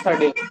लास्ट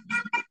थर्डे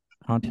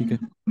हाँ ठीक है,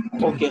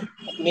 ठीक है। ओके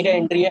मेरा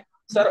एंट्री है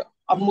सर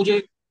अब मुझे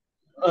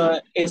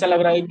ऐसा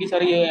लग रहा है कि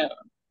सर ये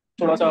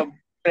थोड़ा सा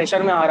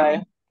प्रेशर में आ रहा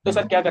है तो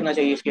सर क्या करना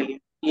चाहिए इसके लिए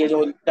ये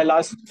जो द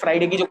लास्ट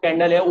फ्राइडे की जो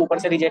कैंडल है ऊपर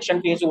से रिजेक्शन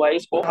फेस हुआ है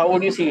इसको how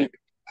would you see it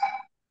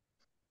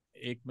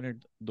 1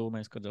 minute दो,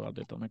 मैं इसका जवाब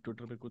देता हूँ। मैं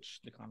ट्विटर पे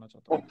कुछ दिखाना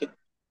चाहता हूँ। ओके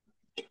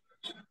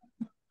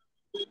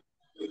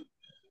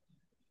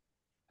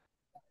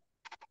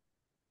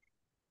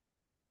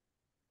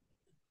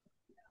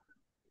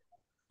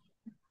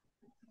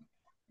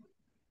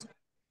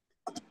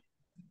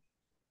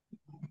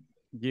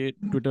ये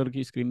ट्विटर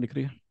की स्क्रीन दिख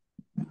रही है।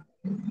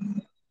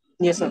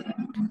 Yes sir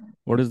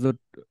What is the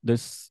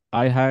this?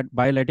 I had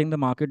by letting the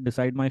market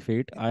decide my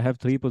fate. I have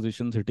 3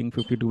 positions hitting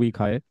 52-week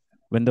high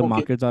when the okay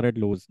markets are at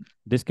lows.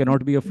 This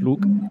cannot be a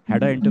fluke.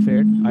 Had I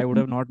interfered, I would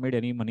have not made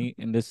any money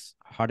in this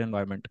hard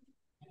environment.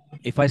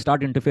 If I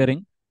start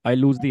interfering, I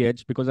lose the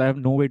edge because I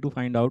have no way to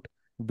find out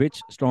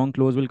which strong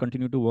close will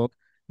continue to work.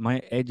 My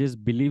edge is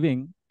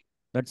believing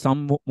that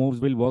some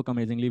moves will work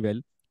amazingly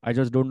well. I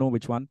just don't know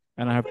which one,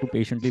 and I have to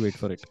patiently wait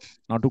for it.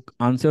 Now to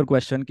answer your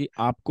question कि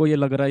आपको ये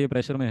लग रहा है ये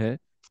pressure में है,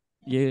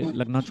 ये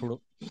लगना छोड़ो।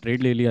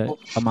 ट्रेड ले लिया है,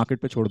 अब मार्केट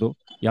पे छोड़ दो।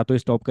 या तो ये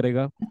स्टॉप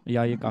करेगा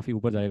या ये काफ़ी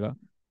ऊपर जाएगा।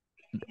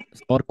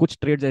 और कुछ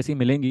ट्रेड्स ऐसी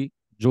मिलेंगी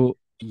जो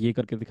ये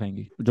करके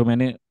दिखाएंगी, जो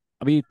मैंने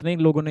अभी इतने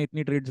लोगों ने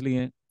इतनी ट्रेड्स ली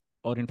हैं।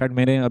 और इनफैक्ट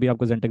मैंने अभी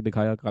आपको जेंटेक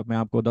दिखाया, मैं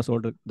आपको 10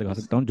 और दिखा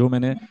सकता हूँ जो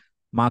मैंने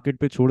मार्केट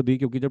पे छोड़ दी,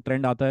 क्योंकि जब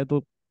ट्रेंड आता है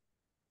तो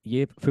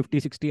ये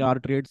 50-60 आवर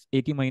ट्रेड्स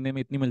एक ही महीने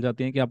में इतनी मिल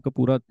जाती हैं कि आपका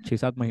पूरा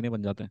 6-7 महीने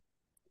बन जाते हैं।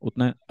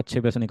 उतना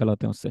अच्छे पैसे निकल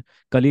आते हैं उससे।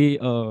 कल ही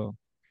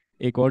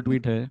एक और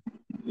ट्वीट है।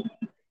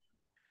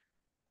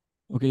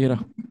 ओके ये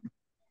रहा।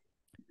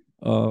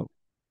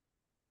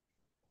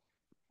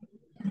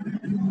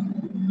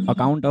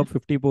 Account up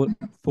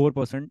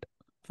 54%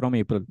 from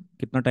April.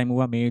 कितना टाइम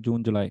हुआ, मई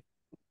जून जुलाई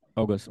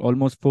अगस्त,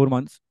 ऑलमोस्ट 4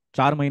 मंथ्स।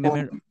 4 महीने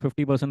में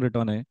 50%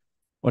 रिटर्न है।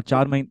 और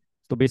 4 महीने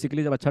तो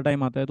बेसिकली जब अच्छा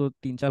टाइम आता है तो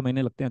 3-4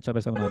 महीने लगते हैं अच्छा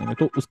पैसा बनाने में।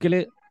 तो उसके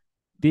लिए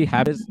दी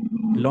have is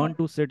learn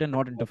to sit and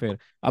not interfere.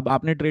 अब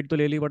आपने ट्रेड तो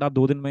ले ली, बट आप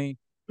 2 दिन में ही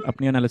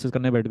अपनी एनालिसिस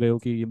करने बैठ गए हो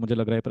कि ये मुझे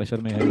लग रहा है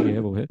प्रेशर में है, ये है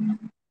वो है।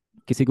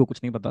 किसी को कुछ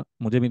नहीं पता,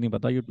 मुझे भी नहीं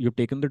पता। You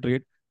taken the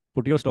trade,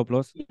 put your stop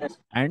loss Yes.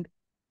 And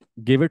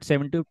give it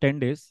 7 to 10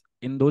 days.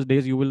 In those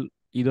days you will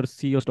either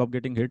see your stop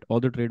getting hit or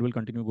the trade will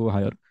continue go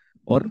higher.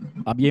 और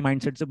अब ये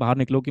mindset से बाहर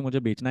निकलो कि मुझे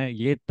बेचना है,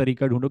 ये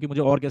तरीका ढूंढो कि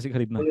मुझे और कैसे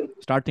खरीदना है।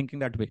 Start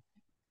thinking that way.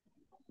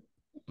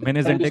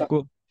 मैंने Thank you, जेंटेक sir.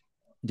 को,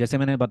 जैसे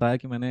मैंने बताया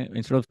कि मैंने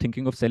instead of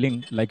thinking of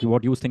selling like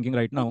what you thinking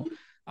right now,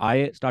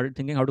 I started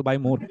thinking how to bye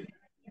more.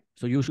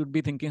 So you should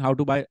be thinking how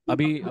to bye.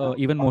 अभी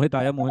even मोहित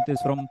आया, मोहित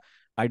is from,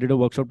 I did a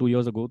workshop 2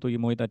 years ago, तो ये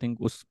मोहित I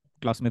think उस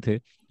class में थे.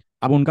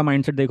 अब उनका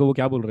mindset देखो, वो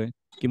क्या बोल रहे हैं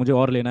कि मुझे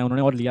और लेना है,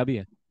 उन्होंने और लिया भी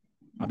है,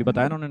 अभी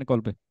बताया ना उन्होंने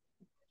कॉल पे.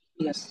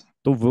 Yes.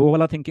 तो वो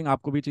वाला थिंकिंग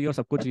आपको भी चाहिए और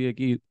सबको चाहिए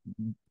कि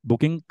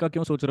बुकिंग का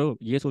क्यों सोच रहे हो,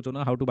 ये सोचो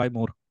ना हाउ टू बाय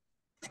मोर.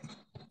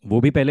 वो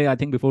भी पहले I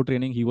think before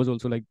training he was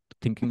also like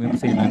thinking in the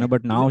same manner,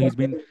 but now he is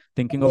been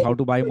thinking of how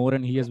to bye more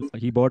and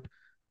he bought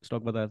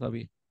stock. बताया था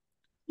अभी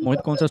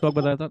मोहित, कौन सा stock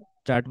बताया था,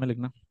 चैट में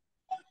लिखना.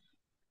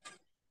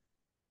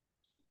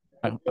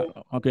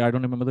 Okay, I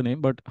don't remember the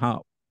name, but हाँ,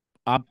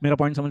 आप मेरा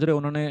पॉइंट समझ रहे हो.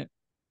 उन्होंने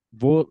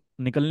वो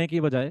निकलने की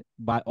बजाय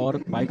बाय और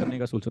बाय करने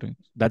का सोच रहे हैं.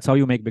 That's how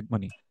you make big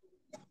money.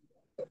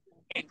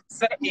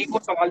 Sir एक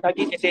और सवाल था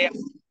कि जैसे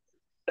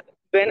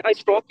when a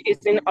stock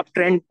is in up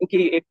trend, की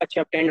एक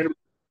अच्छा ट्रेंड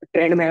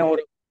ट्रेंड में है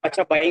और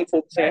अच्छा बाइंग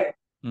फोर्स है,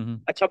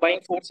 अच्छा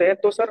बाइंग फोर्स है,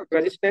 तो सर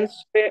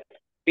रेजिस्टेंस पे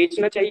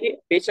बेचना चाहिए,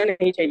 बेचना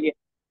नहीं चाहिए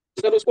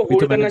सर, उसको अभी तो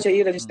होल्ड मैंने करना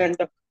चाहिए रेजिस्टेंस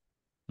तक?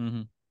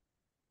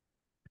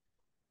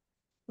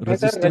 है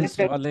सर रेजिस्टेंस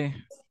रेजिस्टेंस। वाले,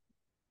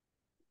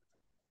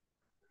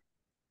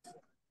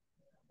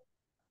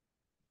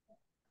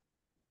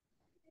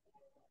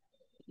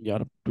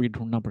 यार ट्वीट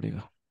ढूंढना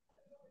पड़ेगा.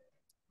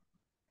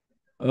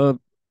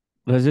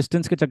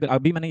 रेजिस्टेंस के चक्कर,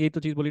 अभी मैंने यही तो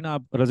चीज़ बोली ना.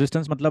 आप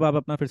रेजिस्टेंस मतलब आप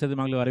अपना फिर से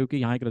दिमाग लगा रहे हो कि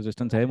यहाँ एक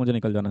रेजिस्टेंस है, मुझे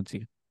निकल जाना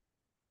चाहिए.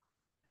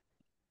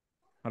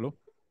 Hello,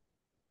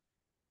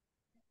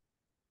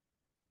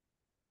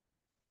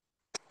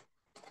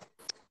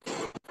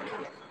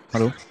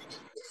 hello,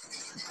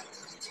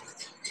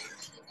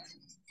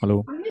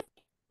 hello.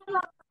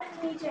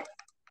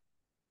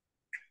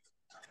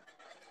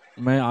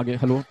 मैं आगे,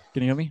 hello,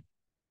 can you hear me?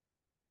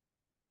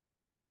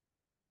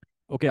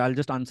 Okay, I'll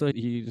just answer.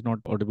 He is not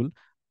audible.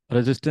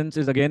 Resistance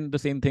is again the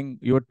same thing.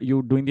 You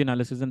doing the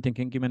analysis and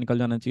thinking कि मैं निकल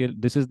जाना चाहिए.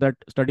 This is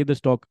that study the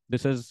stock.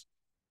 This is,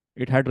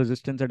 it had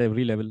resistance at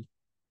every level.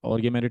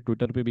 और ये मेरे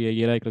Twitter पे भी है.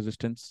 ये रहा एक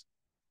रेजिस्टेंस,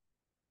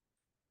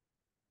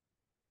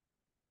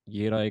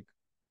 ये रहा एक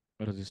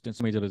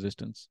रेजिस्टेंस, मेजर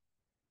रेजिस्टेंस.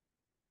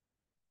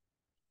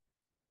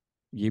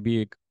 ये भी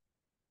एक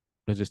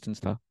रेजिस्टेंस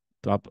था.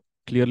 तो आप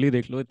क्लियरली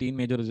देख लो, ये 3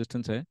 मेजर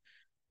रेजिस्टेंस है.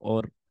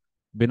 और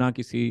बिना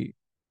किसी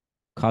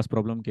खास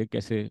प्रॉब्लम के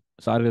कैसे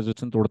सारे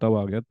रेजिस्टेंस तोड़ता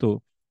हुआ आ गया.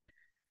 तो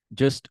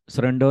just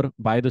surrender,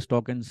 buy the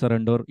stock and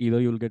surrender. Either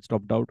you'll get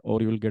stopped out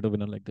or you'll get a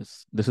winner like this.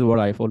 This is what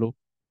I follow.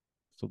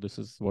 So this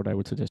is what I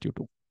would suggest you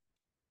to.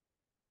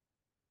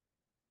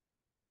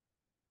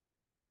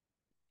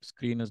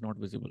 Screen is not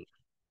visible.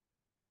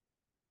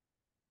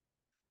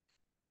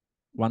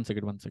 1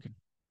 second, 1 second.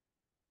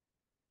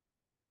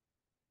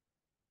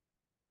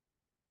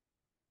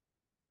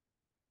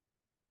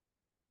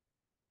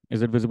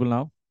 Is it visible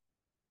now?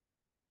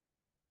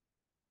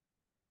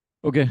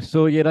 Okay,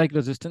 so ये रहा एक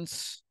resistance.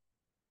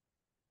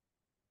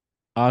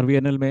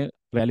 RVNL में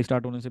rally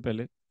start होने से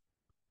पहले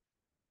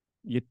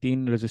ये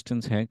 3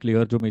 resistance हैं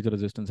clear, जो मेजर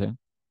रेजिस्टेंस हैं.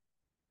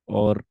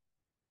 और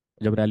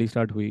जब रैली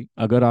स्टार्ट हुई,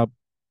 अगर आप,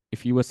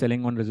 if you were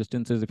selling on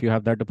resistances, if you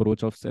have that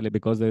approach of selling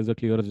because there is a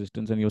clear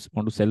resistance and you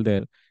want to sell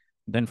there,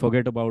 then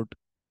forget about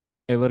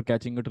ever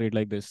catching a trade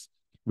like this,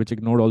 which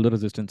ignored all the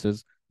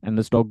resistances, and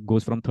the stock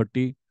goes from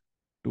 30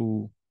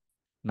 to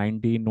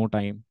 90 in no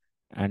time.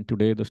 And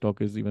today the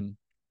stock is even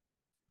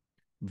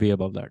way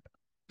above that.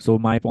 So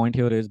my point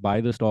here is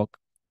buy the stock,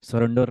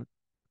 surrender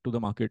to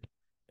the market.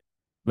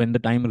 When the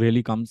time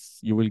really comes,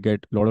 you will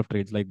get a lot of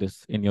trades like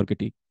this in your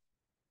kitty.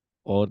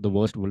 Or the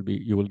worst will be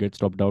you will get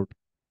stopped out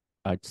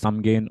at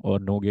some gain or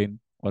no gain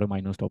or a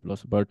minor stop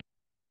loss. But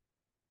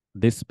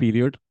this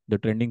period, the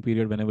trending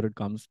period, whenever it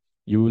comes,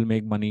 you will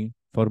make money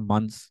for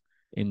months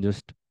in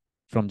just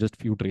from just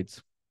few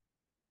trades.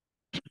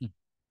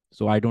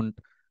 So I don't,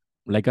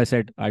 like I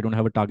said, I don't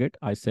have a target.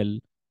 I sell,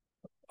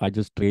 I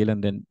just trail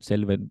and then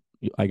sell when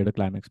I get a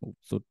climax move.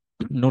 So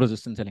no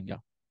resistance selling. Yeah.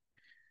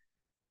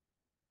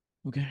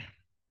 Okay.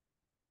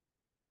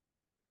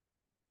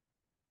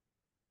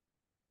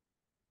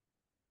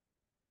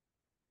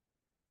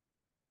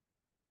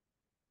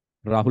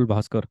 Rahul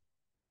Bhaskar.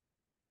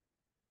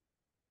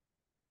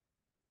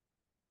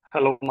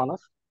 Hello,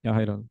 Manas. Yeah,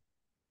 hi Rahul.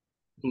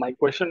 My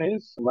question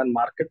is, when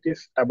market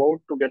is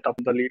about to get up,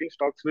 the leading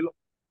stocks will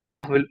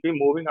be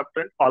moving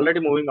uptrend, already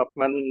moving up.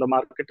 When the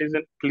market is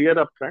in clear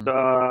uptrend,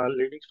 the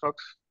leading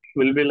stocks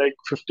will be like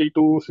 50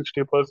 to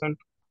 60%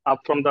 up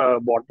from the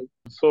bottom.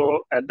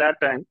 So at that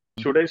time,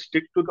 should I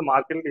stick to the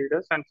market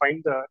leaders and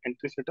find the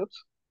entry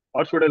setups,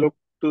 or should I look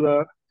to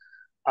the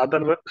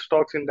other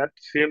stocks in that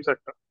same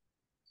sector,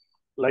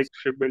 like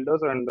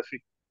shipbuilders and the sea?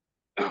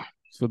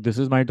 So this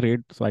is my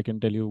trade, so I can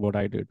tell you what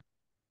I did.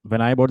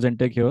 When I bought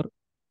Zentech here,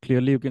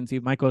 clearly you can see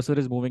my cursor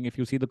is moving. If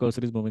you see the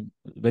cursor is moving.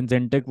 When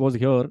Zentech was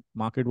here,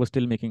 market was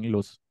still making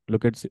lows.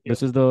 Look at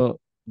this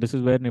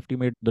is where Nifty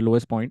made the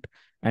lowest point,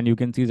 and you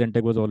can see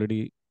Zentech was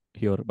already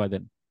here by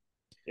then.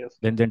 Yes.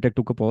 Then Zentech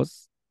took a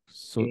pause,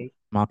 so Mm.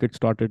 market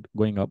started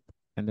going up,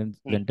 and then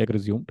Zentech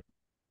resumed.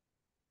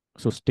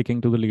 So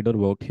sticking to the leader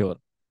worked here.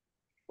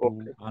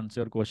 Okay. To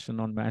answer your question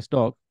on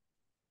Nasdaq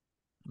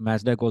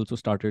also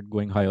started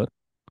going higher.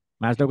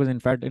 Nasdaq was in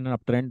fact in an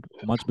uptrend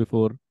much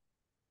before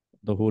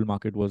the whole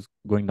market was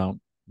going down.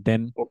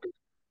 Then Okay.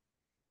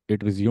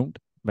 it resumed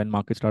when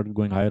market started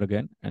going higher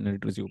again, and then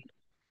it resumed.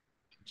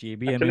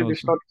 JBMA Actually,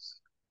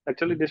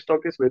 also. this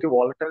stock is very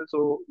volatile,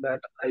 so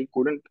that I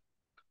couldn't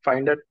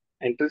find that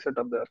entry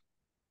setup there.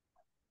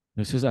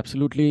 This is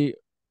absolutely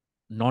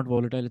not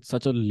volatile. It's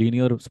such a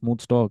linear,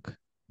 smooth stock.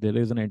 There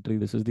is an entry.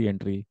 This is the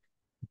entry.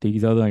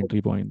 These are the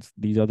entry points.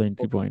 These are the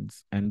entry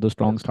points. And the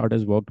strong start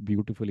has worked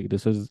beautifully.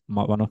 This is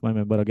one of my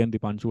member again,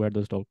 Dipanshu had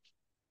the stock.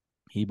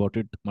 He bought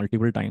it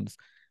multiple times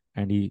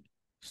and he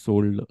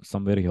sold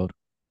somewhere here.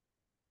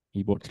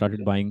 He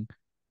started buying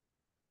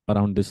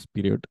around this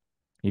period.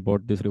 He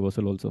bought this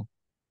reversal also.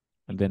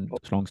 And then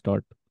strong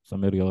start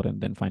somewhere here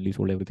and then finally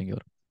sold everything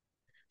here.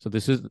 So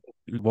this is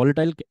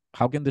volatile.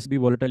 How can this be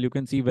volatile? You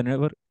can see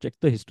whenever, check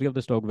the history of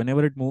the stock.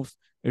 Whenever it moves,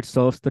 it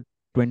serves the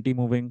 20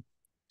 moving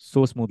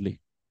so smoothly.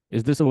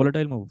 Is this a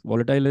volatile move?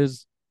 Volatile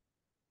is,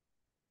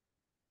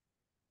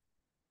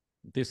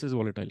 this is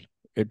volatile.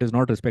 It is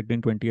not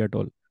respecting 20 at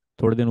all.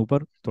 थोड़े दिन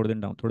ऊपर, थोड़े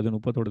दिन down, थोड़े दिन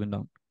ऊपर, थोड़े दिन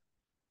down.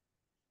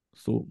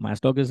 So my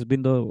stock has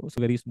been the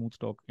very smooth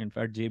stock. In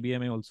fact,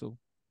 JBMA also.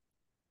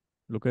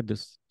 Look at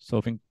this,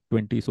 surfing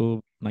 20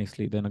 so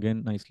nicely, then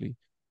again nicely.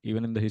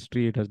 Even in the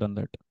history, it has done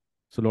that.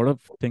 So a lot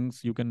of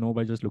things you can know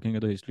by just looking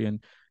at the history,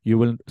 and you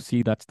will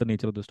see that's the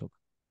nature of the stock.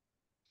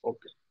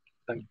 Okay,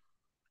 thank you.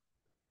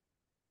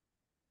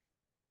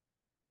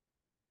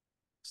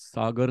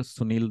 Sagar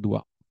Sunil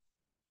Dua.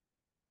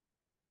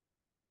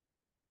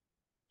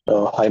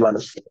 Hi, Manu.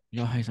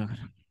 Yeah, hi Sagar.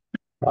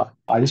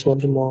 I just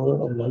want to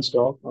know one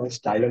stock,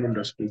 Stylum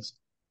Industries.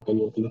 Can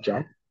you open the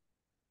chart?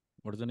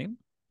 What is the name?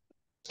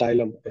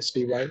 Stylum,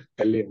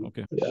 STYLM.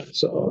 Okay. Yeah.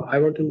 So I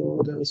want to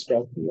know the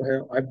stock.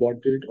 I bought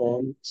it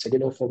on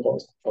 2nd of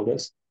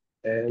August,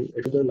 and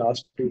it was the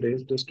last 2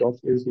 days. The stock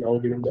is now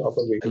giving the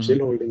upper weight. I'm still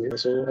holding it.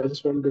 So I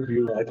just want the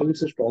view. I think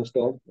it's a strong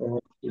stock,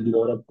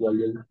 more up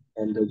volume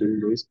on the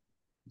daily days.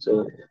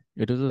 So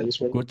it is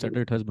a good set.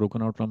 It has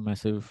broken out from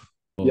massive.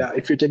 Yeah,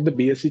 if you check the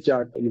BSC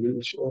chart, you will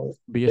check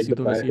BSC the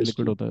तो prior वैसे ही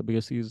history. liquid होता है.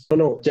 BSC is.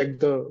 No, check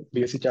the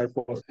BSC chart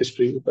for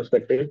history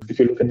perspective. If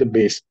you look at the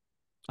base.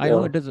 I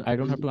know it is. I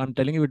don't have to. I'm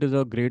telling you, it is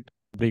a great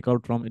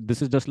breakout from.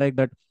 This is just like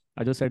that.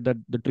 I just said that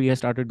the tree has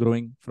started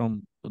growing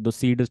from the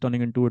seed is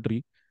turning into a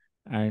tree,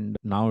 and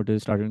now it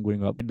is starting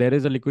going up. There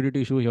is a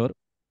liquidity issue here.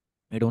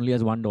 It only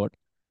has one dot.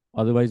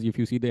 Otherwise, if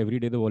you see the every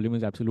day, the volume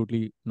is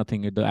absolutely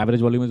nothing. The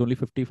average volume is only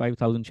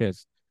 55,000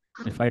 shares.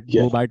 If I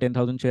go buy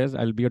 10,000 shares,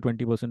 I'll be a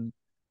 20%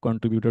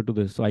 contributor to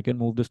this. So I can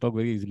move the stock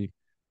very easily.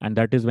 And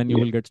that is when you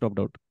will get stopped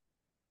out.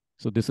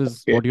 So this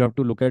is what you have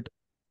to look at.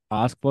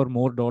 Ask for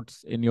more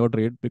dots in your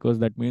trade because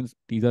that means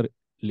these are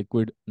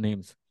liquid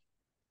names.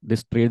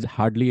 This trades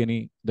hardly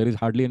any, there is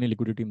hardly any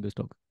liquidity in this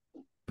stock.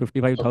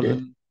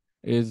 55,000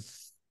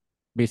 is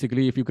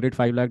basically if you create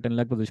 5 lakh, 10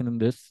 lakh position in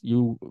this,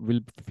 you will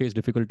face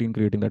difficulty in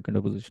creating that kind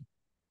of position.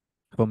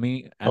 For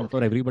me and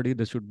for everybody,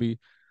 this should be,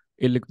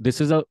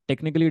 this is a,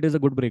 technically it is a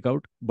good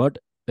breakout, but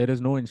there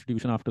is no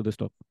institution after this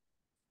stock.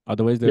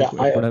 Otherwise, there it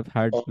could have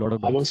had a lot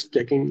of I dots. was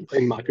checking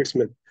in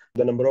MarketSmith.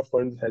 The number of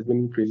funds has been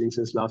increasing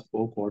since last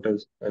 4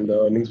 quarters, and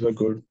the earnings were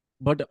good.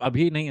 But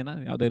abhi nahi hai na.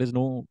 Yeah, there is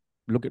no,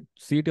 look at,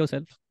 see it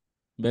yourself.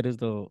 Where is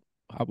the,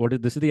 what is,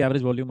 this is the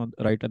average volume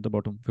right at the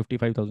bottom,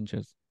 55,000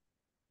 shares.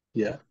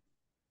 Yeah.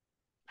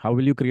 How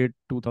will you create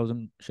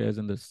 2,000 shares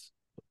in this?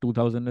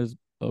 2,000 is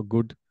a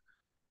good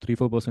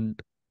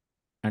 3-4%.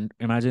 And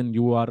imagine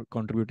you are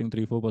contributing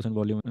 3-4%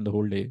 volume in the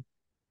whole day.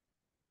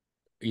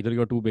 Either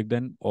you're too big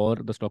then, or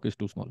the stock is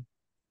too small.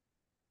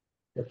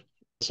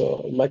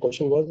 So my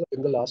question was,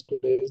 in the last 2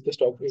 days, the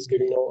stock is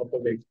giving now up a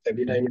big.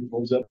 Every time it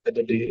moves up at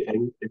the day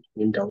and it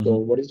went down. So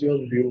what is your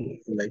view?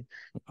 Like,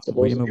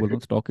 suppose मैं बोल रहा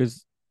हूँ, stock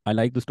is, I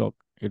like the stock.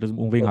 It is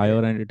moving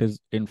higher, and it is,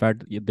 in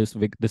fact,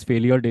 this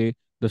failure day,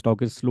 the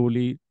stock is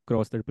slowly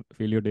crossed the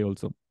failure day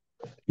also.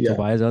 So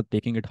buyers are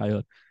taking it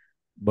higher.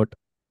 But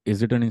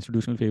is it an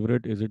institutional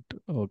favorite? Is it,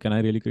 can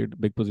I really create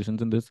big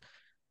positions in this?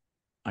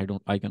 I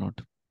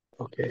cannot.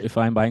 Okay. If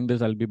I'm buying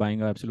this, I'll be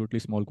buying an absolutely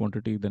small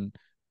quantity, then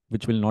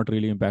which will not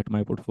really impact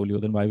my portfolio.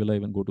 Then why will I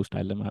even go to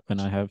Stylem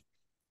when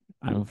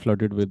I'm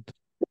flooded with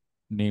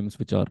names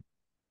which are,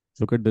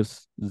 look at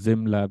this,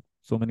 Zim Lab,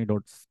 so many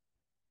dots.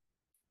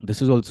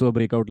 This is also a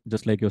breakout,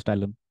 just like your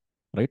Stylem,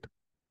 right?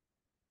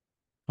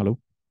 Hello?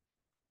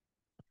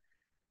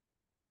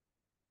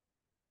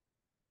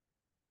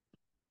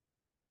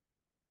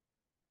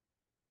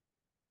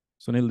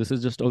 Sunil, this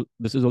is just all,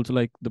 this is also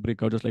like the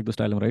breakout, just like the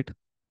Stylem, right?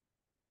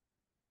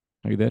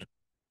 Are you there?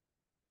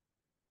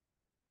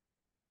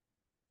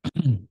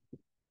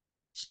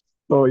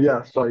 Oh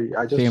yeah, sorry.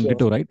 I just Same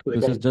ditto, right?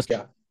 click This is on, just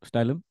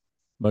Stylem.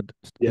 but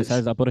this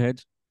has upper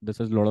hedge. This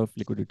has a lot of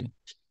liquidity.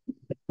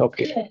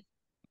 Okay.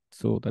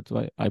 So that's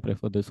why I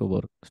prefer this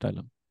over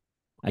Stylum.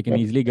 I can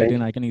Okay, easily get thank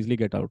in, you. I can easily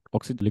get out.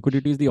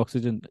 Liquidity is the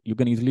oxygen. You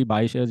can easily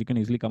buy shares, you can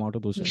easily come out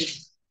of those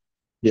shares.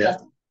 Yeah.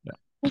 Yeah.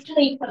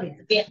 Okay,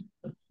 thank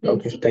you.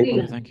 Okay,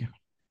 thank you.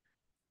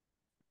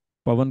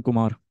 Pavan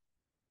Kumar.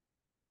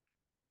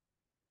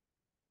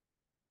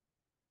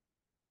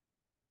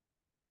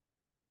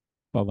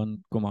 Pavan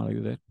Kumar, are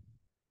you there?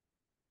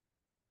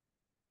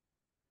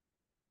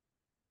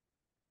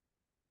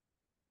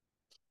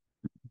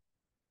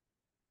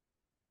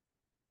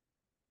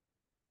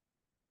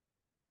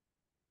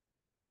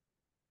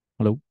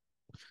 Hello?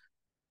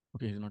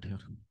 Okay, he's not here.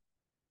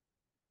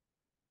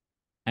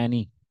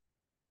 Annie.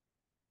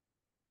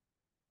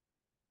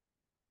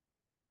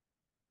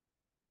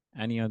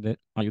 Annie,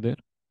 are you there?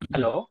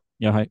 Hello.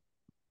 Yeah, hi.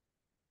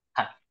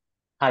 Hi.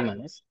 Hi,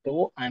 Manis.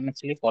 So I'm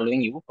actually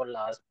following you for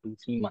last 2,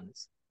 3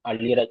 months.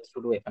 Earlier, I used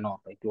to do FNO.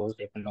 I closed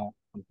FNO.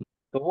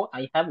 So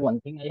I have one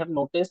thing I have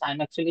noticed.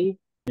 I'm actually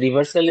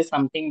reversal is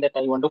something that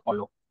I want to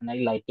follow, and I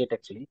like it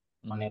actually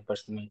on a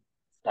personal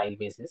style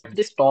basis.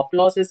 This stop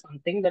loss is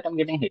something that I'm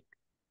getting hit.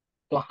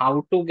 So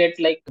how to get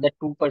like that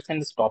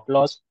 2% stop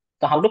loss?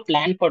 So how to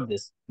plan for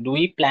this? Do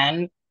we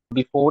plan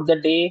before the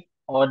day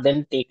or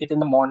then take it in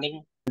the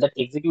morning? That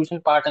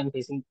execution part I'm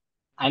facing.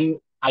 I'm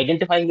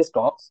identifying the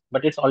stocks,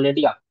 but it's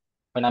already up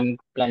when I'm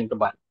planning to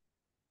buy.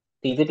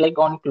 Is it like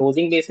on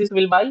closing basis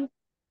we'll buy,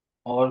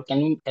 or can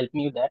you help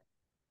me with that?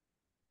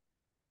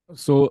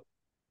 So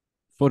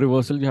for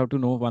reversal, you have to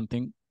know one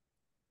thing,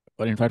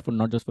 or in fact, for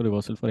not just for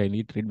reversal, for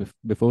any trade,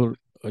 before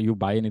you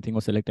buy anything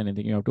or select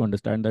anything, you have to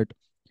understand that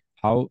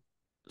how,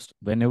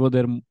 whenever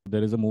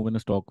there is a move in a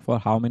stock, for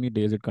how many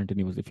days it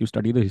continues. If you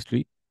study the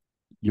history,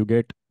 you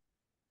get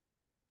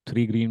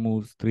three green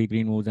moves,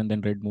 and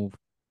then red move,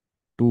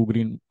 two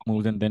green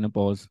moves, and then a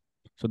pause.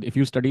 So if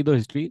you study the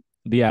history,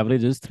 the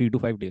average is 3 to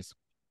 5 days.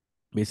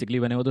 Basically,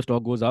 whenever the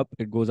stock goes up,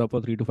 it goes up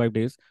for 3 to 5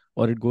 days,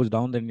 or it goes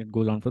down, then it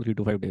goes down for 3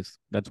 to 5 days.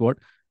 That's what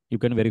you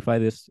can verify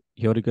this.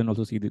 Here you can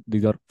also see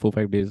these are 4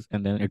 5 days,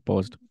 and then it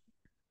paused.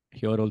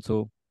 Here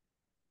also,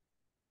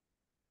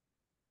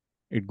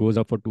 it goes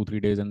up for 2 3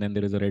 days, and then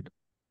there is a red.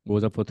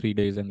 Goes up for 3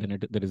 days, and then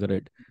there is a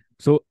red.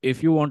 So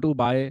if you want to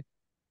buy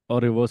a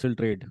reversal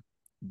trade,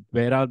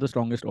 where are the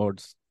strongest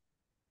odds?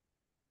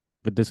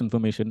 With this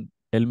information,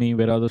 tell me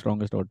where are the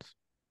strongest odds?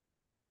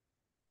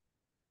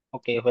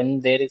 Okay, when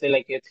there is a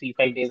like a 3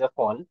 5 days of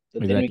fall, so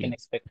then we can Exactly.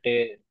 expect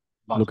a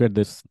bounce Look back. at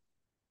this.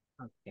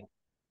 Okay.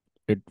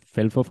 It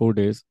fell for 4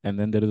 days, and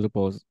then there is a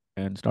pause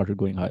and started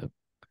going higher.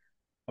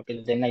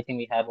 Okay, then I think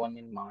we have one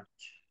in March.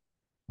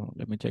 Oh,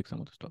 let me check some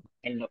of the stock.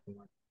 End of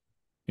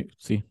March.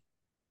 See,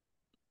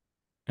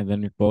 and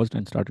then it paused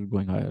and started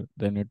going higher.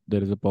 Then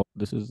there is a pause.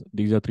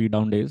 These are 3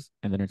 down days,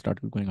 and then it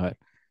started going higher.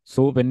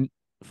 So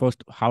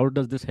how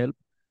does this help?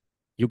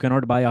 You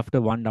cannot buy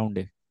after one down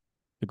day,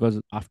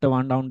 because after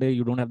one down day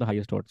you don't have the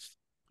highest odds,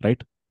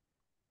 right?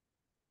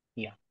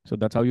 Yeah. So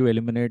that's how you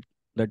eliminate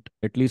that.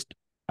 At least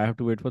I have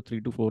to wait for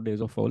 3 to 4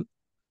 days of fall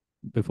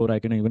before I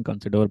can even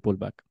consider a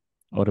pullback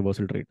or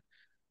reversal trade.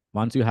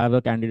 Once you have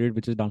a candidate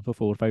which is down for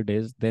 4 or 5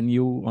 days, then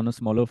you, on a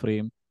smaller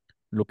frame,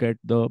 look at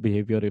the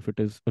behavior if it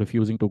is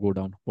refusing to go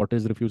down. What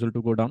is refusal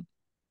to go down?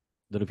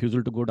 The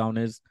refusal to go down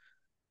is,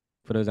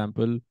 for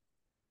example,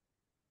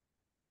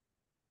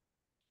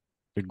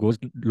 it goes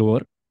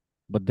lower,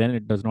 but then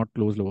it does not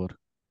close lower.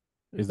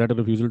 Is that a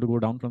refusal to go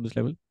down from this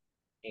level?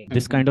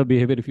 This kind of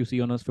behavior, if you see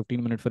on a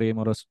 15-minute frame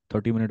or a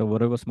 30-minute or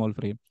whatever small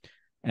frame,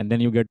 and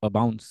then you get a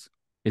bounce,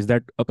 is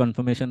that a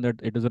confirmation that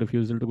it is a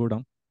refusal to go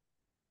down?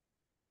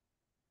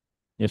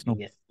 Yes, no?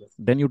 Yes, yes.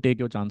 Then you take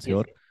your chance Yes,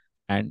 here. yes.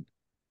 And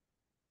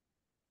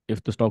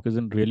if the stock is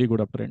in really good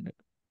uptrend,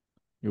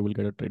 you will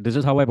get a trade. This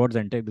is how I bought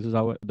Zentek. This is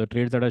how the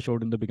trades that I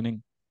showed in the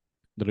beginning,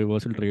 the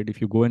reversal trade. If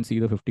you go and see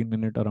the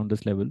 15-minute around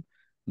this level,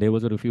 there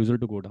was a refusal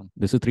to go down.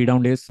 This is 3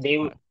 down days.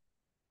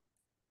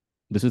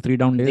 This is 3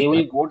 down days. They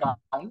will go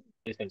down.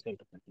 Yes, yes, yes.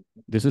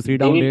 This is three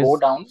They down will go days.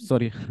 down.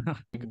 Sorry,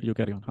 you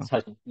carry on. Huh?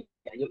 Sorry.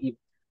 Yeah,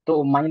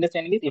 so my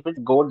understanding is if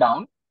it go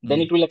down,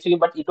 then it will actually,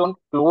 but it won't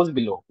close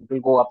below. It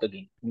will go up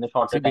again in the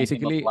shorter See, time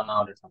frame of basically, 1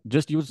 hour or something.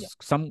 just use Yeah.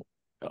 some.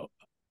 A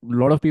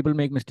lot of people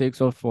make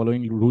mistakes of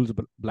following rules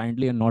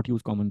blindly and not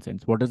use common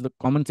sense. What is the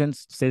common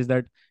sense says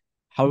that?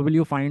 How will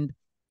you find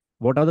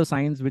what are the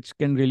signs which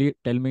can really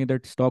tell me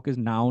that stock is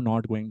now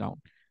not going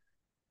down?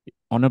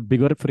 On a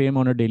bigger frame,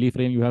 on a daily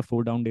frame, you have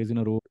 4 down days in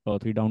a row,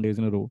 3 down days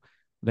in a row.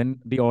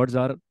 Then the odds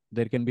are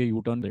there can be a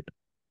U-turn rate.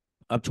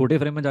 अब छोटे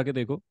frame में जाके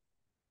देखो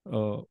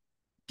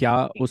क्या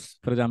उस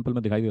for example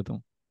मैं दिखाई देता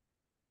हूँ.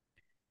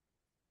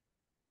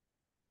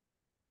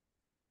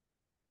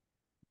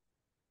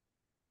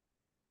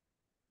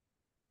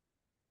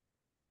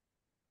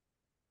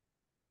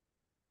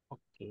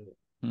 Okay.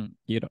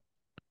 ये रहा.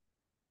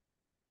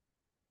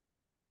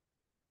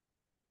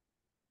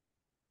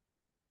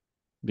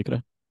 दिख रहा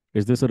है?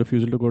 Is this a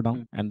refusal to go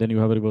down? And then you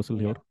have a reversal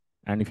here.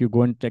 And if you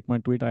go and check my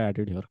tweet, I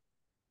added here.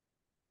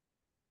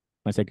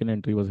 My second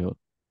entry was here.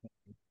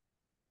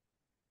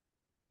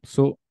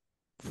 So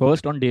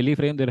first on daily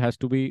frame, there has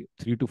to be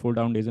 3 to 4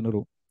 down days in a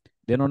row.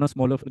 Then on a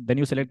smaller, then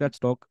you select that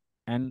stock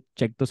and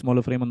check the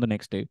smaller frame on the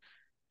next day.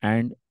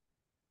 And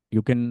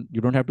you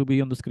don't have to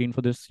be on the screen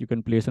for this. You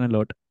can place an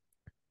alert.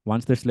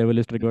 Once this level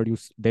is triggered,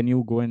 then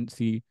you go and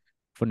see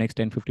for next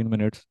 10-15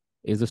 minutes,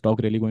 is the stock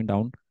really going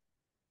down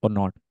or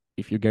not?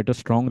 If you get a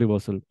strong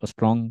reversal, a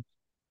strong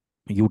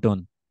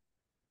U-turn,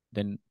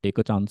 then take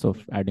a chance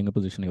of adding a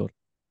position here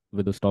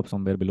with a stop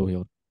somewhere below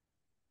here.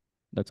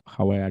 That's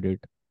how I added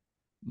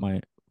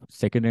my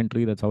second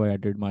entry. That's how I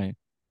added my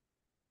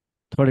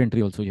third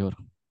entry also here.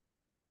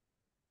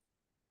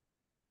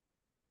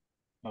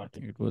 I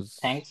think it was.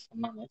 Thanks,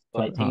 Manas.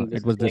 So I think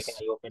this it was is like this.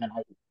 an eye-opener.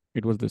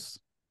 It was this.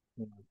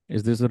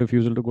 Is this a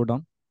refusal to go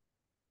down?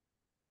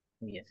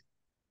 Yes.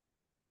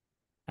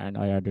 And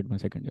I added my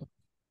second here.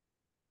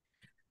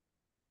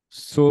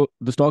 So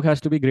the stock has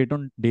to be great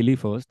on daily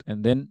first,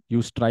 and then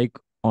you strike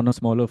on a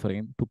smaller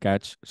frame to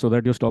catch so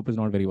that your stop is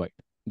not very wide.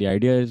 The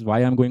idea is why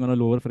I'm going on a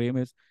lower frame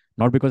is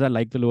not because I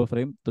like the lower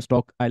frame.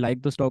 I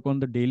like the stock on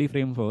the daily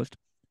frame first.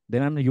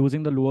 Then I'm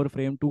using the lower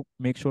frame to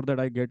make sure that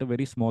I get a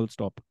very small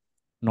stop,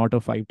 not a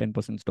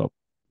 5-10% stop,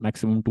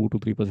 maximum 2 to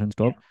 3%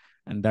 stop.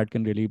 And that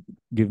can really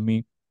give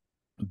me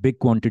big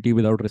quantity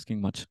without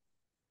risking much.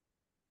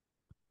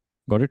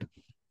 Got it?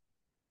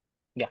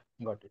 Yeah,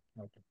 got it.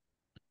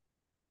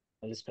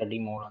 I'll study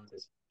more on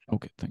this.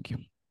 Okay, thank you.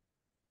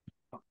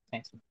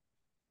 Thanks.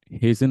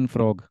 Hazen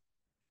Frog.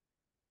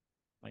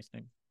 Nice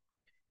name.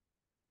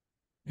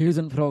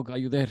 Hazen Frog, are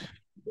you there?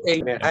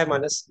 Hey, man. Hi,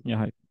 Manas. Yeah,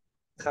 hi.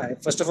 Hi.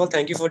 First of all,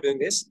 thank you for doing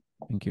this.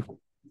 Thank you.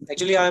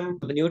 Actually, I'm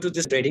new to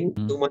this trading,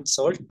 2 months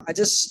old.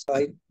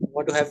 I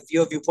want to have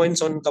your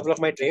viewpoints on a couple of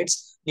my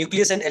trades,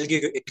 nucleus and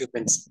LG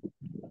equipments.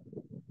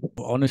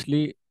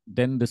 Honestly,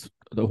 then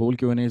the whole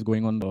Q&A is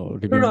going on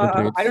reviewing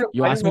the trades.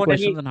 You ask me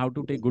questions on how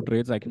to take good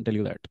trades, I can tell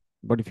you that.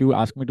 But if you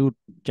ask me to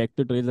check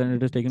the trades, then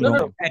it is taking long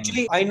time.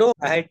 Actually, I know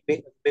I had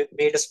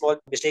made a small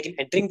mistake in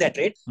entering that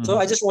trade. So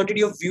I just wanted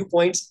your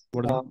viewpoints.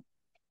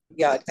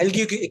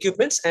 LG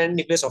equipments and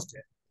nucleus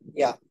software.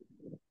 Yeah.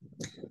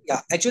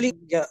 Actually,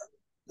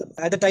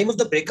 at the time of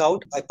the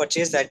breakout, I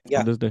purchased that.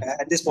 Yeah,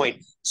 at this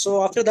point.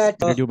 So after that,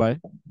 did you buy?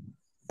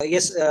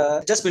 Yes,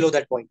 just below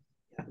that point.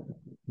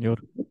 Your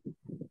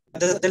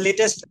the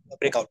latest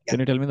breakout. Yeah. Can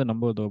you tell me the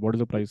number though? What is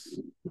the price?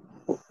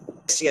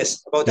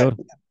 Yes, about that.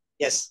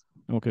 Yes.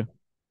 Okay.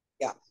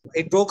 Yeah,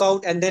 it broke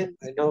out and then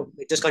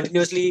it just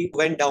continuously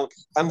went down.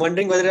 I'm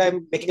wondering whether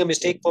I'm making a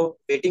mistake for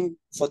waiting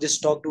for this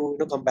stock to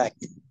come back.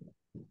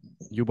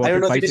 You bought I don't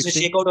it know if it is a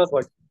 560? shakeout or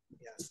what.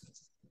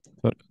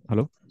 Sir,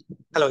 hello?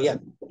 Hello, yeah.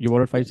 You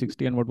bought it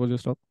 560 and what was your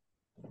stop?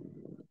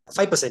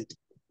 5%.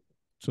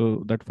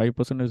 So that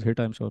 5% is hit,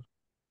 I'm sure.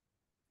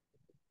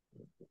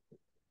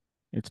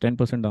 It's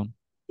 10% down.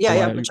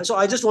 Yeah. So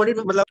I just wanted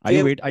to. Are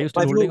you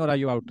still holding or are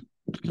you out?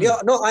 Yeah,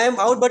 no, I am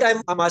out, but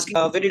I'm asking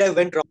where did I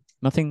went wrong?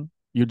 Nothing.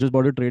 You just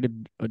bought a trade.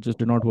 It just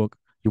did not work.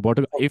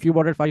 If you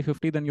bought at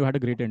 550, then you had a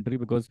great entry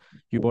because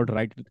you bought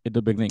right at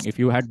the beginning. If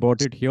you had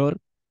bought it here,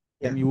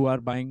 then you are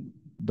buying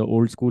the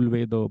old school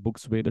way, the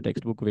books way, the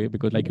textbook way,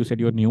 because like you said,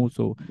 you're new.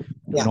 So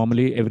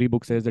normally every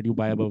book says that you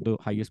buy above the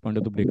highest point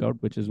of the breakout,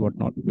 which is what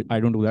not. I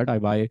don't do that. I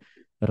buy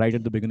right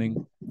at the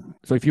beginning.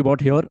 So if you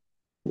bought here,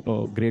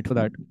 great for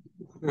that.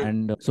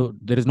 And so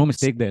there is no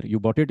mistake there. You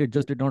bought it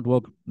just did not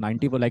work.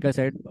 90, like I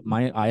said,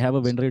 I have a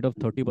win rate of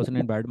 30%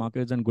 in bad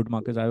markets, and good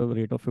markets I have a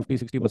rate of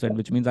 50-60%,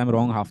 which means I'm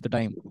wrong half the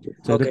time.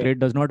 So if the trade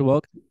does not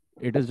work,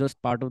 it is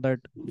just part of that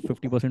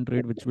 50%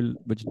 trade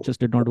which just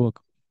did not work.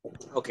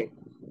 Okay.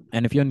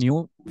 And if you're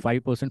new,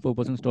 5%,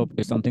 4% stop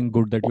is something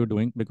good that you're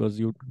doing,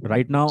 because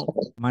right now,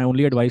 my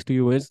only advice to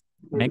you is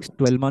next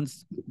 12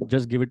 months,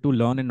 just give it to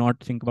learn and not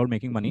think about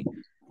making money,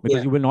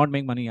 because you will not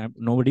make money.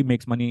 Nobody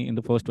makes money in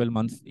the first 12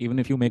 months. Even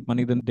if you make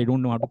money, then they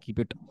don't know how to keep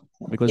it,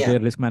 because their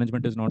risk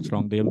management is not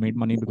strong. They have made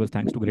money because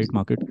thanks to great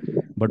market,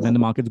 but when the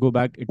markets go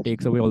back, it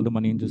takes away all the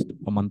money in just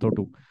a month or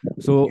two.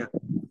 So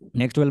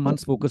next 12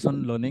 months, focus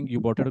on learning. You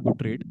bought it a good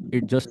trade.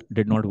 It just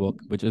did not work,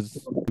 which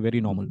is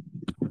very normal.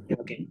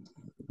 Okay.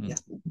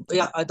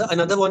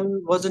 Another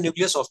one was the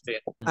nuclear software.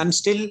 I'm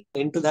still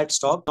into that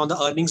stock. On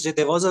the earnings day,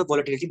 there was a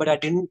volatility, but I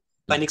didn't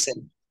panic sell.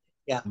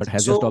 Yeah. But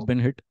has your stop been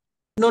hit?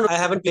 No, I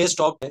haven't placed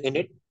stop in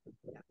it.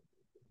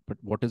 But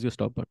what is your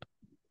stop? But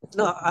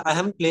no, I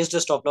haven't placed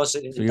a stop loss. So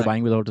you're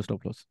buying without a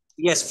stop loss?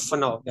 Yes, for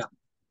now. Yeah.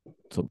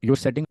 So you're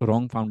setting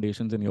wrong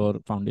foundations in your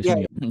foundation.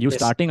 Yeah. You're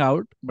starting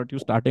out, but you're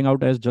starting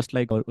out as just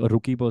like a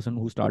rookie person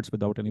who starts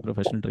without any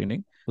professional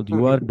training. So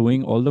you are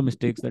doing all the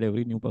mistakes that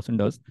every new person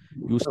does.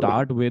 You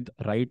start with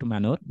right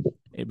manner,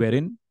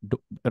 wherein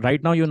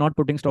right now you're not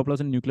putting stop loss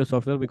in nuclear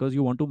software because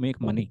you want to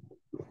make money,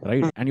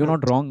 right? And you're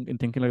not wrong in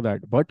thinking like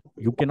that. But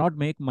you cannot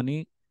make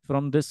money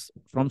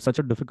from such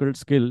a difficult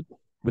skill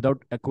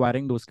without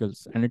acquiring those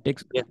skills, and it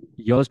takes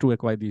years to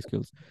acquire these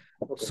skills.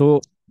 So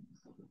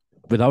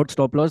without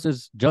stop loss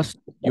is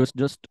you're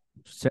just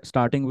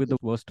starting with the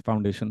worst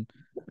foundation,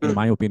 in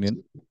my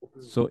opinion.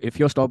 So if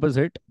your stop is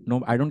hit,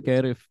 no, I don't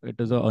care if it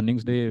is a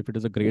earnings day, if it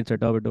is a great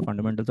setup, if the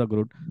fundamentals are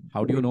good.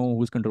 How do you know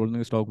who's controlling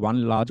the stock?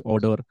 One large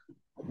order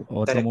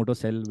or promoter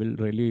sell will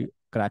really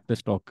crack the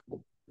stock.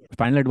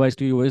 Final advice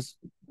to you is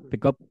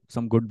pick up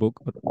some good book,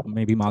 or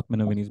maybe Mark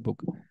Minervini's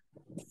book.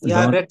 Yeah,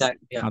 I've read that.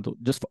 Yeah. तो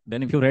just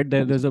then if you read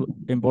there's a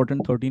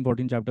important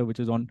 13-14 chapter which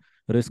is on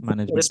risk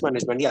management. Risk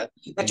management, yeah.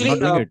 You're Actually, not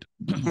doing it.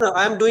 no,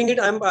 I'm doing it.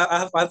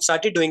 I've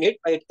started doing it.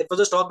 It was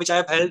a stock which I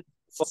have held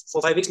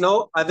for 5 weeks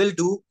now. I will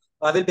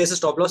place a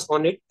stop loss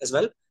on it as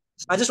well.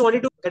 I just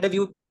wanted to get a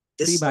view.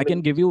 See, I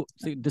can give you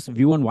this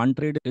view on one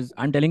trade is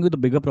I'm telling you the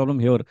bigger problem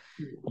here.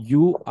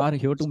 You are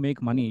here to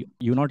make money.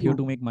 You're not here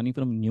to make money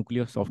from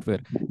nuclear software.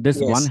 This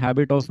one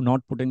habit of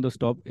not putting the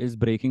stop is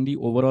breaking the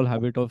overall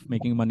habit of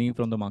making money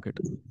from the market.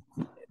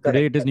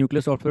 Today it is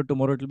nuclear software,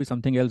 tomorrow it will be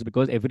something else,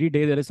 because every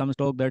day there is some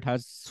stock that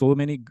has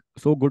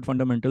so good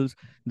fundamentals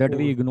that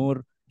we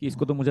ignore कि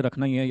इसको तो मुझे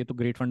रखना ही है, ये तो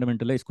great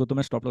fundamental है, इसको तो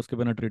मैं stop loss के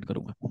बिना trade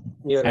करूंगा.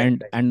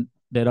 And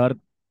there are,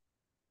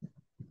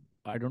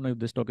 I don't know if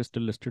this stock is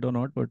still listed or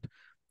not, but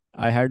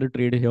I had a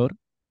trade here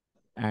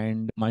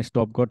and my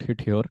stop got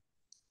hit here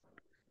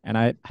and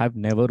I have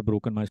never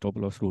broken my stop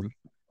loss rule.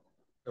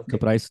 The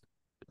price,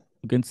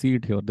 you can see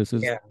it here. This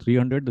is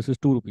 300, this is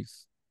 2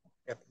 rupees.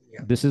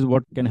 This is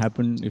what can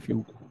happen if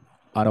you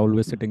are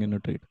always sitting in a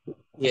trade.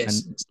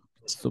 Yes. And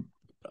so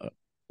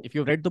if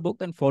you read the book,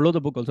 then follow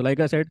the book also. Like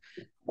I said,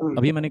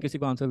 अभी मैंने किसी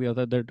को answer दिया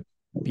था that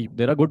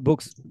there are good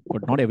books,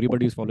 but not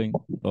everybody is following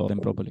them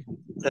properly.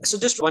 So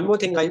just one more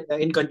thing,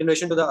 in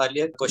continuation to the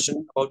earlier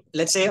question about,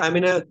 let's say I'm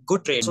in a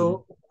good trade.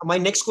 So my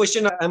next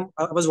question, I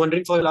was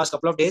wondering for the last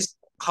couple of days,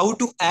 how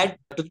to add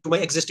to my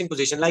existing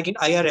position, like in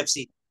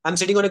IRFC. I'm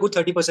sitting on a good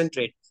 30%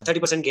 trade,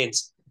 30%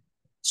 gains.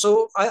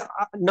 So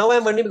now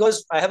I'm wondering,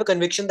 because I have a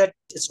conviction that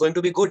it's going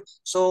to be good.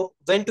 So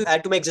when to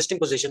add to my existing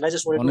position? I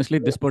just wanted honestly,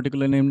 this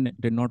particular name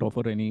did not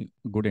offer any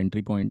good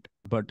entry point.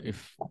 But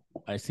if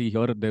I see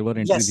here, there were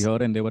entries here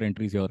and there were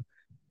entries here.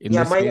 In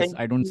this case,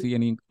 I don't see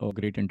any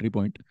great entry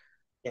point.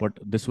 But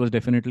this was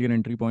definitely an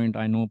entry point.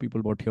 I know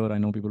people bought here. I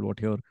know people bought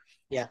here.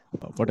 Yeah.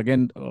 But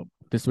again,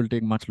 this will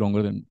take much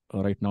longer than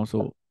right now.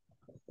 So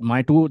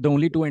the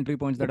only two entry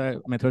points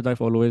methods I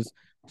follow is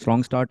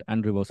strong start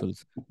and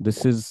reversals.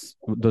 This is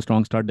the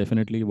strong start,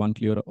 definitely one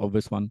clear,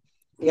 obvious one.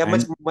 Yeah,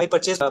 my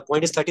purchase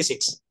point is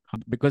 36.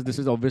 Because this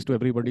is obvious to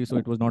everybody, so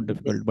it was not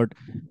difficult. But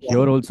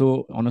here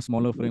also, on a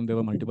smaller frame, there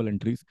were multiple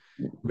entries,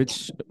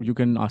 which you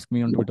can ask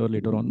me on Twitter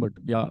later on. But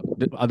yeah,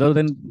 other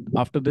than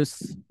after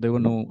this, there were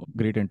no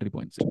great entry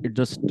points. It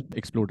just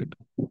exploded.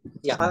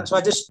 Yeah, so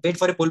I just wait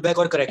for a pullback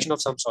or correction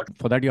of some sort.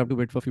 For that, you have to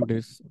wait for a few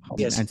days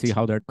and see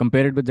how that.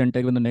 Compare it with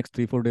Zentech. In the next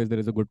 3-4 days, there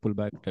is a good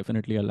pullback.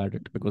 Definitely, I'll add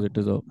it because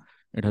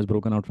it has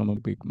broken out from a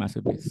big,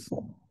 massive base.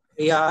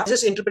 Yeah, I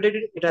just interpreted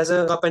it as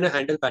a cup and a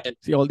handle pattern.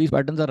 See, all these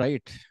patterns are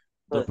right.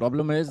 The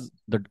problem is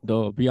that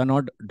we are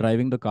not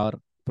driving the car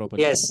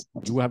properly. Yes.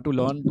 You have to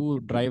learn to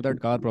drive that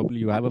car properly.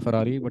 You have a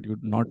Ferrari, but you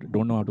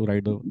don't know how to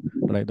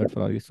drive that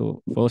Ferrari.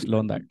 So first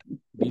learn that.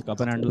 These cup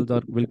and handles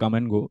will come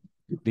and go.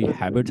 The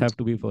habits have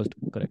to be first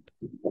correct.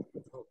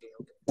 Okay.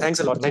 Thanks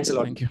a lot.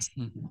 Thank you.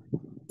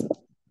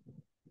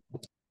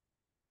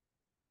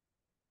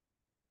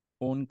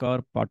 Own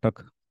car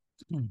Patak.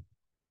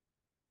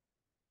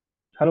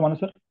 Hello, Manu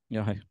sir.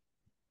 Yeah, hi.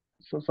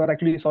 So, sir,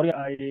 actually, sorry,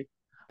 I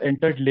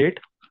entered late.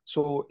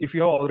 So, if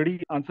you have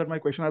already answered my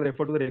question, I'll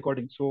refer to the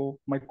recording. So,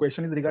 my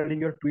question is regarding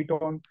your tweet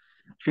on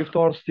 5th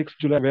or 6th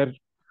July, where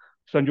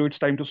Sanju, it's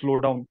time to slow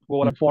down.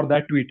 For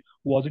that tweet,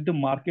 was it the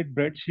market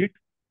bread sheet?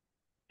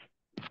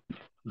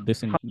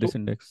 This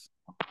index.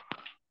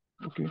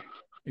 Okay.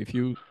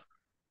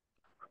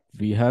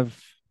 We have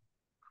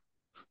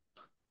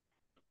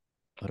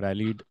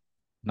rallied.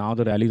 Now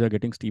the rallies are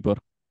getting steeper.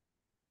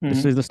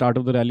 This is the start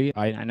of the rally.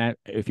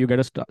 If you get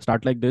a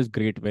start like this,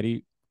 great,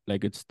 very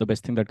like it's the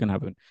best thing that can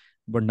happen.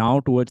 But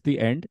now towards the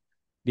end,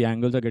 the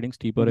angles are getting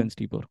steeper and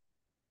steeper,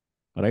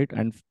 right?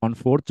 And on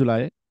 4th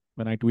July,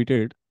 when I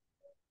tweeted,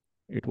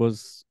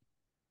 this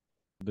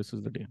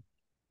is the day.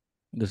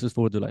 This is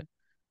 4th July.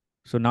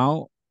 So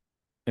now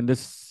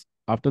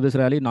after this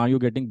rally, now you're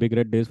getting big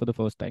red days for the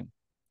first time.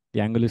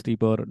 The angle is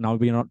steeper. Now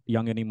we're not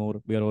young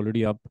anymore. We are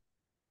already up.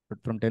 But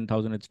from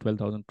 10,000, it's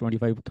 12,000,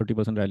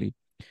 25-30% rally.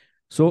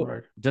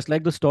 So just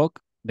like the stock,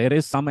 there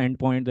is some end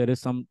point. There is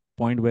some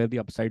point where the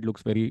upside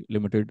looks very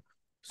limited.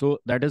 So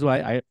that is why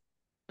I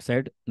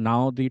said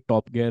now the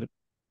top gear,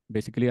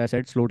 basically I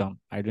said slow down.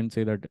 I didn't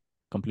say that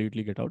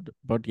completely get out,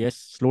 but yes,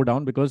 slow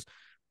down, because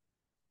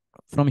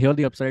from here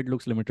the upside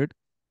looks limited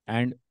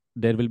and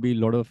there will be a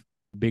lot of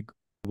big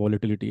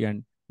volatility,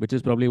 and which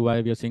is probably why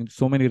we are seeing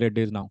so many red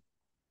days now.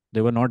 They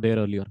were not there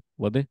earlier,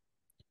 were they?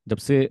 जब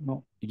से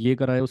ये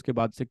करा है उसके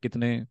बाद से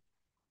कितने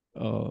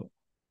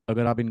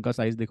अगर आप इनका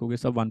साइज देखोगे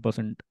सब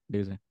 1%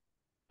 डेज है.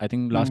 आई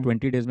थिंक लास्ट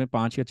 20 डेज में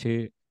 5 या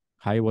 6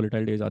 हाई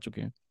वॉलेटाइल डेज आ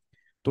चुके हैं.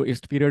 तो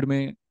इस पीरियड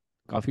में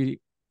काफ़ी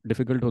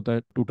डिफिकल्ट होता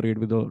है to trade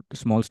with a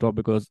small stop,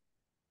 because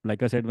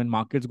like I said when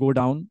markets go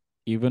down,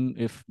 even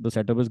if the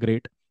setup is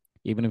great,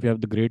 even if you have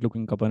the great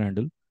looking cup and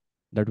handle,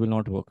 that will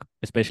not work.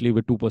 Specially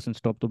with 2%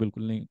 stop तो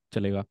बिल्कुल नहीं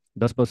चलेगा.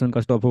 10%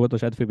 का stop होगा तो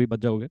शायद फिर भी बच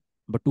जाओगे,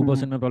 बट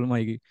 2% में प्रॉब्लम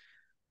आएगी.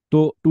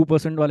 तो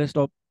 2% वाले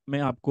स्टॉप में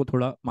आपको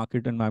थोड़ा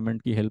मार्केट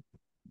एनवायरनमेंट की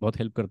बहुत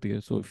हेल्प करती है.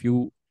 So if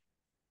you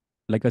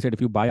like I said,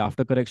 if you buy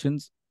after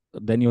corrections,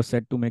 then you're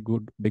set to make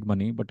good big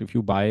money. But if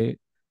you buy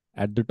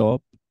at the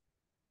top,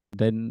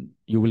 then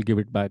you will give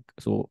it back.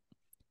 So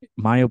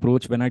my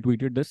approach when I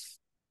tweeted this,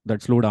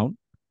 that slow down,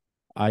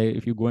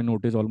 if you go and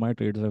notice, all my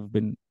trades have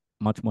been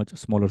much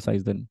smaller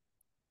size than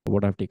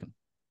what I've taken.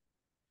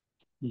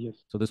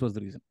 Yes. So this was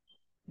the reason.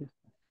 Yes.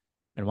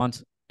 And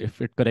once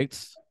if it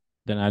corrects,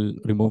 then I'll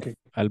remove. Okay.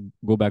 I'll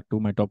go back to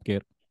my top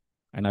care,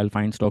 and I'll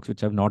find stocks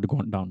which have not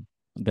gone down.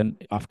 Then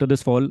after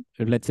this fall,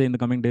 let's say in the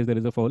coming days there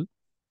is a fall,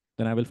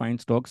 then I will find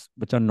stocks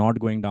which are not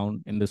going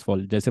down in this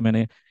fall. जैसे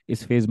मैंने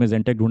इस phase में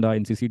Zentek ढूंढा,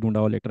 NCC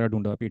ढूंढा, Electra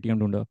ढूंढा, Paytm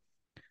ढूंढा.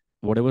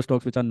 Whatever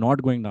stocks which are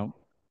not going down,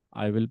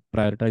 I will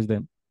prioritize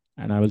them,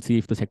 and I will see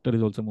if the sector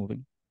is also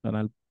moving. Then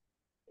I'll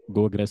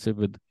go aggressive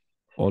with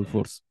all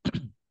force.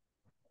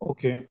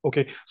 Okay.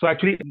 Okay. So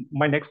actually,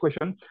 my next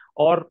question,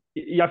 और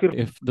या फिर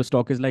if the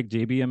stock is like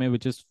JBMA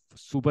which is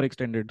super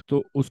extended,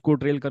 तो उसको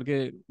trail करके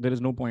there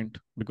is no point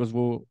because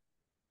वो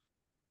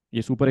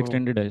ये super Oh.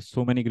 extended है,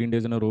 so many green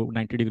days in a row,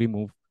 90-degree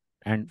move,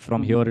 and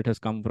from Mhm. here it has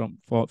come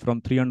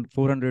from 300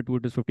 400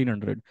 to it is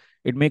 1500.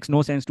 It makes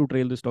no sense to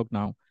trail the stock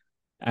now,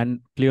 and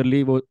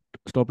clearly वो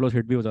stop loss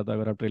hit भी हो जाता है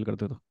अगर आप trail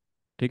करते हो तो.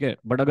 ठीक है,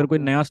 बट अगर कोई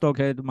Okay. नया स्टॉक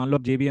है, मान लो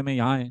आप JBMA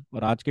यहाँ है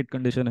और आज की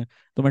कंडीशन है,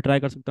 तो मैं ट्राई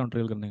कर सकता हूँ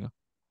ट्रेल करने का.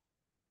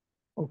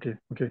 ओके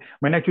ओके,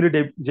 मैंने एक्चुअली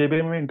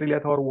जेबीएम में एंट्री लिया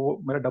था और वो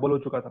मेरा डबल हो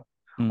चुका था,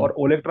 और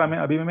ओलेक्ट्रा में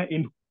अभी मैं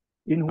इन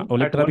इन हूँ एट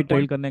ओलेक्ट्रा भी 1 ट्रेल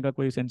पॉइंट. करने का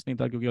कोई सेंस नहीं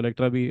था, क्योंकि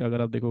ओलेक्ट्रा भी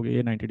अगर आप देखोगे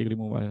ये 90-डिग्री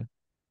मूव आया है,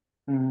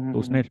 तो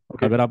उसने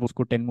ओके अगर आप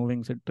उसको 10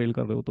 मूविंग से ट्रेल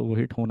कर रहे हो तो वो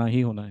हिट होना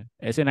ही होना है.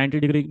 ऐसे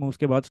 90-डिग्री मूव्स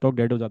के बाद स्टॉक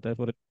डेड हो जाता है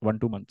for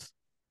 1-2 months,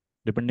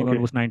 depending on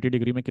okay उस 90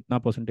 डिग्री में कितना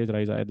परसेंटेज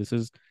राइज आया. This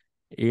is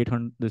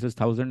 800, this is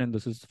 1000, and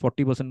this is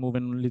 40% move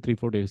in only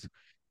 3-4 days.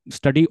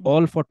 Study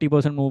all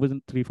 40% move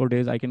in 3-4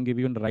 days. I can give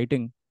you in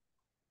writing.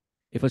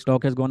 If a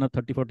stock has gone up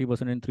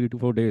 30-40% in 3 to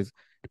 4 days,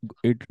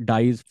 it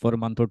dies for a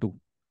month or two.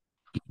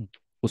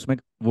 उसमें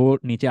वो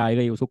नीचे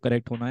आएगा ही, उसको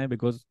correct होना है,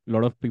 because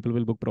lot of people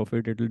will book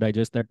profit, it will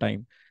digest that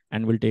time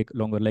and will take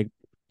longer. Like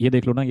ये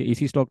देख लो ना, ये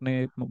इसी स्टॉक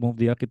ने मूव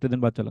दिया, कितने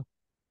दिन बाद चला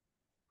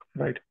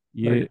राइट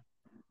ये. राइट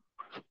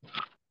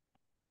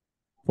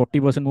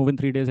 40% मूव इन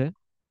 3 days है,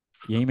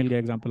 यही मिल गया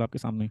एग्जाम्पल आपके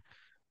सामने.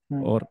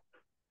 और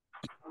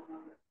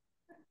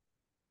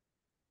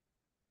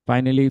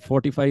फाइनली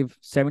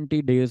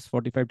 45-70 days,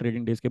 45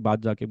 ट्रेडिंग डेज के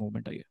बाद जाके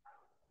मूवमेंट आई है.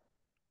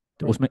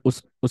 तो उसमें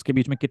उसके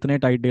बीच में कितने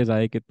टाइट डेज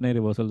आए, कितने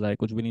रिवर्सल्स आए,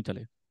 कुछ भी नहीं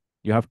चले.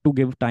 You have to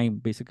give time,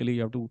 basically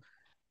you have to.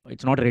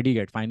 It's not ready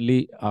yet. Finally,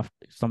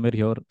 after somewhere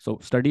here, so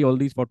study all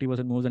these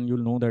 40% moves, and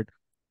you'll know that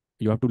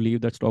you have to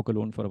leave that stock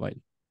alone for a while.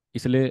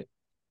 इसलिए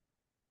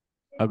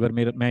अगर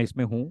मैं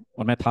इसमें हूँ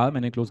और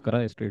मैंने close करा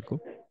है इस ट्रेड को,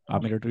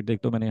 आप मेरा ट्रेड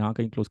देखते हो, मैंने यहाँ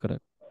कहीं क्लोज करा है.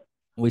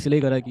 वो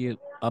इसलिए करा है कि ये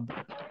अब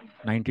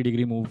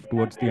 90-डिग्री move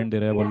towards the and they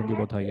रहा है, वॉल्यूम भी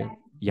बहुत हाई है,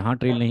 यहाँ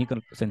ट्रेल नहीं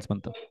कर सेंस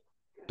बनता.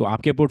 तो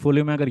आपके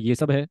पोर्टफोलियो में अगर ये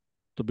सब है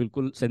तो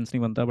बिल्कुल सेंस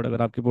नहीं बनता. बट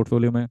अगर आपके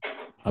पोर्टफोलियो में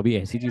अभी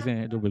ऐसी चीज़ें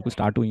हैं जो बिल्कुल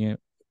स्टार्ट हुई हैं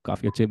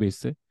काफ़ी अच्छे बेस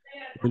से,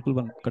 तो बिल्कुल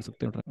बन कर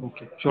सकते हो try.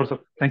 Okay sure sir,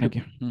 thank thank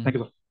you you. Thank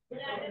you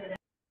sir.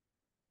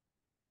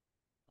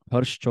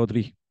 Harsh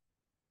Chaudhary.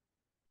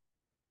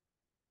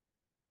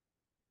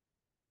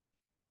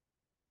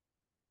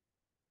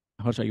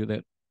 Harsh, are you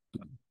there?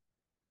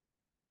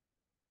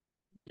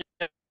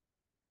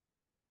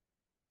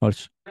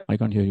 Harsh, I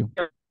can't hear you.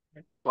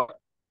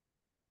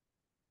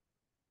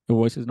 Your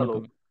voice is not Hello.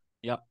 coming.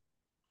 Yeah.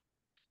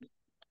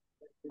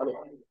 Hello,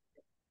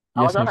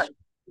 Yes, आवाज आ रहा Harsh.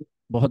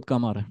 बहुत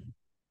कम आ रहा है.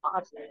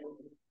 है?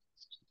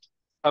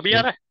 अभी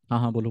आ रहा है? हाँ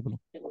हाँ, बोलो बोलो.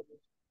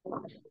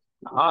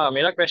 हाँ,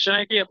 मेरा क्वेश्चन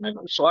है कि अपने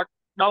शॉर्ट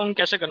डाउन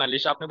कैसे करना है.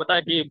 जैसे आपने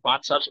बताया कि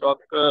 5 साल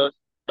स्टॉक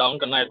डाउन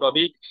करना है, तो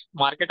अभी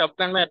मार्केट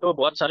अपट्रेंड में है, तो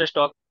बहुत सारे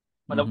स्टॉक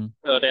मतलब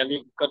रैली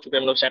कर चुके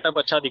हैं, मतलब सेटअप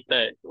अच्छा दिखता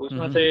है, तो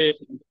उसमें से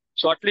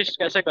शॉर्ट लिस्ट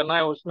कैसे करना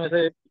है, उसमें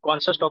से कौन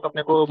सा स्टॉक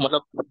अपने को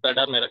मतलब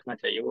रडार में रखना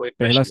चाहिए, वो एक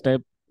पहला question.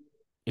 Step,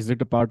 is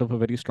it a part of a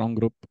very strong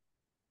group.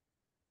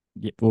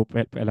 ये वो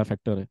पहला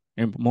फैक्टर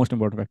है, मोस्ट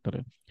इंपॉर्टेंट फैक्टर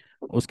है.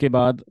 उसके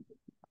बाद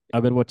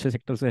अगर वो अच्छे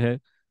सेक्टर से है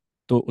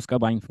तो उसका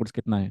बाइंग फोर्स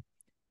कितना है.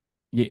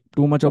 ये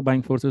too much of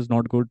buying force is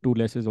not good, to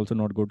less is also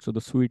not good. So the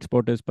sweet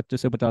spot is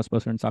 25 से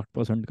 50%,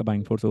 60% का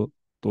बाइंग फोर्स हो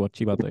तो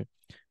अच्छी बात है.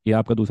 ये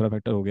आपका दूसरा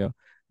फैक्टर हो गया.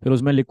 फिर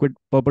उसमें लिक्विड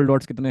पर्पल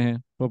डॉट्स कितने हैं.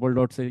 पर्पल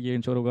डॉट से ये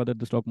इंश्योर होगा that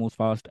the stock moves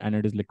fast and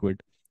it is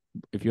liquid.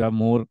 If you have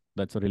more,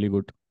 that's really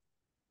good.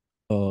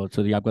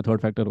 सो ये आपका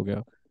थर्ड फैक्टर हो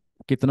गया.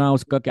 कितना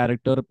उसका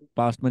कैरेक्टर,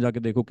 पास्ट में जाके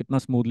देखो कितना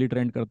स्मूथली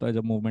ट्रेंड करता है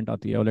जब मूवमेंट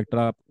आती है.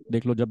 इलेक्ट्रा आप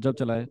देख लो, जब जब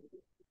चला है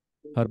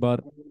हर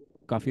बार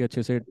काफ़ी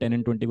अच्छे से 10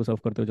 and 20 को सर्व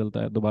करते हुए चलता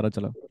है, दोबारा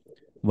चला.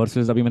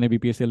 वर्सेस अभी मैंने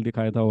बीपीएसएल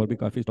दिखाया था, और भी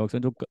काफ़ी स्टॉक्स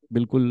हैं जो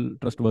बिल्कुल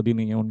ट्रस्टवर्दी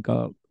नहीं है, उनका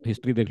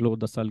हिस्ट्री देख लो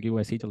 10 साल की, वो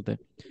ऐसे ही चलते हैं.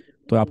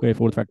 तो आपका ये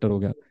फोर्थ फैक्टर हो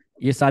गया.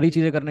 ये सारी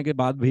चीज़ें करने के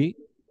बाद भी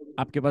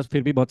आपके पास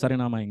फिर भी बहुत सारे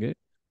नाम आएंगे.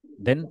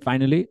 Then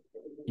finally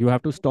you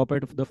have to stop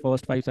at the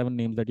first 5-7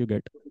 names that you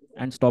get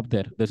and stop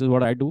there. This is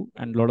what I do,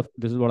 and lot of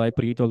this is what I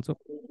preach also.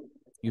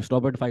 You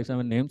stop at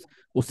 5-7 names.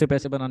 उससे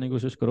पैसे बनाने की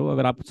कोशिश करो.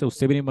 अगर आपसे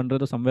उससे भी नहीं बन रहे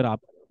तो समवेयर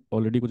आप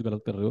ऑलरेडी कुछ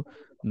गलत कर रहे हो.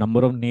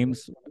 Number of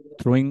names,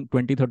 throwing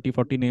 20, 30,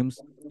 40 names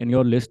in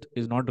your list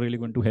is not really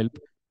going to help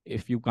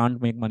if you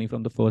can't make money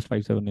from the first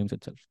 5-7 names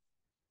itself.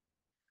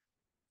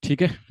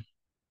 ठीक है।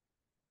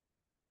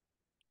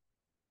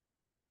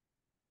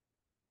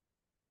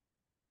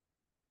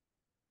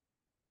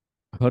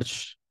 हर्ष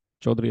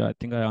Chaudhary, I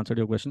think I answered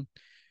your question.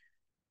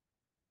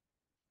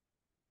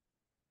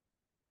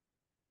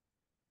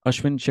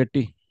 Ashwin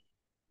Shetty.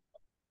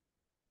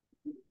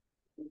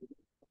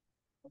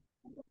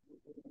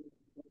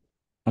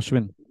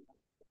 Ashwin.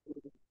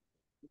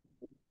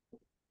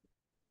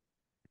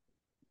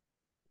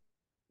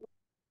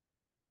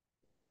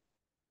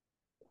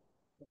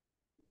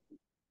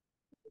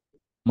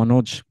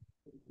 Manoj.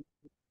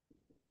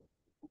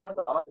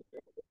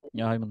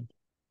 या हाय Manoj.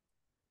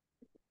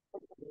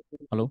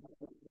 Hello.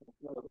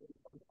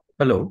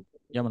 Hello.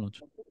 या मनोज।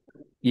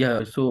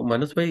 या सो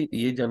मानस भाई,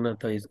 ये जानना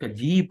था इसका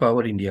जी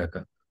पावर इंडिया का।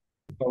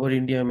 पावर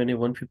इंडिया मैंने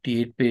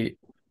 158 पे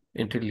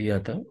एंट्री लिया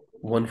था,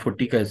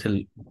 140 का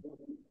एसएल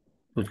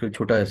सोचकर,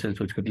 छोटा एसएल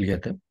सोचकर लिया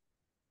था।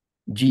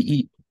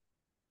 जीई।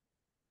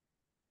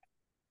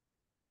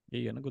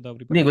 यही है ना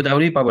गोदावरी नहीं, पावर?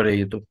 गोदावरी पावर है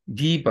ये तो,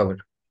 जी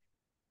पावर।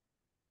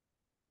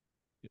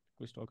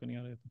 कोई स्टॉक नहीं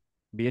आ रहा है तो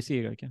बीएससी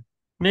है क्या?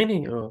 नहीं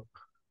नहीं,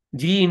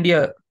 जी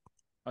इंडिया।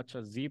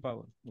 अच्छा जी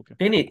पावर, ओके।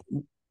 नहीं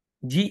नहीं,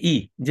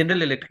 जीई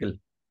जनरल इलेक्ट्रिकल।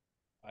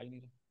 आ ही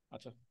नहीं रहा।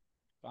 अच्छा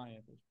कहाँ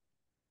है कुछ?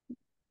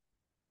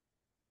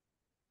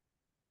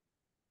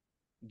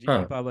 जी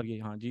हाँ पावर, ये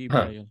हाँ जी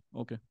हाँ। PIL,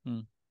 okay.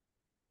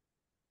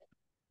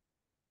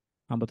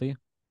 हाँ बताइए।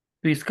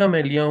 तो इसका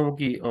मैं लिया हूँ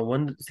कि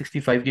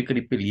 165 के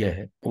करीब पे लिया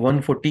है,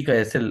 140 का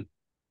एसएल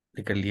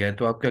लेकर लिया है।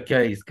 तो आपका क्या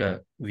है इसका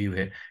व्यू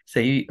है?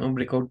 सही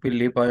ब्रेकआउट पे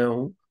ले पाया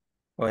हूँ?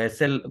 और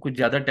एसएल कुछ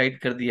ज्यादा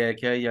टाइट कर दिया है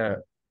क्या, या?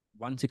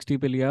 160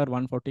 पे लिया और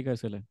 140 का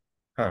एसएल है।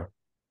 हाँ।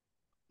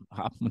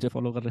 आप मुझे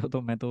फॉलो कर रहे हो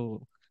तो मैं तो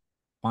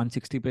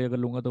 160 पे अगर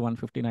लूंगा तो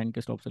 159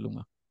 के स्टॉप से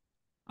लूंगा।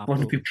 आप तो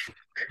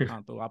 150।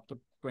 हाँ, तो आप तो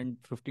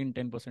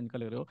 10% का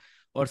ले रहे हो।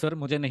 और सर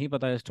मुझे नहीं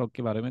पता है स्टॉक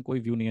के बारे में, कोई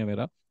व्यू नहीं है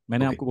मेरा।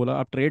 मैंने ओके। आपको बोला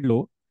आप ट्रेड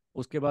लो,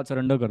 उसके बाद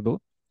सरेंडर कर दो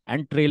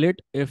and trail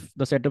it if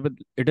the setup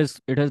it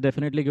has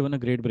definitely given a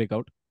great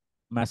breakout,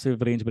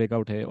 massive range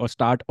breakout है। और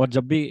स्टार्ट, और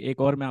जब भी एक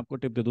और मैं आपको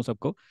टिप दे दूं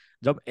सबको,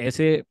 जब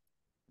ऐसे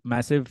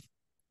मैसिव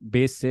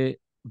बेस से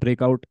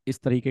ब्रेकआउट इस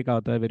तरीके का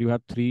आता है, where you have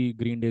 3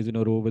 green days in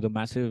a row with a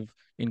massive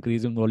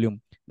increase in volume,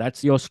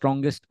 that's your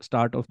strongest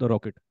start of the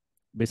rocket.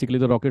 Basically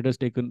the rocket has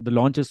taken, the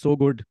launch is so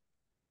good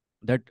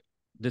that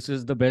this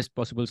is the best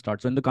possible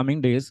start. So in the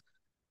coming days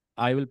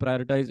I will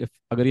prioritize, if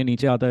अगर ये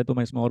नीचे आता है तो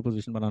मैं इसमें और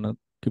position बनाना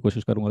की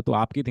कोशिश करूंगा। तो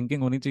आपकी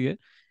थिंकिंग होनी चाहिए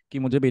कि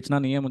मुझे बेचना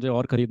नहीं है, मुझे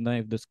और खरीदना है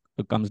if this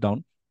comes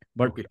down.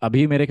 But okay.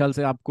 अभी मेरे ख्याल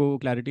से आपको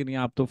क्लैरिटी नहीं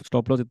है, आप तो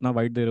स्टॉप लॉस इतना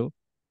वाइड दे रहे हो।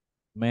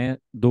 मैं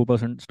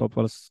 2% स्टॉप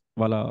लॉस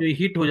वाला। ये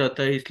हिट हो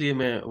जाता है, इसलिए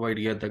मैं अवॉइड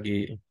किया था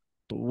कि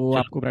तो वो चलो।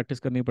 आपको प्रैक्टिस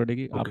करनी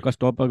पड़ेगी। ओके। आपका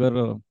स्टॉप अगर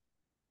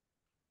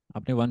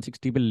आपने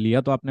 160 पे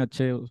लिया तो आपने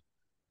अच्छे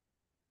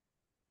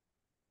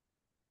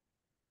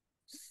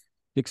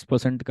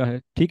 6% का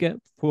है, ठीक है।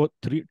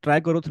 3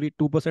 ट्राई करो,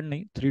 2%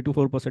 नहीं, 3 to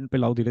 4% पे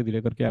लाओ, धीरे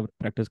धीरे करके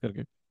प्रैक्टिस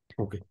करके।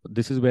 Okay.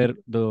 This is where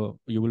the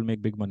you will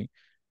make big money.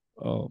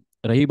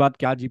 रही बात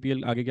क्या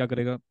जीपीएल आगे क्या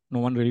करेगा,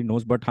 no one really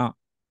knows, but हाँ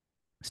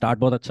स्टार्ट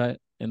बहुत अच्छा है।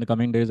 In the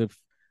coming days if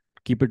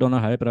keep it on a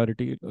high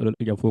priority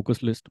या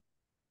focus list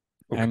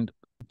okay. And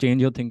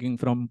change your thinking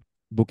from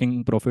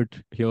booking profit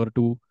here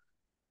to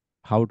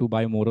how to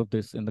buy more of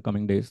this in the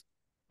coming days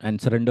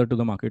and surrender to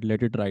the market,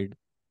 let it ride।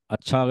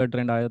 अच्छा अगर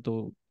trend आया तो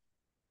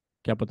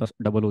क्या पता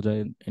double हो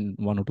जाए इन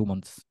 1 or 2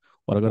 months।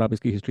 और अगर आप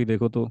इसकी हिस्ट्री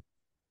देखो तो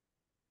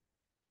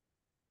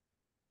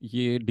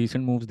ये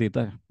डिसेंट मूव्स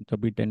देता है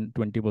जब भी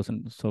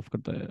 10-20% सर्व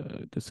करता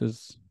है। This is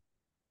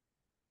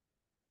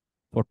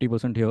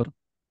 40% here,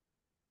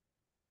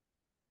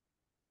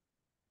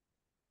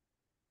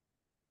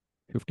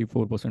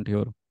 54%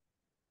 here.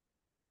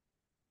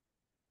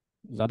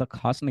 ज़्यादा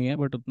खास नहीं है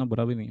बट उतना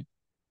बुरा भी नहीं है।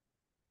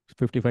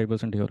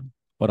 55% हियर।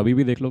 और अभी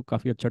भी देख लो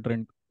काफ़ी अच्छा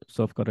ट्रेंड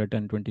सर्व कर रहा है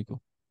 10-20 को।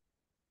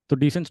 तो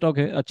डिसेंट स्टॉक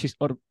है अच्छी।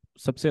 और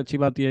सबसे अच्छी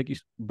बात यह है कि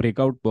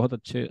ब्रेकआउट बहुत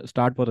अच्छे,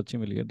 स्टार्ट बहुत अच्छी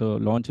मिली है, the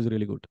launch is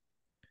really good.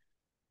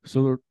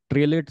 So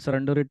trail it,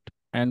 surrender it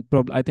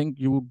and I think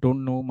you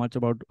don't know much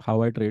about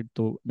how I trade,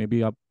 तो मे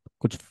बी आप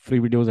कुछ फ्री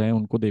वीडियोस हैं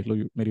उनको देख लो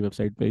मेरी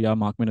वेबसाइट पे, या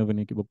मार्क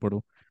मिनर्विनी की बुक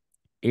पढ़ो।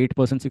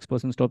 8%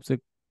 6% स्टॉप से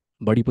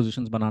बड़ी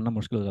पोजीशंस बनाना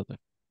मुश्किल हो जाता है,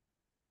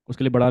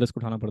 उसके लिए बड़ा रिस्क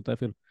उठाना पड़ता है।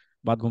 फिर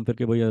बात घूम फिर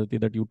के वही आ जाती है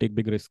that you take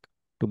big risk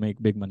to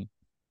make big money.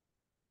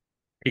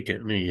 ठीक है,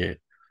 नहीं है।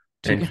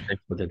 ठीक थैंक्स है,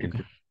 thanks for that okay,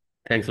 input.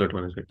 Thanks lot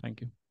Manoj भाई।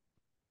 Thank you.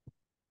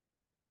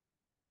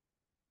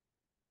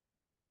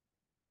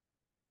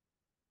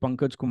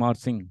 Pankaj Kumar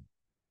Singh.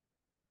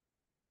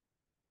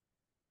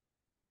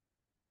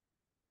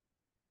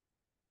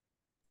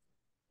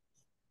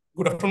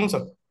 Good afternoon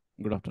sir.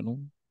 Good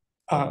afternoon.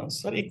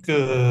 Sir एक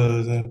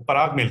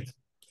पराग मिल्क,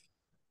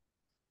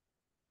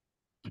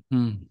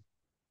 हम्म।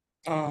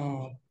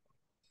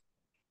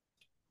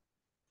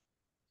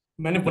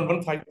 मैंने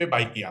 115 पे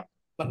बाई किया,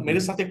 पर मेरे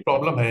साथ एक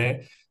प्रॉब्लम है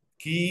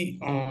कि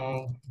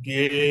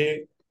ये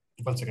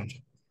 1 second,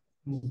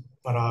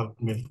 Parag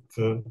milk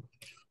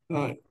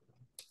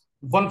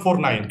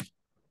 149,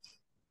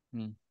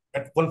 hmm.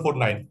 Eight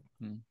 149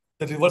 hmm.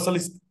 The reversal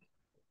is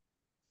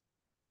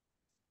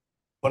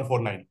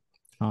 149।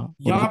 हाँ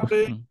बोलो यहाँ तो कुछ।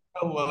 पे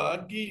क्या हुआ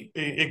कि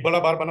एक बड़ा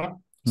बार बना,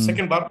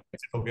 सेकंड बार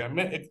एग्जिट हो गया,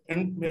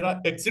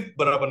 मेरा एग्जिट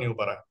बराबर नहीं हो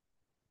पा रहा है।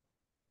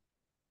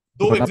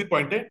 दो बट आप एग्जिट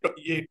पॉइंट है तो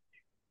ये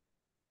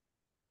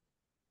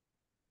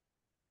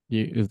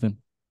इस दिन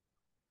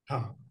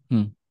हाँ,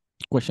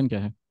 क्वेश्चन क्या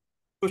है?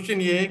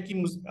 क्वेश्चन ये है कि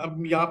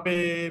अब यहाँ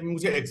पे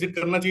मुझे एग्जिट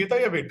करना चाहिए था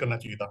या वेट करना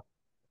चाहिए था?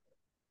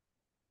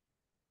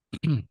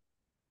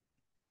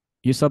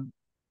 ये सब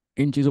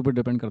इन चीज़ों पर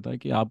डिपेंड करता है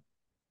कि आप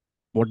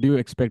what do you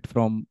expect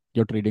from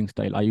your trading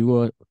style? Are you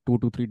a 2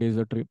 to 3 days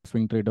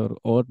swing trader,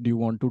 or do you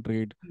want to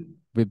trade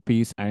with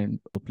peace and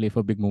play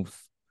for big moves?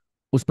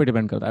 उस पर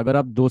डिपेंड करता है। अगर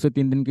आप 2 से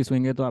 3 दिन की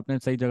स्विंग है तो आपने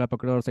सही जगह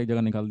पकड़ा और सही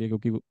जगह निकाल दिया,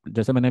 क्योंकि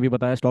जैसे मैंने अभी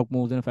बताया stock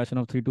moves in fashion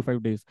of 3 to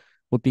 5 days।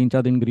 वो 3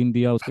 4 दिन ग्रीन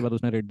दिया, उसके बाद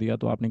उसने रेड दिया,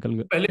 तो आप निकल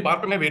गए। पहले बार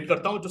पे मैं वेट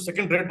करता हूँ, जो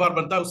सेकंड रेड बार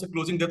बनता है उससे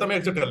क्लोजिंग देता मैं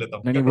एग्जिट कर लेता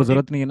हूँ, नहीं क्या नहीं, वो 20?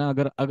 जरूरत नहीं है ना।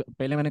 अगर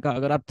पहले मैंने कहा,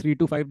 अगर आप 3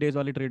 to 5 days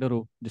वाले ट्रेडर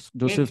हो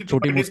जो नहीं, सिर्फ थ्री टू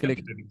छोटी फाइव मूव्स डेज के का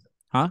लिए। ट्रेडिंग,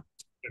 हाँ,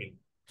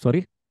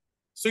 सॉरी।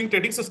 स्विंग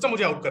ट्रेडिंग सिस्टम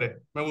मुझे आउट करे,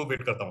 मैं वो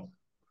वेट करता हूँ।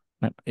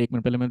 एक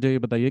मिनट, पहले मुझे ये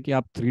बताइए कि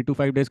आप 3 to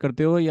 5 days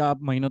करते हो या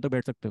आप महीनों तक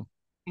बैठ सकते हो?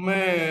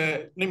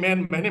 मैं नहीं, मैं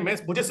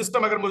मुझे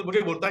सिस्टम अगर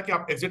मुझे बोलता है कि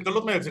आप एग्जिट कर लो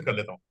तो मैं एग्जिट कर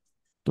लेता हूँ।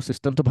 तो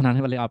सिस्टम तो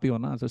बनाने वाले आप ही हो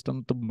ना।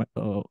 सिस्टम तो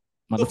तो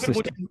मतलब फिर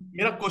मुझे, सिस्टम,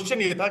 मेरा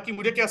क्वेश्चन ये था कि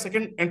मुझे क्या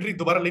सेकंड एंट्री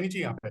दोबारा लेनी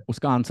चाहिए यहाँ पे?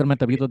 उसका आंसर मैं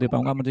तभी तो दे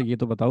पाऊंगा। मुझे ये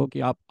तो बताओ कि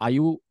आप are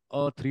you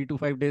 3 to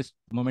 5 days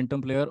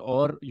momentum player,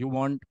 और you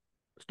want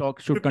stock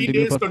should 15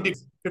 continue days, for.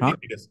 20, हाँ,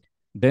 15 days,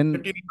 then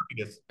 15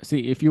 days.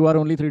 see if you are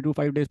only 3 to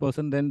 5 days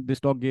person, then this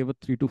stock gave a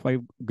 3 to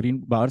 5 green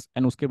bars,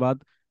 and उसके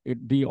बाद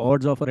the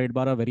odds of a red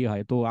bar are very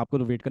high, तो आपको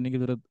तो wait करने की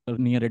जरूरत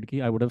नहीं है रेड की।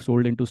 I would have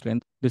sold into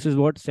strength. This is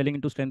what selling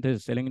into strength is.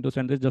 Selling into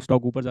strength is जब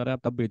स्टॉक ऊपर जा रहा है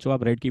आप तब बेचो,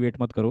 आप रेड की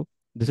वेट मत करो।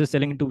 This is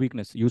selling into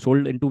weakness, you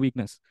sold into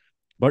weakness.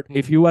 But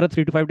if you are a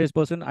 3 to 5 days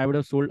person, I would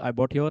have sold, I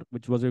bought here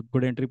which was a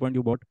good entry point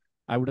you bought।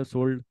 I would have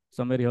sold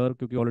somewhere here,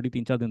 क्योंकि already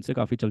 3 4 दिन से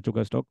काफी चल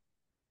चुका है stock.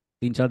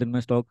 3 4 दिन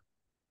में stock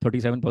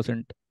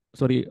 37%,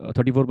 sorry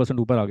 34%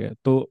 ऊपर आ गया है।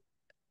 तो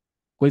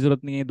कोई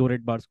जरूरत नहीं है 2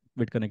 रेड बार्स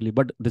वेट करने के लिए।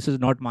 But this is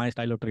not my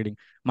style of trading.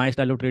 My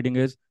style of trading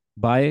is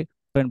by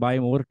and bye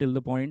more till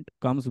the point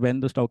comes when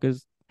the stock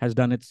is has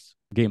done it's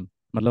game.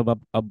 मतलब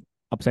अब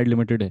upside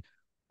limited है।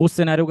 उस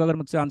scenario का अगर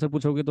मुझसे answer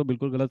पूछोगे तो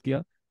बिल्कुल गलत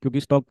किया,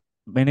 क्योंकि स्टॉक,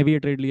 मैंने भी ये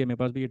ट्रेड लिया, मेरे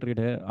पास भी ये ट्रेड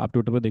है, आप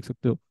ट्विटर पर देख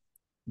सकते हो।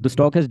 The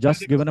stock has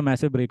just given a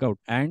massive breakout,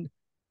 and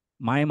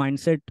my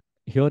mindset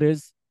here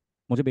is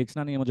मुझे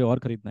बेचना नहीं है, मुझे और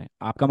खरीदना है।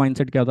 आपका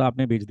माइंडसेट क्या था?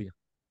 आपने बेच दिया,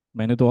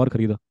 मैंने तो और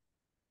खरीदा।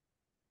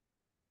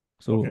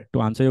 So Okay.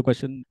 to answer your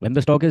question, when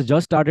the stock has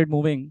just started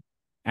moving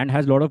and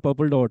has a lot of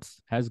purple dots,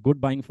 has good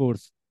buying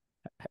force,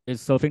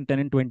 is surfing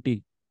 10 and 20,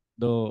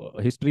 the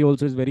history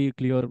also is very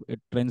clear. It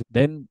trends.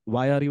 Then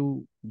why are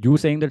you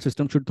saying that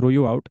system should throw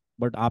you out?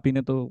 But आप ही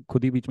ने तो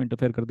खुद ही बीच में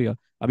interfere कर दिया।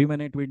 अभी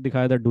मैंने tweet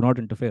दिखाया that do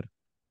not interfere.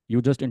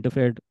 You just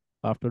interfered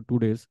after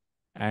 2 days,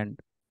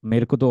 and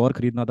मेरे को तो और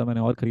खरीदना था,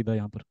 मैंने और खरीदा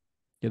यहाँ पर।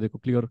 ये देखो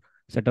क्लियर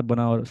सेटअप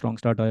बना और स्ट्रॉन्ग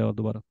स्टार्ट आया और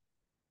दोबारा।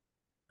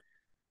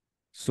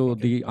 So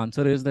Okay. the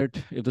answer is that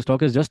if the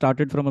stock has just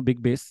started from a big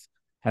base,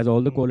 has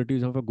all the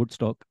qualities of a good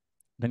stock,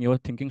 then your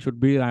thinking should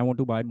be, I want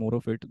to buy more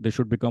of it. This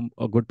should become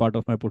a good part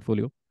of my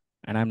portfolio.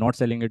 And I'm not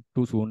selling it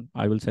too soon.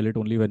 I will sell it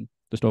only when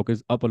the stock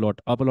is up a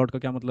lot. Up a lot का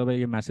क्या मतलब है?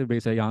 ये massive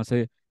base है, यहाँ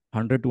से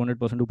 100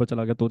 200% ऊपर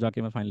चला गया तो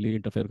जाके मैं फाइनली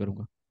इंटरफेयर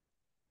करूंगा।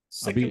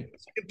 अभी सेकंड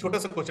सेकंड छोटा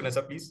सा क्वेश्चन है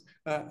सर प्लीज।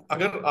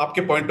 अगर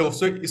आपके पॉइंट ऑफ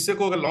से इससे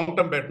को अगर लॉन्ग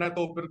टर्म बैठना है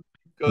तो फिर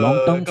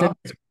लॉन्ग टर्म से, कहाँ?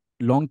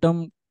 लॉन्ग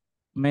टर्म,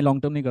 मैं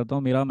लॉन्ग टर्म नहीं करता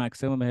हूँ। मेरा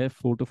मैक्सिमम है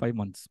 4 to 5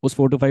 months। उस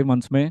 4 to 5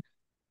 months में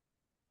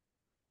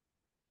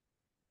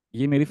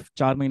ये मेरी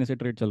 4 महीने से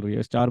ट्रेड चल रही है।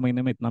 इस 4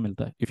 महीने में इतना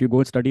मिलता है। If you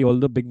go study all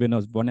the big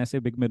winners, one ऐसे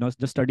big winners,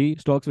 just study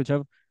stocks which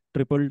have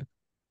tripled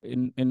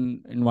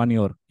in 1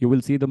 year, you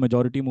will see the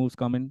majority moves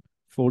come in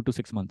 4 to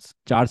 6 months।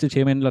 4 से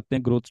 6 महीने लगते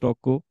हैं ग्रोथ स्टॉक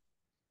को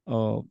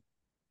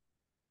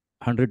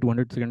 100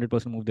 200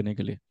 300% move देने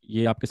के लिए।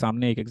 ये आपके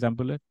सामने एक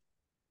एग्जाम्पल है,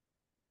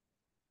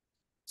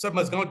 सर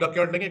मजगांव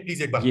डॉकयार्ड लेंगे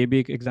प्लीज एक बार, ये भी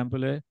एक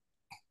एग्जाम्पल है,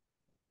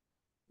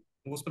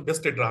 उसमें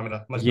बेस्ट ट्रेड रहा मेरा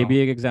ये भी मजगांव।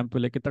 एक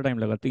एग्जाम्पल है। कितना टाइम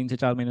लगा? 3 से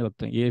 4 महीने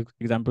लगते हैं। ये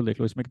एग्जाम्पल देख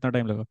लो, इसमें कितना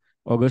टाइम लगा?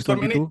 अगस्त सर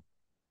ट्वेंटी मैंने टू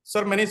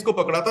सर मैंने इसको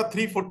पकड़ा था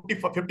 340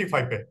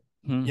 55 पे,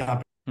 हम्म यहाँ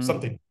पे हम्म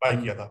समथिंग बाय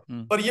हम्म किया था,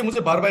 हम्म पर ये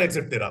मुझे बार बार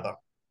एग्जिट दे रहा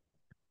था।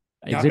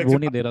 यहाँ पे एग्जिट वो एग्जिट,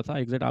 नहीं दे रहा था,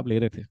 एग्जिट आप ले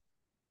रहे थे।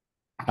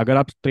 अगर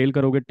आप ट्रेल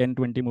करोगे 10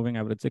 20 मूविंग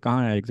एवरेज से,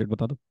 कहाँ है एग्जिट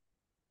बता दो?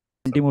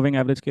 20 मूविंग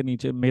एवरेज के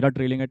नीचे मेरा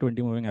ट्रेलिंग है,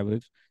 20 मूविंग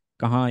एवरेज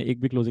कहाँ?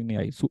 एक भी क्लोजिंग नहीं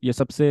आई। ये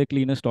सबसे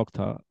क्लीनेस्ट स्टॉक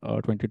था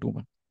 22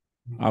 में,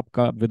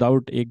 आपका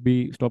विदाउट एक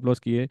भी स्टॉप लॉस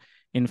किए।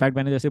 इनफैक्ट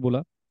मैंने जैसे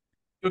बोला,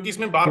 क्योंकि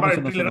इसमें बार सुनो बार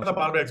सुनो एंट्री ले सुनो रहा था, सुनो,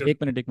 बार बार एग्जिट।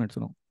 एक मिनट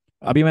सुनो।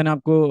 अभी मैंने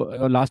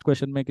आपको लास्ट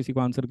क्वेश्चन में किसी को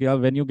आंसर किया,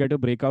 when you get a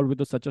breakout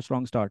with such a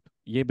strong start.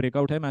 ये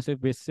ब्रेकआउट है मैसिव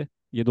बेस से,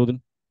 ये 2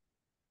 दिन,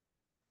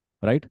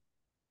 राइट?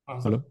 हाँ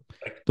सर, हेलो?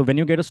 राइट। तो when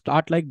you get a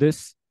start like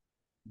this,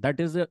 that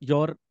is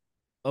your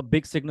a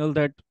big signal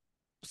that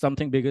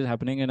something big is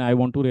happening and I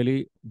want to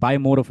really buy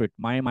more of it.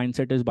 My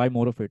mindset is buy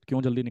more of it.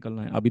 क्यों जल्दी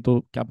निकलना है? अभी तो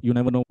क्या, you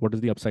never know what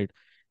is the upside.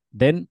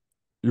 Then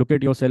look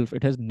at yourself.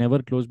 It has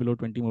never closed below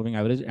 20 moving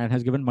average and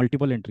has given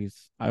multiple entries.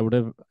 I would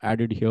have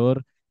added here,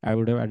 I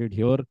would have added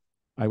here,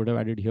 I would have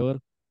added here.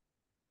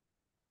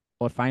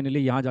 और finally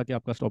यहाँ जाके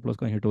आपका stop loss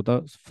का hit होता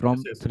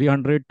from yes.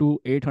 300 to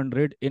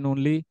 800 in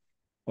only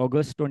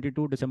August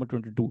 22 December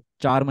 22,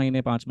 4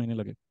 महीने 5 महीने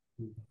लगे.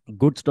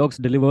 Good stocks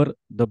deliver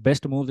the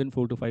best moves in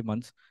 4 to 5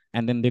 months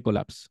and then they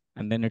collapse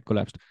and then it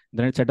collapsed.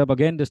 Then it set up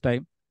again this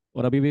time.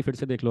 और अभी भी फिर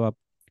से देख लो आप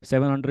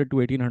 700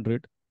 to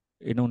 1800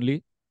 in only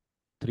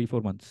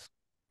 3-4 months.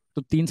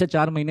 तो 3 से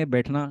 4 महीने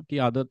बैठना की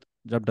आदत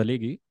जब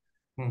डलेगी,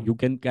 you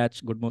can catch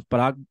good moves.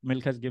 Parag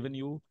Milk has given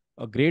you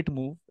a great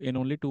move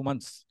in only 2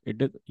 months.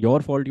 It is your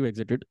fault you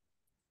exited.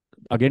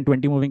 Again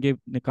 20 moving के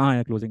कहाँ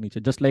है closing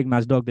नीचे? Just like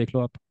Matchdog देख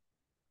लो आप.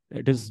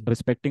 It is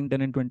respecting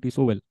 10 and 20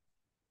 so well.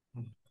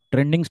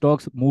 Trending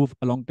stocks move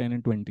along 10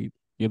 and 20.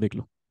 ये देख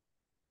लो.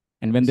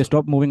 And when they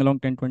stop moving along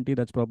 10-20,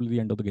 that's probably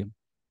the end of the game.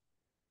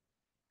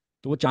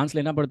 तो वो चांस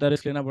लेना पड़ता है,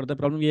 रिस्क लेना पड़ता है.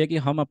 प्रॉब्लम ये है कि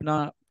हम अपना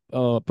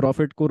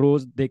प्रॉफिट को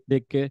रोज देख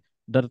देख के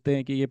डरते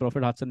हैं कि ये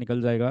प्रॉफिट हाथ से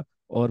निकल जाएगा,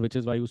 और which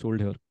is why you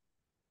sold here.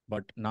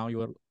 But now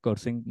you are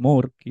cursing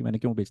मोर कि मैंने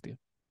क्यों बेच दिया.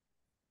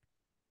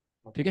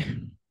 ठीक है.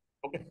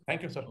 Okay,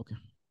 thank you sir. Okay.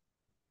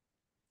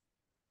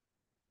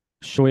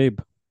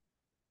 Shoaib.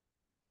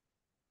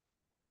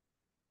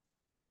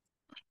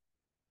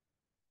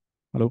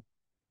 Hello.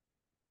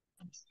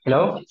 Hello.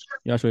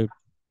 या Shoaib.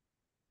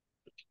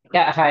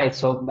 Yeah, hi.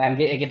 So I'm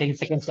getting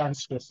second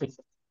chance to speak.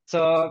 So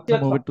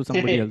Move it to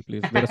somebody else,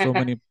 please. There are so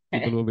many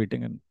people who are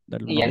waiting, and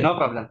that will be yeah, not no like.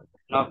 problem.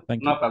 No,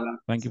 Thank no you. problem.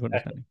 Thank you for Okay.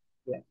 understanding.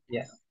 Yeah,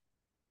 yeah.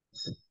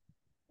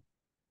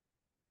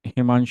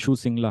 Himanshu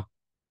Singla.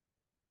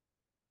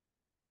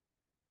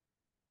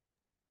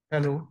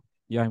 Hello.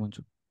 या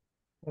Himanshu.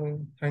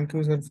 Thank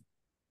you sir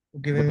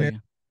giving me.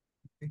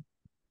 बताइए.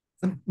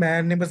 Sir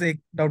मैंने बस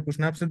एक doubt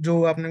पूछना है आपसे.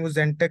 जो आपने वो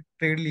जेंटेक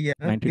ट्रेड लिया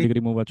है 90 डिग्री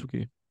मूव आ चुकी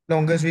है.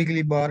 Longest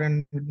weekly bar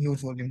and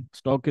huge volume.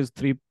 Stock is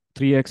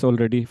 3x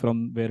already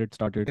from where it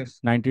started. Yes.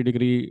 90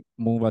 degree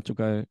move आ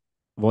चुका है.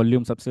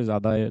 वॉल्यूम सबसे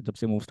ज्यादा है जब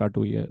से मूव स्टार्ट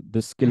हुई है.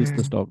 This kills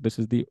the stock. This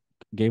is the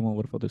game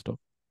over for the stock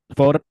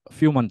for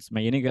few months.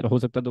 मैं ये नहीं कह रहा हो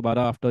सकता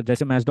दोबारा आफ्टर,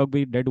 जैसे मैचडॉग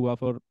भी डेड हुआ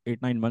फॉर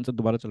 8-9 मंथ्स और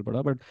दोबारा चल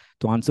पड़ा, बट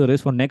तो answer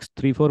is for next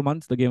 3-4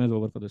 months the game is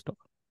over for the stock.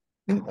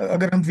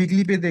 अगर हम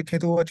वीकली पे देखें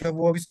तो अच्छा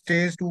वो अभी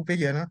स्टेज 2 पे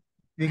ही है ना.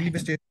 वीकली पे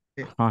स्टेज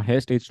पे. हाँ है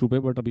स्टेज 2 पे,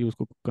 बट अभी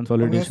उसको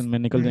कंसोलिडेशन में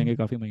निकल जाएंगे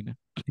काफी महीने.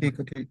 ठीक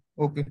है, ठीक.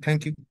 Okay,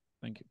 thank you.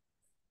 Thank you.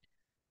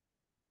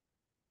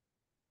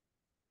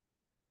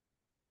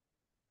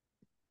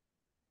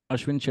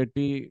 Ashwin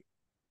Shetty.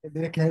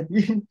 देख क्या है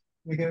कि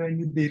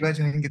मैं देखना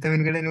चाहेंगे तो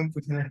मैंने कहा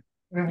पूछना है.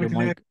 मैं योर पूछना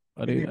है. माइक.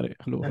 अरे अरे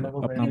हेलो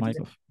हेलो, अपना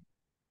माइक ऑफ.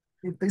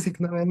 इतना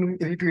सीखना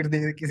मैंने ट्वीट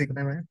देख के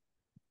सीखना है.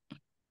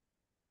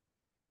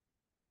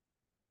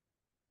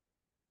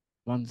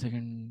 1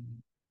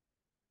 second.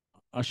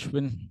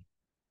 Ashwin.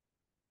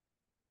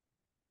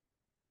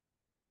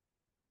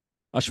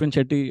 Ashwin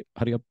Shetty,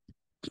 hurry up.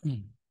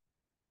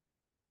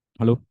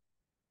 Hello.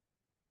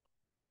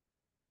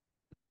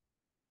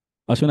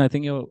 Ashwin, I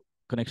think your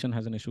connection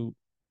has an issue.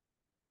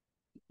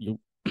 You.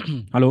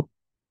 Hello.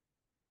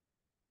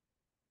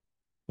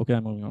 Okay,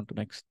 I'm moving on to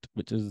next,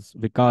 which is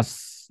Vikas.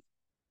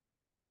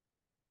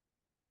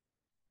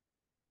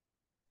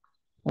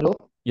 Hello.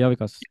 Yeah,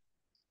 Vikas.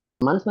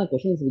 Manas, my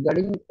question is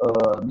regarding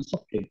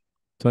stock trade.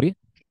 Sorry.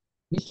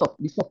 stock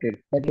trade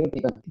that you have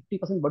taken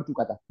 50% बढ़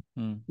चुका था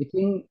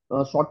within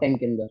short time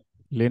के अंदर.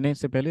 लेने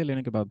से पहले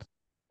लेने के बाद.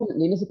 तो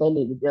लेने से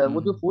पहले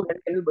वो जो 4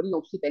 कैंडल बड़ी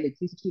उससे पहले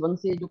 361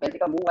 से जो पहले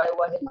का मूव आया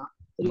हुआ है ना,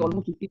 तो ये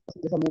ऑलमोस्ट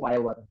 50% जैसा मूव आया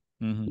हुआ था.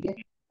 ठीक है.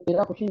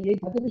 मेरा क्वेश्चन ये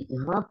था कि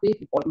यहाँ पे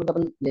और मतलब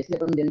अपन जैसे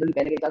अपन जनरली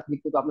पहले के चार्ट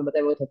देखते तो आपने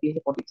बताया वो 30 से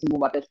 40%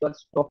 मूव आता है, उसके बाद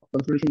स्टॉक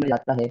कंसोलिडेशन में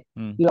जाता है,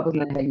 फिर वापस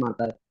नया हाई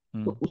मारता है.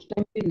 तो उस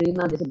टाइम पे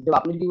लेना, जैसे जब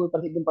आपने ली वो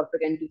एकदम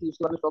परफेक्ट एंट्री थी,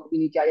 उसके बाद स्टॉक भी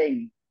नीचे आ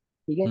जाएंगी.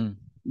 ठीक है.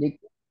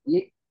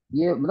 लेकिन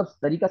ये मतलब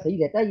तरीका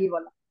सही रहता है ये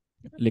वाला.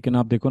 लेकिन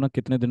आप देखो ना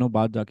कितने दिनों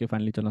बाद जाके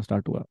फाइनली चलना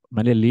स्टार्ट हुआ.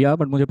 मैंने लिया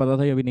बट मुझे पता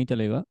था ये अभी नहीं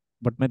चलेगा,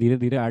 बट मैं धीरे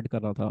धीरे ऐड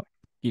कर रहा था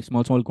कि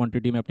स्मॉल स्मॉल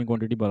क्वांटिटी में अपनी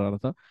क्वांटिटी बढ़ा रहा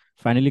था.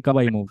 फाइनली कब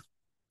I move?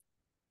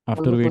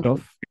 After weight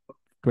of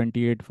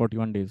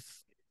 28-41 days.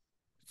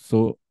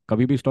 सो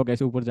कभी भी स्टॉक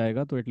ऐसे ऊपर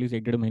जाएगा तो एटलीस्ट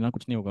 1-1.5 महीना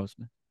कुछ नहीं होगा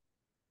उसमें.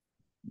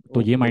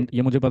 तो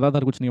ये मुझे पता था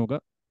कुछ नहीं होगा.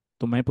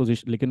 तो मैं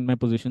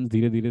पोजीशन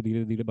धीरे धीरे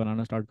धीरे धीरे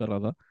बनाना स्टार्ट कर रहा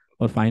था,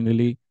 और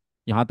फाइनली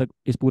यहाँ तक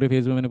इस पूरे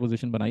फेज में मैंने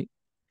पोजीशन बनाई.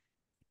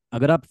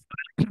 अगर आप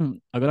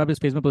अगर आप इस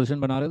फेज में पोजीशन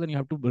बना रहे हो, then you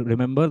have to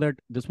remember that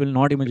this will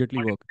not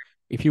immediately work.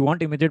 If you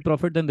want immediate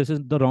profit, then this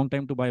is the wrong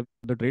time to buy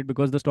the trade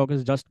because the stock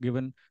has just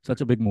given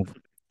such a big move.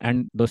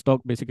 And the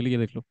stock basically, ये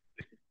देख लो,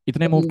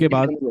 इतने move के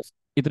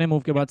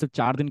बाद सिर्फ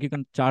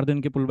 4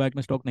 दिन के pull back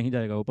में stock नहीं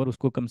जाएगा ऊपर.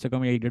 उसको कम से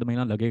कम 1-1.5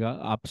 महीना लगेगा.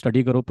 आप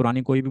स्टडी करो,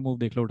 पुरानी कोई भी मूव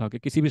देख लो, उठा के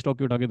किसी भी स्टॉक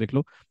की उठा के देख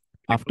लो.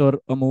 After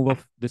a move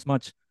of this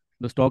much,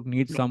 the stock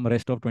needs some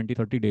rest of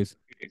 20-30 days.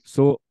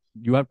 So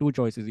you have two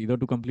choices: either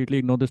to completely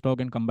ignore the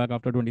stock and come back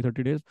after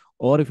 20-30 days,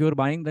 or if you're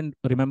buying, then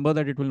remember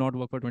that it will not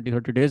work for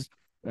 20-30 days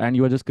and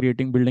you are just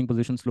building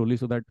position slowly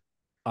so that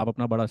आप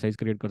अपना बड़ा size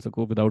create कर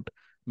सको without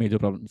major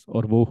problems.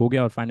 और वो हो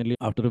गया, और finally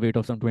after weight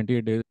of some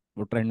 28 days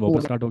वो ट्रेंड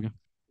वापस स्टार्ट हो गया.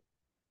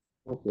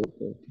 ओके.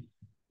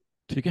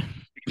 ठीक है.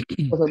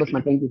 तो सर बस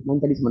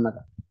माइंडसेट ही समझना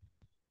था.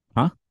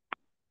 हाँ,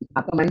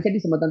 आपका माइंडसेट ही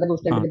समझना था कि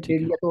उस टाइम पे जब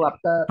ट्रेड लिया तो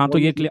आपका हाँ, तो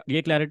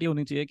ये क्लैरिटी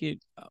होनी चाहिए कि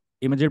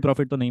इमीडिएट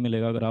प्रॉफिट तो नहीं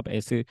मिलेगा अगर आप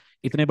ऐसे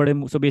इतने बड़े।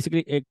 सो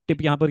बेसिकली एक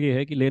टिप यहाँ पर ये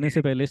है कि लेने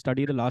से पहले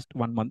study the last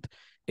 1 month.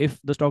 If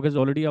the stock is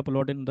already up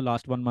lot in the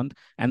last 1 month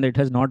and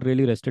it has not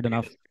really rested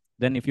enough,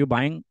 then if you're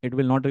buying, it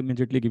will not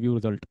immediately give you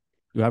result.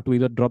 You have to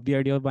either drop the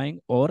idea of buying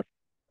or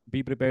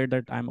be prepared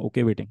that I'm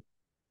okay waiting.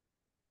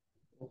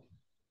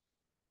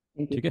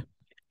 ठीक है।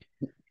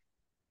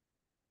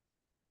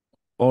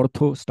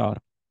 Ortho star.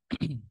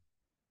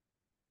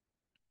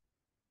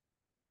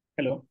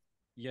 Hello.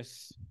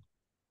 Yes.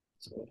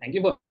 So thank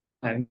you for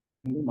having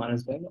me,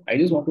 Manas bhai. I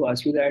just want to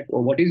ask you that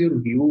what is your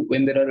view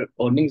when there are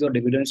earnings or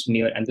dividends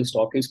near and the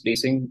stock is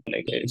placing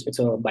like it's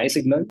a buy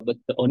signal, but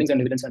the earnings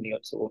and dividends are near.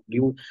 So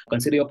do you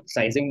consider your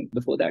sizing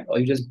before that, or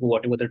you just go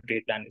whatever the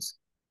trade plan is?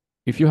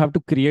 If you have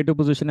to create a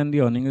position and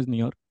the earning is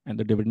near and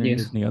the dividend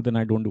Yes. is near, then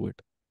I don't do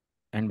it.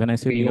 And when I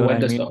say Okay, you near, avoid I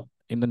the mean stock.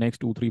 in the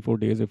next 2, 3, 4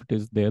 days, if it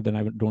is there, then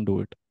I don't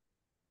do it.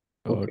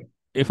 Okay.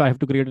 If I have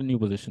to create a new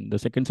position. The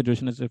second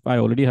situation is if I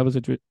already have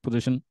a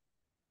position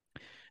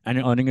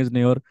and earning is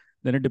near,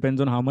 then it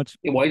depends on how much.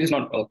 Your voice is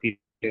not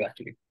clear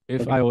actually.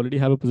 If Okay. I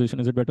already have a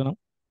position, is it better now?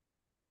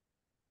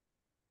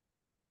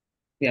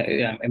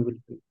 Yeah, I'm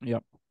good. Yeah.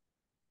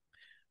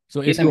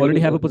 So Yes, if you I'm already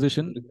able have a to.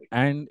 position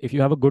and if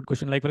you have a good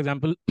cushion, like for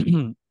example,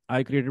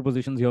 I created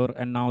positions here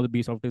and now the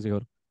B-Soft is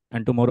here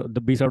and tomorrow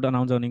the B-Soft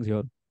announced earnings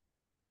here.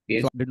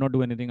 Yes. So I did not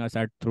do anything. I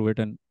sat through it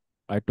and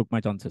I took my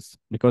chances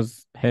because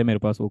है मेरे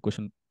पास वो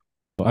cushion.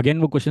 Again,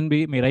 वो cushion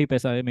भी मेरा ही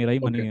पैसा है, मेरा ही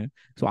money Okay. है.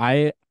 So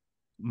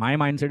my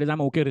mindset is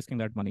I'm okay risking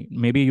that money.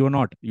 Maybe you're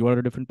not. You are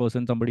a different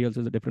person. Somebody else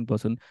is a different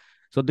person.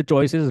 So the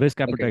choice is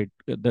risk appetite.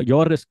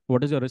 Your risk.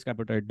 What is your risk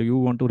appetite? Do you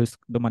want to risk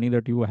the money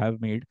that you have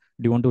made?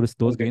 Do you want to risk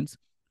those Okay. gains,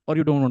 or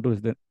you don't want to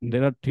risk them?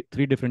 There are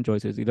three different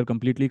choices. Either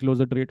completely close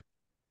the trade,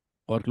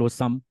 or close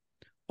some,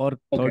 or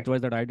third Okay.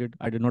 choice that I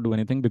did not do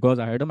anything because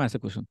I had a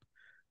massive cushion.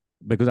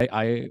 Because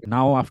I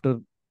now after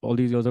all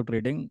these years of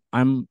trading,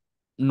 I'm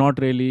not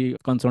really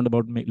concerned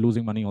about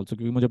losing money also.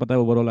 क्योंकि मुझे पता है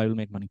overall I will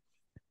make money.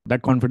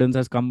 That confidence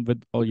has come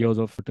with all years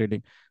of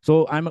trading. So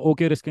I'm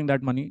okay risking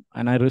that money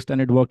and I risked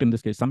and it worked in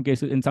this case.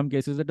 In some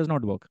cases it does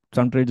not work.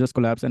 Some trades just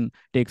collapse and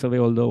takes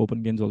away all the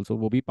open gains also.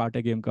 वो भी part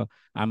है game का.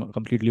 I'm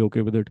completely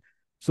okay with it.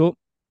 So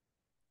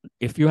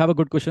if you have a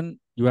good cushion,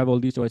 you have all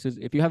these choices.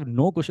 If you have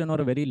no cushion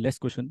or a very less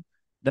cushion,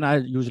 then I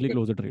usually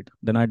close the trade.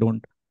 Then I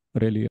don't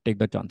really take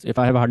the chance. If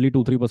I have hardly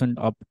 2-3%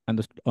 up and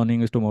the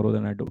earning is tomorrow,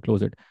 then I don't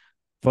close it.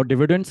 For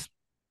dividends,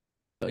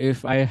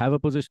 if I have a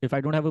position, if I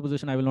don't have a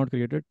position, I will not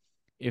create it.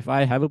 If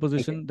I have a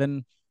position, then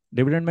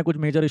dividend में कुछ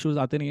major issues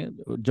आते नहीं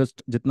है.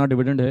 Just जितना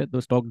dividend है,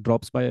 the stock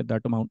drops by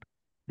that amount.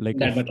 Like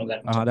That if much,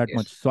 that much. that Yes.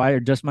 much. So I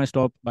adjust my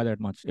stop by that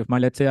much. If my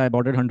let's say I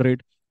bought it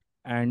 100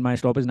 and my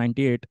stop is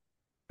 98,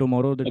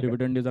 tomorrow the Okay.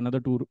 dividend is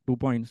another two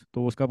points.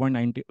 तो उसका point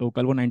 90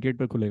 कल वो 98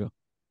 पे खुलेगा.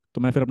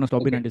 तो मैं फिर अपना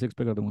stop भी Okay. 96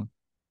 पे कर दूंगा.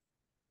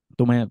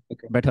 तो मैं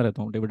बैठा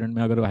रहता हूँ डिविडेंड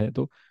में अगर है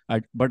तो.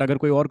 बट अगर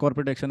कोई और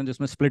कॉर्पोरेट एक्शन है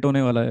जिसमें स्प्लिट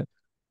होने वाला है,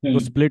 तो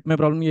स्प्लिट में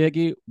प्रॉब्लम ये है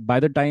कि बाय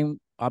द टाइम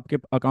आपके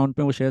अकाउंट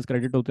में वो शेयर्स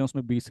क्रेडिट होते हैं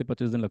उसमें 20 से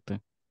 25 दिन लगते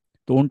हैं.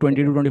 तो उन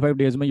 20 to 25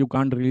 डेज में you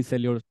can't really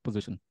sell your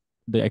position,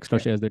 the extra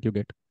shares that you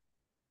get.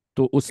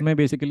 तो उसमें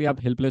बेसिकली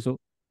आप हेल्पलेस हो.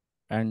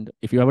 And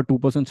if you have a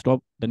 2%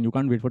 stop, then you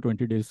can't wait for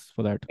 20 days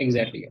for that.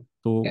 Exactly. Yeah.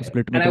 So Yeah.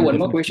 split And में I तो have one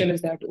more definitely. question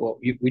is that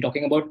we're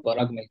talking about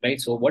Parag Milk,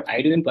 right? So what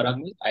I did in Parag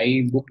Milk, I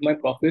booked my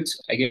profits,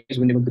 I guess,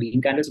 when they were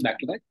green candles back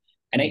to back,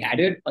 and I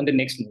added on the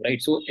next move,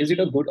 right? So is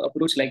it a good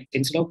approach? Like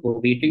instead of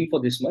waiting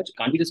for this much,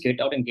 can't we just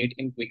get out and get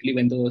in quickly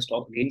when the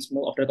stock gains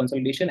more after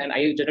consolidation? And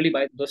I generally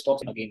buy the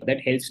stocks again.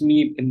 That helps me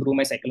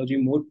improve my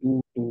psychology more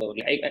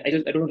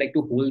I don't like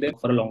to hold them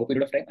for a longer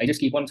period of time. I just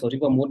keep on searching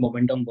for more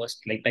momentum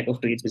burst, like type of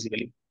trades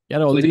basically. Yeah,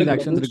 all So is it these a good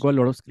actions approach? require a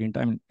lot of screen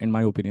time, in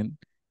my opinion.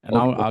 And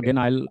Okay, now, again,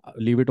 I'll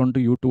leave it on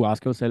to you to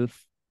ask yourself,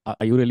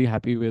 are you really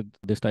happy with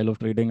this style of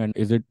trading?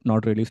 And is it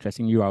not really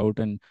stressing you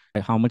out? And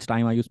how much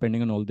time are you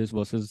spending on all this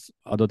versus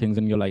other things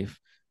in your life?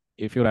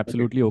 If you're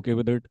absolutely okay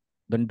with it,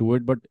 then do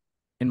it. But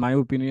in my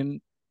opinion,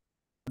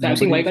 So I'm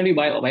saying, why nobody. can't we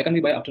buy? Why can't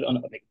we buy after?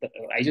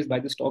 I just buy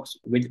the stocks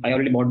which I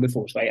already bought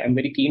before, so I'm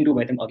very keen to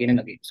buy them again and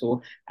again.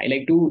 So I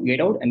like to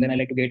get out and then I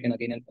like to get in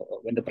again and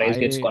when the price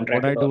gets What I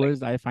contracted or do like.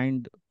 is I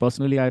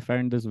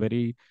find this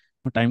very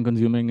time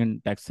consuming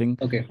and taxing,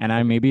 Okay. and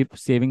I may be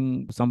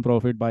saving some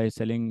profit by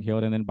selling here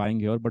and then buying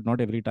here, but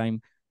not every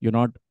time. You're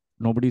not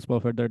Nobody's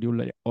perfect that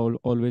you'll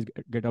always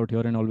get out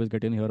here and always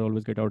get in here,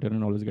 always get out here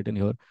and always get in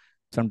here.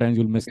 Sometimes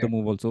you'll miss the Okay.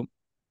 move also.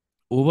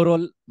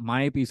 Overall,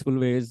 my peaceful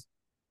way is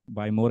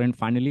buy more, and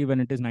finally when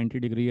it is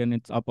 90-degree and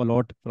it's up a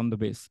lot from the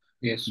base,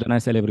 Yes. then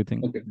I sell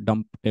everything, Okay.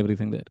 dump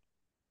everything there.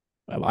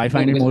 I No,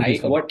 find it because more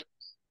peaceful. what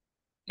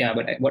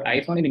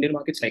I found in Indian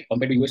markets, like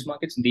compared to US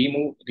markets, they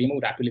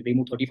move rapidly. They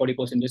move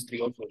 30-40% just 3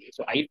 or 4 days.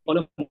 So I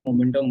follow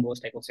momentum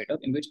burst type of setup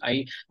in which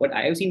what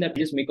I have seen that I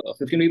just make a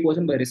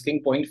 15-20% by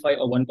risking 0.5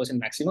 or 1%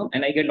 maximum,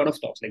 and I get a lot of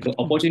stocks. Like the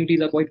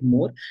opportunities are quite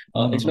more.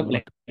 No, Instead of but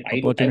like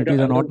opportunities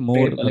I are would not have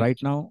more traded like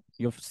right now.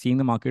 You've seen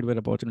the market where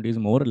opportunities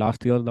more.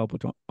 Last year, the no,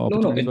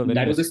 opportunities were very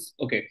that was less.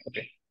 just okay.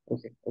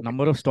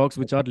 Number of stocks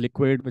which are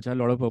liquid, which have a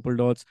lot of purple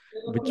dots,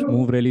 which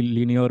move really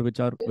linear, which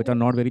are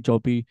not very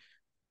choppy.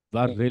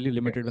 are really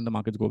limited when the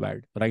markets go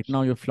bad. Right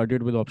now, you're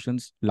flooded with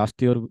options.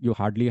 Last year, you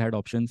hardly had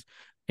options.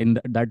 In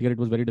that year, it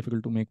was very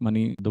difficult to make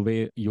money the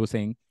way you're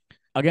saying.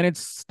 Again, it's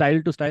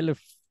style to style.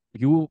 If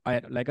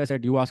like I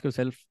said, you ask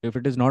yourself if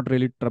it is not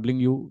really troubling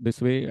you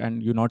this way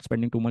and you're not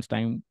spending too much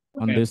time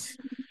on this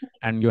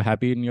and you're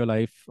happy in your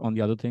life on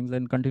the other things,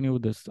 then continue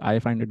with this. I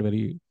find it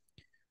very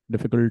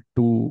difficult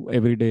to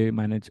every day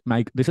manage.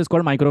 This is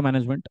called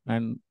micromanagement,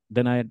 and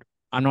then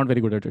I'm not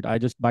very good at it. I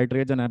just buy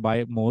trades and I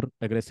buy more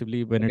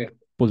aggressively when it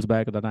pulls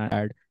back. Then I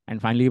add,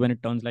 and finally when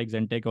it turns like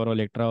Zentech or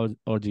Electra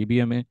or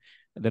GBMA,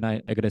 then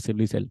I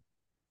aggressively sell.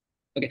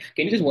 Okay,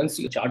 can you just once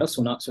see a chart of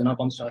Sona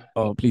Star?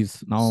 Oh,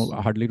 please. Now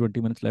hardly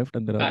 20 minutes left,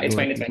 and there are. It's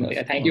fine. It's fine.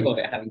 Yeah, thank you for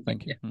having me.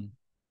 Thank you.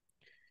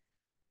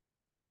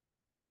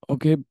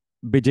 Okay,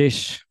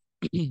 Bijesh.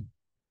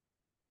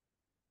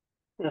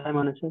 Hi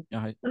Manas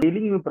Yeah, hi.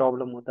 Trailing में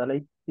problem होता है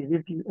like is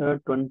it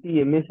 20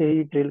 MA से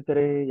ही trail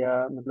करे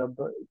या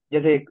मतलब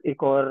जैसे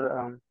एक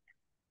और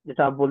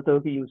जैसे आप बोलते हो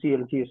कि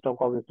यूसीएलसी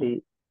stock obviously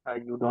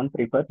you don't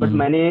prefer but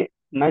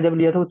मैं जब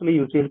लिया था उसमें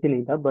यूसीएलसी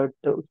नहीं था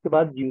बट उसके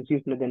बाद यूसी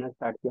उसने देना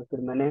स्टार्ट किया फिर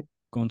मैंने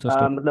कौन सा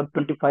स्टॉक? मतलब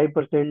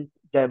 25%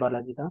 जय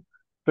बालाजी था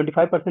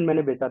 25%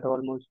 मैंने बेचा था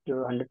ऑलमोस्ट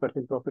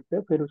 100% प्रॉफिट पे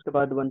फिर उसके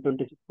बाद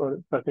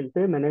 126%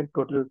 पे मैंने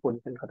टोटल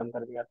पोजीशन खत्म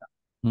कर दिया था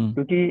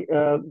क्योंकि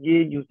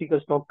ये यूसी का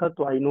स्टॉक था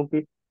तो आई नो कि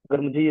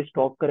अगर मुझे ये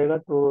स्टॉप करेगा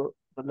तो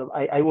मतलब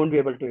I won't be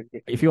able to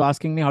exit If you're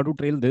asking me how to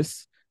trail this,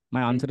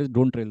 my answer is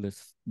don't trail this.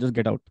 Just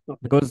get out.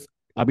 Because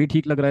अभी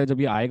ठीक लग रहा है,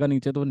 जब ये आएगा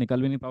नीचे तो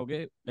निकल भी नहीं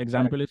पाओगे.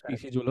 Example is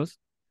PC jewellers.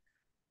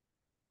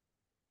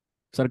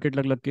 Circuit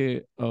लग लग के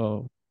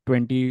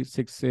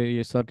 26 से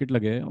ये सर्किट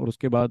लगे हैं और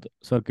उसके बाद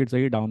सर्किट से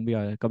ही डाउन भी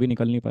आया है, कभी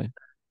निकल नहीं पाए.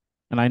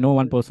 And I know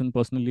one person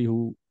personally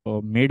who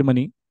made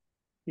money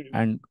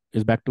and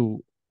is back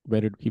to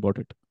where it he bought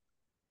it.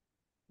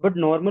 But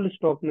normal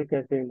stock में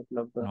कैसे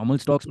मतलब नॉर्मल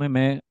स्टॉक्स में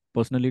मैं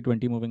पर्सनली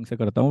 20 मूविंग से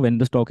करता हूँ when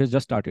the stock is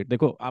just started.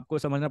 देखो, आपको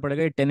समझना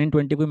पड़ेगा, ये 10 एंड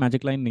 20 कोई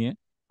मैजिक लाइन नहीं है.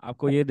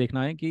 आपको ये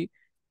देखना है कि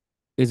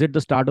is it the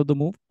start of the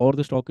move और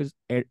the stock is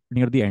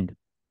near the end.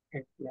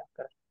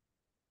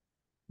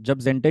 जब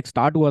जेंटेक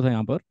स्टार्ट हुआ था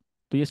यहाँ पर,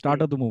 तो ये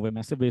स्टार्ट ऑफ द मूव है,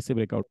 मैसिव बेस से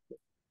ब्रेकआउट.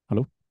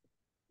 हेलो.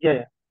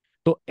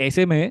 तो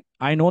ऐसे में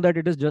I know that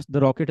it is just the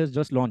rocket is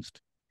just launched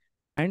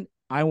and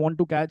I want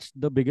to catch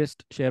the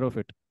biggest share of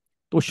it.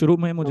 तो शुरू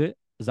में मुझे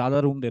ज्यादा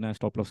रूम देना है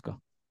स्टॉप लॉस का.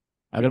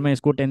 अगर मैं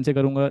इसको 10 से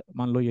करूंगा,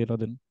 मान लो ये रहा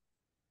दिन,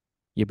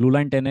 ये ब्लू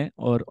लाइन 10 है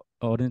और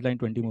ऑरेंज लाइन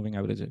 20 मूविंग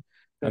एवरेज है.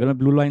 अगर मैं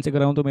ब्लू लाइन से कर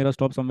रहा हूँ तो मेरा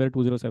स्टॉप समवेयर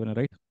 207 है,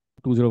 राइट.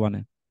 201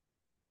 है,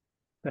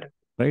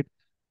 राइट.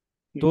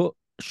 तो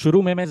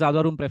शुरू में मैं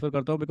ज़्यादा रूम प्रेफर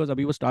करता हूँ बिकॉज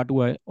अभी वो स्टार्ट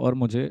हुआ है और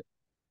मुझे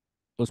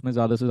उसमें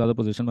ज़्यादा से ज़्यादा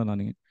पोजीशन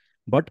बनानी है.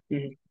 But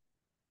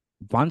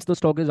once the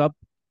stock is up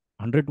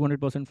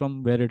 100-200%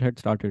 from where it had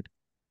started,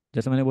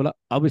 जैसे मैंने बोला,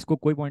 अब इसको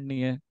कोई पॉइंट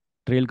नहीं है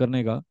ट्रेल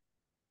करने का.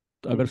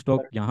 तो अगर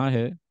स्टॉक यहाँ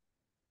है,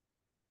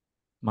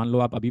 मान लो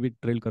आप अभी भी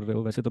ट्रेल कर रहे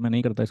हो, वैसे तो मैं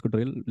नहीं करता इसको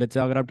ट्रेल, लेट्स से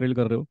अगर आप ट्रेल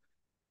कर रहे हो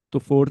तो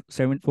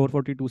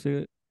 442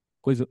 से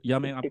कोई या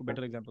मैं आपको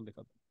बेटर एग्जांपल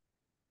दिखाता हूँ.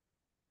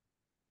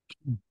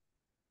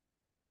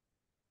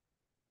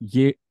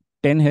 ये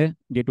 10 है,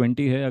 ये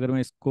 20 है. अगर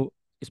मैं इसको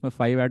इसमें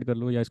 5 ऐड कर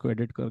लूँ या इसको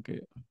एडिट करके,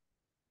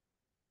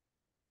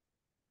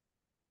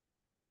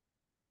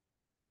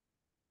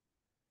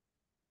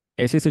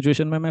 ऐसी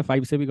सिचुएशन में मैं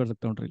 5 से भी कर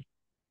सकता हूँ ट्रेल.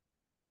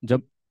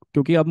 जब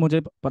क्योंकि अब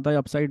मुझे पता है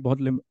अपसाइड बहुत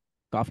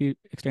काफ़ी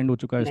एक्सटेंड हो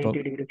चुका है स्टॉक,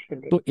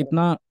 तो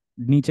इतना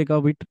नीचे का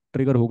भी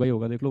ट्रिगर होगा ही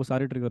होगा. देख लो, वो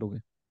सारे ट्रिगर हो गए.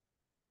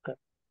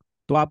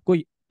 तो आपको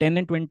 10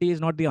 and 20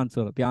 is not the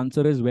answer. The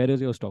answer is where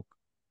is your stock.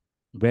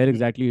 Where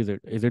exactly is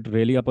it? Is it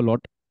really up a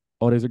lot,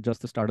 or is it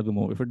just the start of the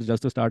move? If it's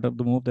just the start of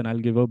the move, then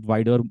I'll give a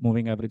wider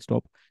moving average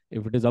stop.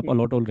 If it is up a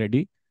lot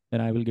already,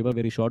 then I will give a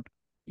very short,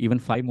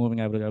 even 5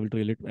 moving average. I will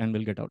trail it and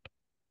will get out.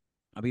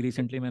 अभी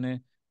recently मैंने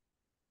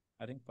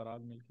I think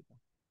Parag milk की,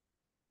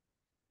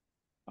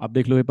 आप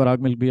देख लो, ये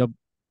पराग milk भी अब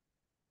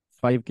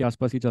 5 के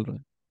आसपास ही चल रहा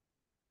है.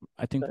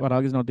 I think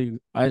Parag is not the.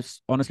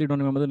 Honestly don't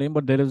remember the name,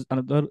 but there is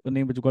another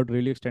name which got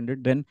really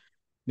extended. Then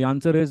the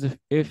answer is,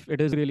 if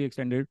it is really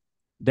extended,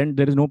 then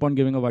there is no point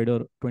giving a wider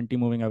 20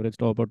 moving average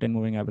stop or 10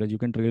 moving average. You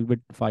can trail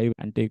with 5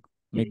 and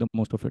make the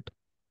most of it.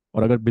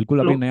 और अगर बिल्कुल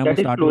अभी नया move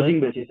start हुआ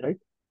है,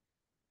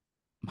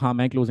 हाँ,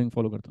 मैं closing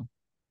follow करता हूँ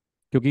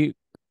क्योंकि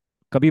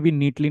कभी भी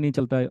नीटली नहीं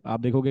चलता है. आप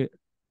देखोगे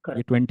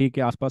ये 20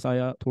 के आसपास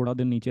आया, थोड़ा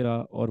दिन नीचे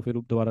रहा और फिर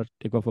दोबारा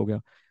टेक ऑफ हो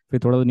गया, फिर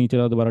थोड़ा दिन नीचे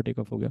रहा, दोबारा टेक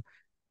ऑफ हो गया.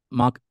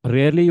 Mark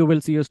rarely you will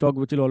see a stock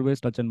which will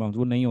always touch and bounce.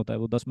 वो नहीं होता है,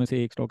 वो 10 में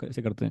से एक स्टॉक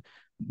ऐसे करते हैं.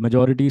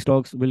 Majority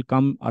stocks will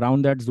come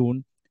around that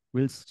zone,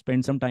 will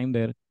spend some time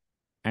there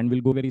and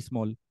will go very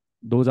small.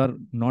 Those are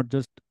not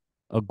just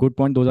a good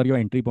point, those are your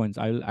entry points.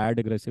 I will add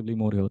aggressively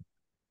more here.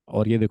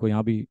 और ये देखो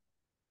यहाँ भी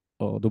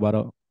दोबारा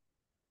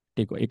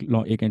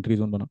एक entry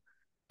zone बना.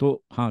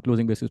 तो हाँ,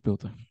 क्लोजिंग बेसिस पे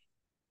होता है.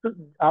 तो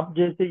आप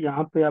जैसे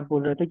यहाँ पे आप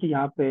बोल रहे थे कि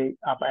यहाँ पे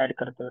आप ऐड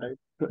करते हो राइट,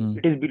 तो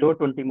it is below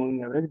 20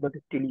 moving average but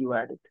still you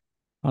add it.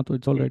 हाँ, तो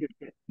इट्स ऑल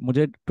राइट.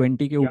 मुझे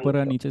 20 के ऊपर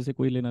या नीचे से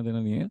कोई लेना देना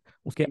नहीं है.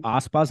 उसके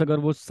आसपास अगर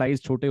वो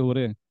साइज छोटे हो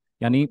रहे हैं,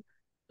 यानी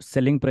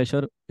selling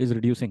pressure is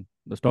reducing,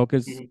 the stock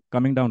is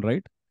coming down,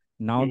 right,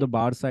 now the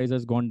bar size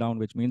has gone down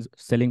which means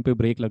selling पे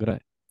ब्रेक लग रहा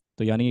है।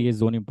 तो यानी ये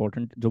जोन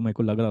इंपॉर्टेंट जो मेरे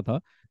को लग रहा था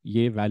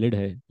ये वैलिड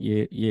है,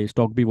 ये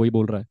स्टॉक भी वही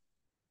बोल रहा है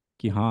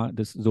कि हाँ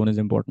this zone is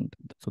important,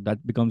 so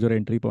that becomes your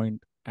entry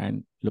point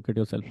and look at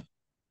your self.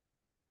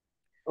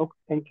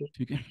 Okay, thank you.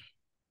 ठीक है,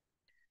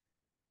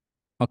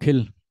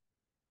 अखिल,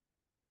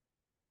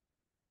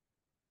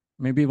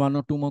 maybe one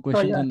or two more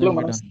questions Yeah, and hello, then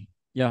we're Manas. done.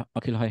 Yeah,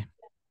 Akhil, hi.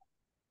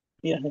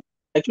 Yeah,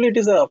 actually, it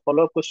is a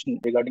follow-up question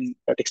regarding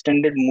that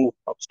extended move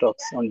of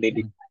stocks on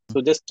daily.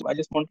 So I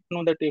just want to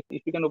know that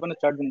if you can open a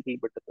chart then a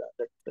little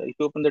bit, if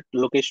you open that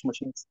location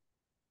machines,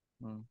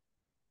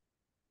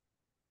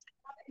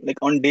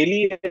 like on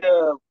daily,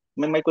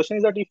 my question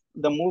is that if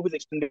the move is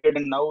extended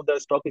and now the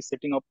stock is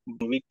setting up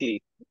weekly,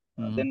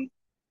 then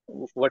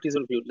what is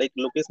your view?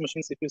 Like location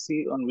machines, if you see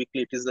on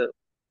weekly, it is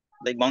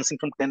like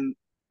bouncing from 10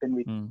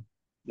 week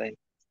line.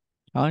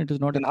 It is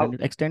not Then how?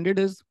 extended. Extended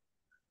is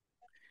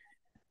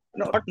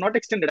No, not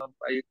extended.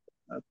 I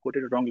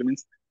quoted it wrongly.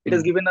 Means it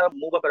has given a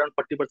move up around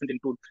 40% in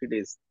 2-3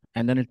 days.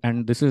 and then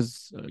and this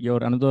is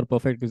your another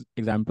perfect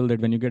example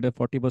that when you get a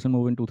 40%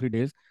 move in 2-3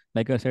 days,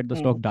 like I said, the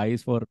stock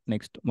dies for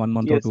next 1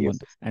 month or Yes, 2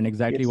 months, yes, and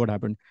exactly yes. what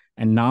happened.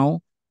 And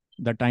now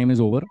the time is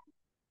over.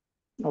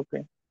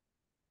 Okay.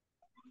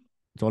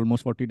 It's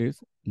almost 40 days.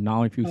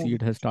 Now, if you see,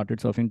 it has started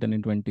surfing 10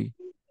 and 20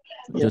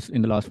 just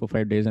in the last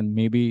 4-5 days, and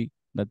maybe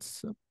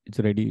it's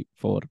ready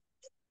for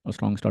a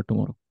strong start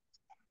tomorrow.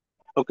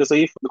 Okay, so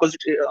if because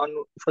on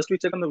first we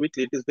check on the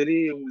weekly, it is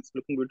it's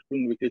looking beautiful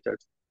in weekly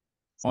charts.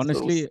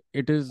 Honestly,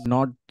 it is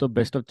not the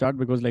best of chart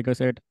because, like I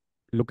said,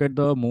 look at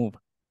the move.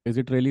 Is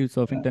it really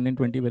surfing 10 and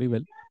 20 very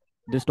well?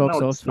 This stock No,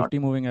 surfs it's not. 50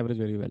 moving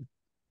average very well.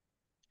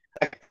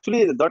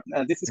 Actually, this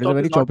It is a stock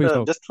very is not choppy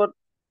stock. just for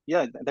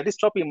that is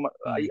choppy.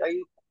 I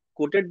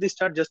quoted this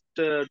chart just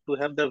to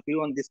have the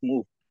view on this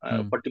move.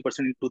 40%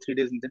 in 2-3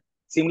 days. And then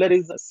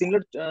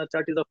similar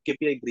chart is of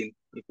KPI green.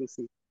 If you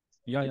see,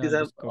 Yeah, it yeah, is I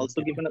have just covered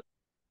also KPI. given a.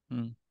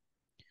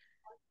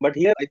 But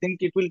here, I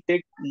think it will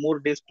take more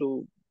days to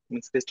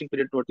means testing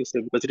period what you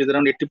say because it is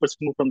around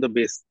 80% move from the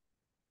base.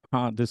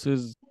 This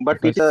is, But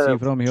if I it see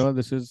from here,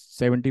 this is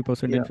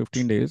 70% in yeah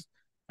 15 days,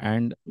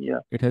 and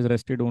yeah it has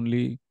rested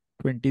only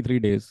 23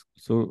 days.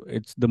 So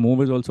it's the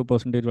move is also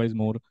percentage wise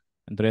more,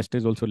 and the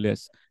rest is also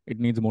less. It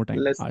needs more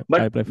time. less. I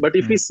prefer. But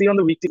if we see on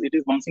the weekly, it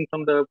is bouncing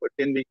from the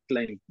 10-week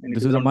line and it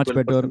This is is a around much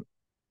better 12%.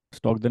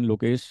 stock than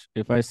Lokesh.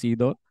 If I see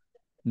the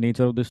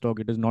nature of this stock,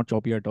 it is not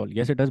choppy at all.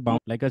 Yes, it has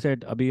bounced. Like I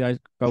said, Abhi, I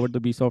covered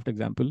the Bsoft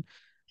example.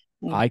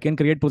 I can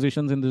create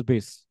positions in this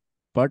base,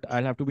 but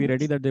I'll have to be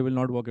ready that they will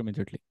not work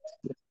immediately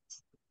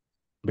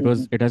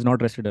because it has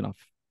not rested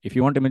enough. If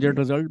you want immediate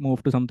result,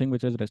 move to something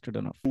which has rested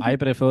enough. I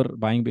prefer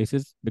buying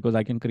bases because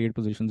I can create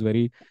positions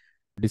very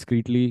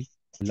discreetly,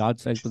 large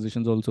size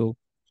positions also.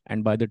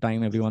 And by the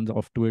time everyone's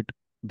off to it,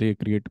 they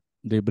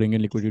bring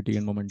in liquidity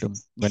and momentum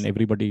when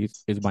everybody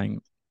is buying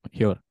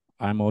here.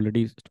 I'm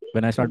already,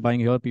 when I start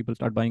buying here, people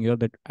start buying here.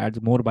 That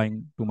adds more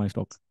buying to my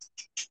stock.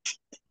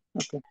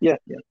 Okay. Yeah.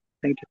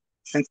 Thank you.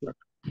 Thanks a lot.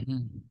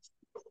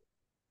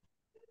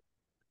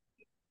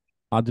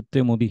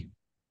 Aditya Modi.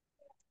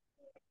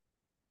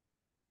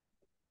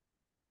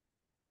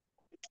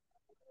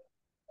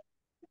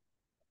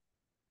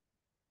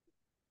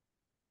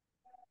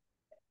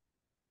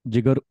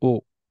 Jigar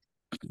O.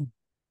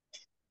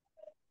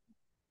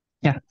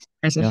 Yeah.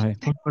 Hi, sir. Yeah, hi.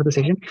 Thanks for the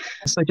session.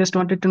 So I just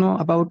wanted to know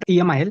about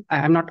EMIL.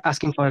 I'm not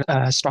asking for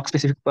a stock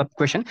specific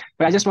question,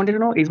 but I just wanted to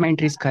know is my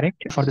entry is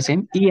correct for the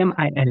same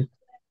EMIL,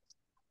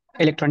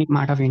 Electronic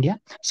Mart of India.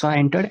 So I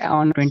entered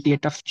on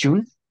 28th of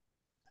June,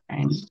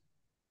 and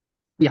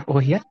yeah,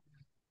 over here.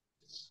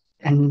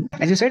 And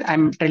as you said,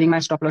 I'm trailing my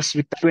stop loss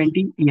with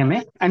 20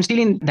 EMA. I'm still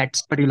in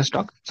that particular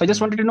stock. So I just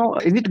wanted to know,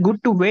 is it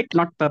good to wait?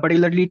 Not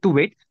particularly to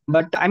wait,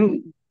 but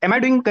am I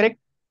doing correct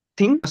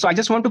thing? So I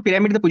just want to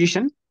pyramid the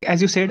position.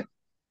 As you said,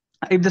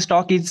 if the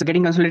stock is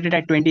getting consolidated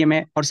at 20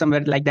 MA or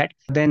somewhere like that,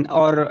 then,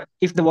 or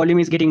if the volume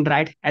is getting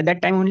dried at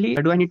that time only,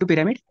 do I need to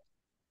pyramid?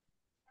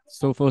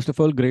 So first of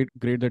all, great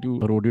that you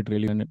rode it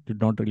really and did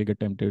not really get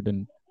tempted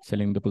in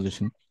selling the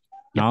position.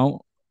 Yeah.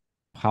 Now,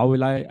 how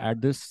will I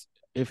add this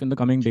if in the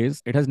coming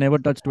days it has never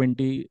touched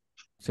 20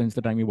 since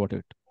the time you bought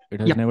it?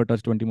 It has Yeah. never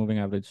touched 20 moving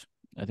average.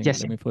 I think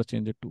Yes. let me first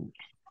change it to.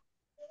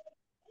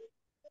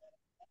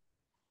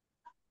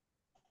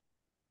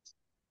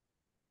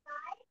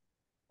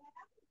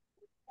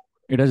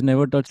 It has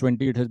never touched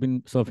 20. It has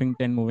been surfing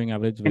 10 moving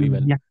average very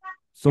well. Yeah.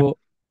 So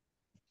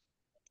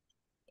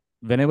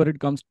whenever it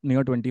comes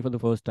near 20 for the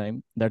first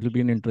time, that will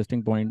be an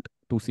interesting point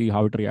to see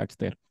how it reacts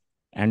there.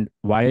 And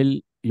while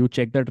you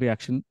check that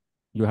reaction,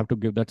 you have to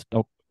give that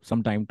stock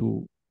some time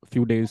to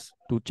few days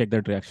to check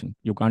that reaction.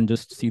 You can't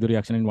just see the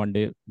reaction in one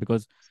day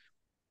because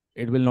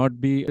it will not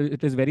be,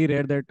 it is very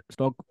rare that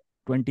stock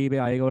 20 पे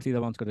आएगा और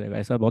सीधा bounce कर जाएगा.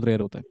 ऐसा बहुत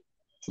rare होता है.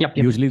 Yep.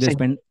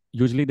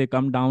 Usually they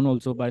come down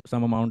also by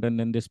some amount and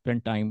then they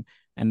spend time,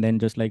 and then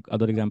just like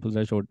other examples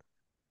I showed,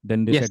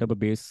 then they Yes. set up a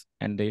base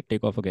and they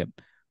take off again.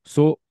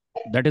 So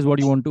that is what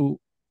you want to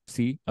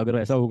see. अगर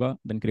ऐसा होगा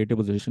then create a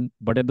position.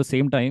 But at the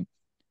same time,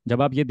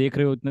 जब आप ये देख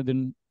रहे हो इतने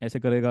दिन ऐसे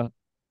करेगा,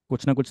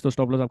 कुछ ना कुछ तो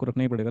स्टॉप लॉस आपको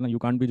रखना ही पड़ेगा ना. You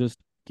can't be just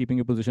keeping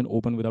your position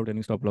open without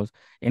any stop loss.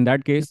 In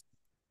that case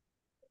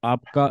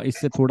आपका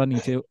इससे थोड़ा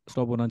नीचे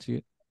स्टॉप होना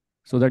चाहिए,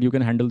 so that you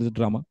can handle this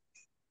drama.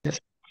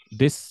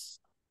 This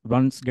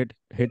once get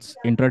hits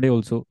intraday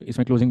also,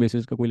 इसमें closing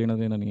basis का कोई लेना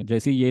देना नहीं है.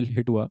 जैसे ही ये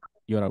hit हुआ,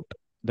 you're out.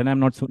 Then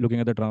I'm not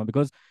looking at the drama,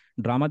 because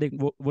drama देख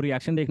वो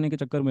reaction देखने के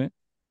चक्कर में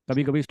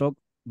कभी कभी स्टॉक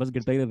बस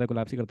गिरता ही रहता है,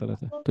 कोलैप्स ही करता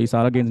रहता है, तो ये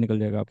सारा गेंस निकल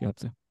जाएगा आपके हाथ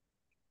से.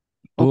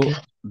 तो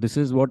this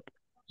is what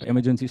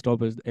emergency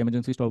stop is.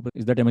 Emergency stop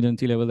is that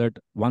emergency level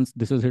that once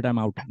this is hit, I'm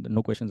out,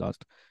 no questions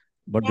asked.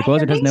 But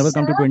because it has never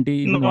come to 20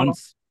 even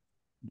once,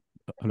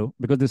 hello,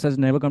 because this has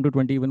never come to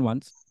 20 even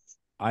once,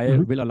 I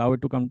will allow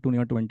it to come to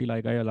near 20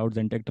 like I allowed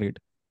Zentech trade.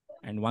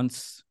 And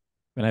once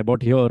when I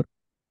bought here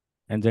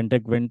and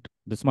Zentech went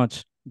this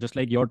much, just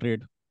like your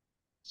trade,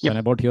 when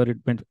I bought here,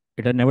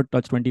 it had never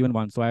touched 20 even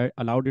once. So I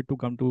allowed it to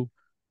come to,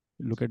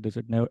 look at this,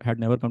 it had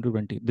never come to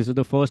 20. This is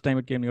the first time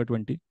it came near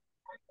 20.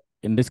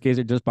 In this case,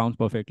 it just bounced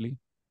perfectly.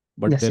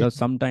 But there are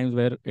some times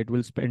where it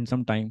will spend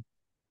some time,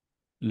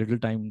 little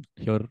time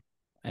here,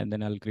 and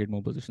then I'll create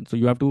more positions. So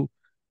you have to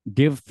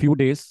give few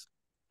days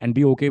and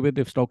be okay with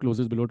if stock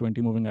closes below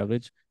 20 moving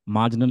average,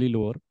 marginally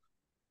lower.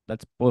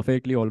 That's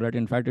perfectly all right.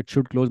 In fact, it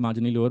should close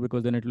marginally lower,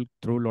 because then it will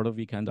throw a lot of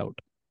weak hands out.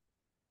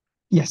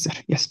 Yes, sir.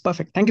 Yes,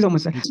 perfect. Thank you so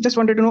much, sir. Just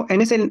wanted to know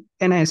NSL,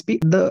 NISP,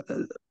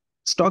 the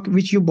stock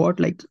which you bought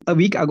like a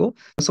week ago.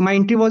 So my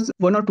entry was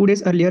 1 or 2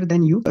 days earlier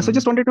than you. So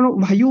just wanted to know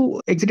why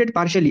you exited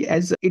partially,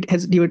 as it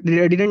has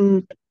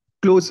didn't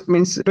close,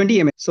 means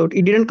 20 mA. So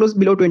it didn't close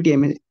below 20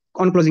 mA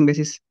on closing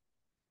basis.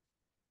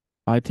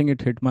 I think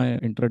it hit my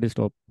intraday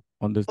stop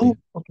on this Oh, day.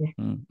 okay.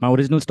 My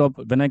original stop,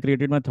 when I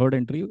created my third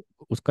entry,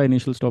 uska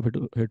initial stop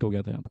hit हो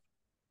गया था यहाँ पे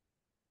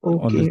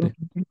on this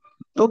day.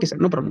 Okay, sir.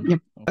 No problem.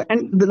 Yeah.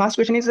 And the last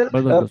question is, sir.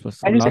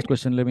 Bas. Last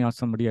question, let me ask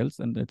somebody else,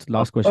 and it's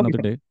last question of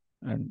the day.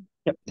 And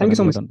yeah, thank you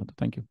so much.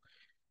 Thank you.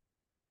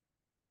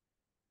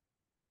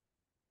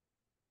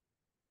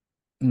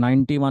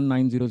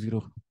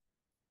 91900.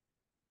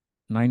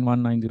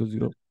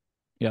 91900.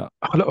 या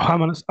hello. हाँ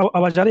मानस,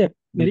 आवाज आ रही है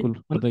मेरी?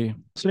 बिल्कुल, बताइए.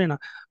 सुनिए ना,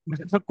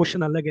 मेरा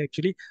क्वेश्चन अलग है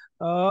एक्चुअली.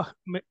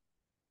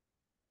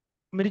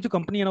 मेरी जो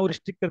कंपनी है ना, वो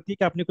रिस्ट्रिक्ट करती है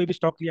कि आपने कोई भी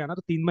स्टॉक लिया ना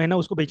तो 3 महीना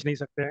उसको बेच नहीं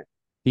सकते हैं.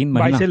 3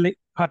 बाय महीना? सेल नहीं.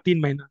 हाँ,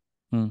 3 महीना.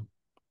 हम्म.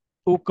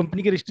 तो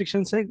कंपनी के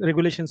रिस्ट्रिक्शंस है,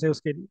 रेगुलेशंस है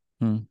उसके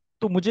लिए.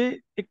 तो मुझे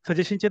एक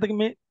सजेशन चाहिए था कि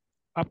मैं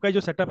आपका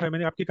जो सेटअप है,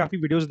 मैंने आपके काफी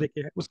वीडियोस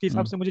देखे हैं, उसके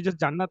हिसाब से मुझे जस्ट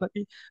जानना था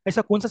कि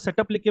ऐसा कौन सा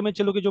सेटअप लेके मैं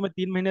चलूँ कि जो मैं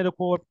 3 महीने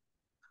रखूँ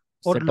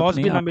और लॉस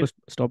भी ना आपको मिले.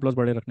 स्टॉप लॉस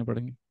बड़े रखने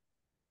पड़ेंगे.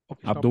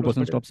 आप स्टॉप लॉस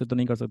 2% स्टॉप से तो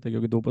नहीं कर सकते,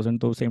 क्योंकि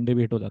 2% तो सेम डे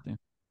भी हिट हो जाते हैं.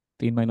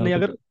 3 महीना नहीं,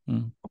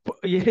 तो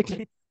अगर ये है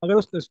कि अगर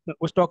उस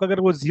स्टॉक अगर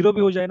वो जीरो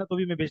भी हो जाए ना, तो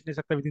भी मैं बेच नहीं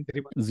सकता विद इन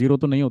 3 मंथ. जीरो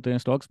तो नहीं होते हैं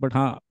स्टॉक्स, बट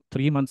हाँ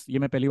 3 मंथ्स, ये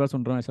मैं पहली बार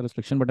सुन रहा हूँ ऐसा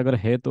रिस्ट्रिक्शन. बट अगर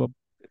है तो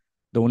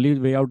the only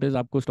way out is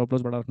आपको स्टॉप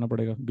लॉस बड़ा रखना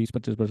पड़ेगा,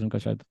 20-25% का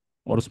शायद.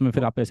 और उसमें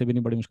फिर आप पैसे भी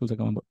नहीं बड़ी मुश्किल से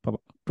कमा.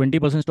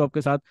 20% स्टॉक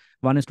के साथ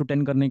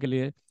 1:10 करने के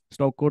लिए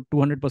स्टॉक को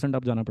 200%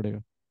 आप जाना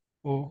पड़ेगा.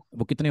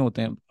 वो कितने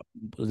होते हैं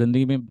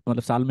जिंदगी में,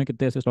 मतलब साल में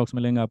कितने ऐसे स्टॉक्स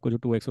मिलेंगे आपको जो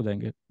 2x हो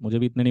जाएंगे? मुझे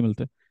भी इतने नहीं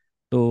मिलते.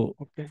 तो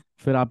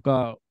फिर आपका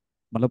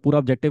मतलब पूरा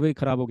ऑब्जेक्टिव ही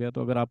खराब हो गया.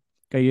 तो अगर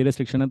आपका ये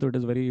रिस्ट्रिक्शन है तो it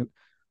is very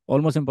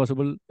almost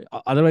impossible.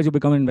 Otherwise, you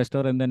become an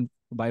investor and then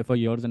buy for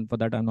years, and for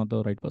that, I'm not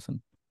the right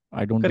person.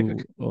 I don't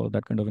do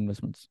that kind of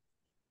investments.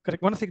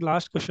 Correct. One एक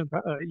last question था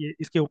ये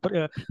इसके ऊपर.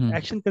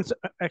 Action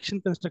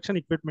construction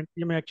equipment,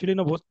 ये मैं actually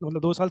ना बहुत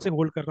मतलब 2 साल से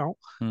होल्ड कर रहा हूँ.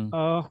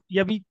 ये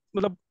अभी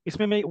मतलब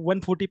इसमें मैं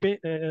 140 पे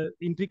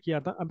एंट्री किया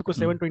था, अभी को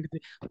 723,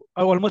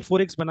 ऑलमोस्ट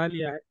 4x बना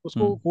लिया है.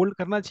 उसको होल्ड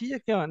करना चाहिए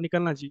क्या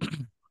निकलना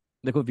चाहिए?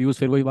 देखो व्यूज,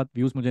 फिर वही बात,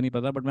 व्यूज मुझे नहीं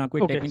पता, बट मैं आपको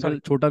एक टेक्निकल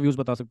छोटा व्यूज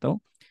बता सकता हूँ.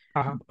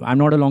 हाँ. I am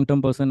not a long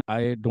term person,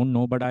 I don't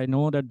know, but I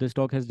know that this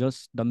stock has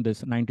just done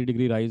this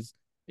 90-degree rise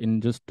in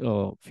just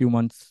few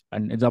months,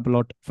 and it's up a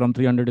lot from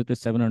 300 to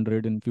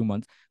 700 in few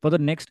months. For the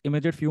next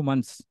immediate few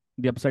months,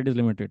 the upside is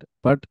limited,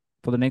 but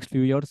for the next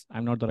few years,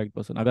 I'm not the right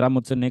person. अगर आप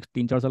मुझसे next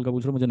 3-4 साल का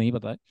पूछ रहे हो, मुझे नहीं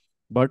पता है,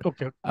 बट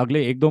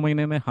अगले 1-2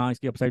 महीने में हाँ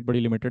इसकी अपसाइड बड़ी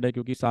लिमिटेड है,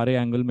 क्योंकि सारे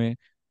एंगल में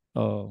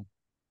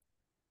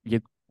ये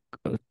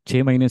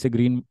 6 महीने से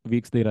ग्रीन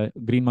वीक्स दे रहा है,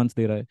 ग्रीन मंथ्स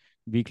दे रहा है.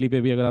 वीकली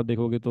पे भी अगर आप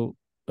देखोगे तो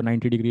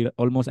 90 डिग्री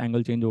ऑलमोस्ट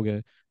एंगल चेंज हो गया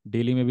है.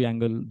 डेली में भी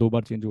एंगल 2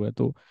 बार चेंज हुआ है.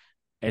 तो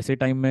ऐसे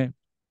टाइम में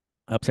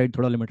अपसाइड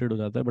थोड़ा लिमिटेड हो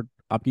जाता है. बट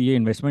आपकी ये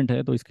इन्वेस्टमेंट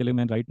है, तो इसके लिए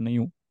मैं राइट नहीं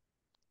हूँ,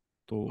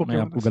 तो मैं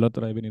आपको गलत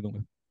राय भी नहीं दूंगा.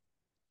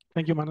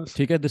 थैंक यू मानस.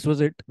 ठीक है, this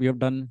was it. We have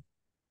done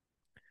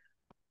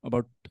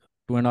about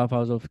 2.5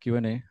 hours of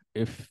Q&A.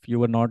 If you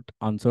were not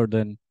answered,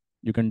 then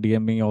you can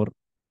DM me or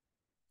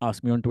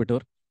ask me on Twitter.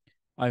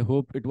 I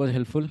hope it was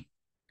helpful.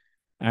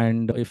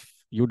 And if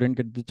you didn't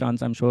get the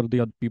chance, I'm sure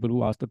the other people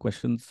who asked the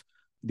questions,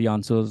 the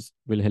answers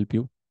will help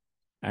you.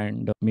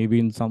 And maybe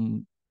in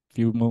some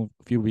few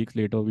weeks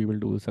later, we will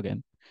do this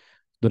again.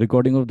 The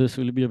recording of this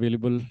will be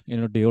available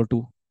in a day or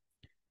two.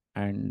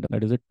 And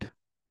that is it.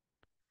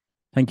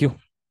 Thank you.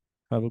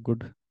 Have a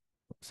good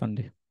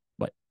Sunday.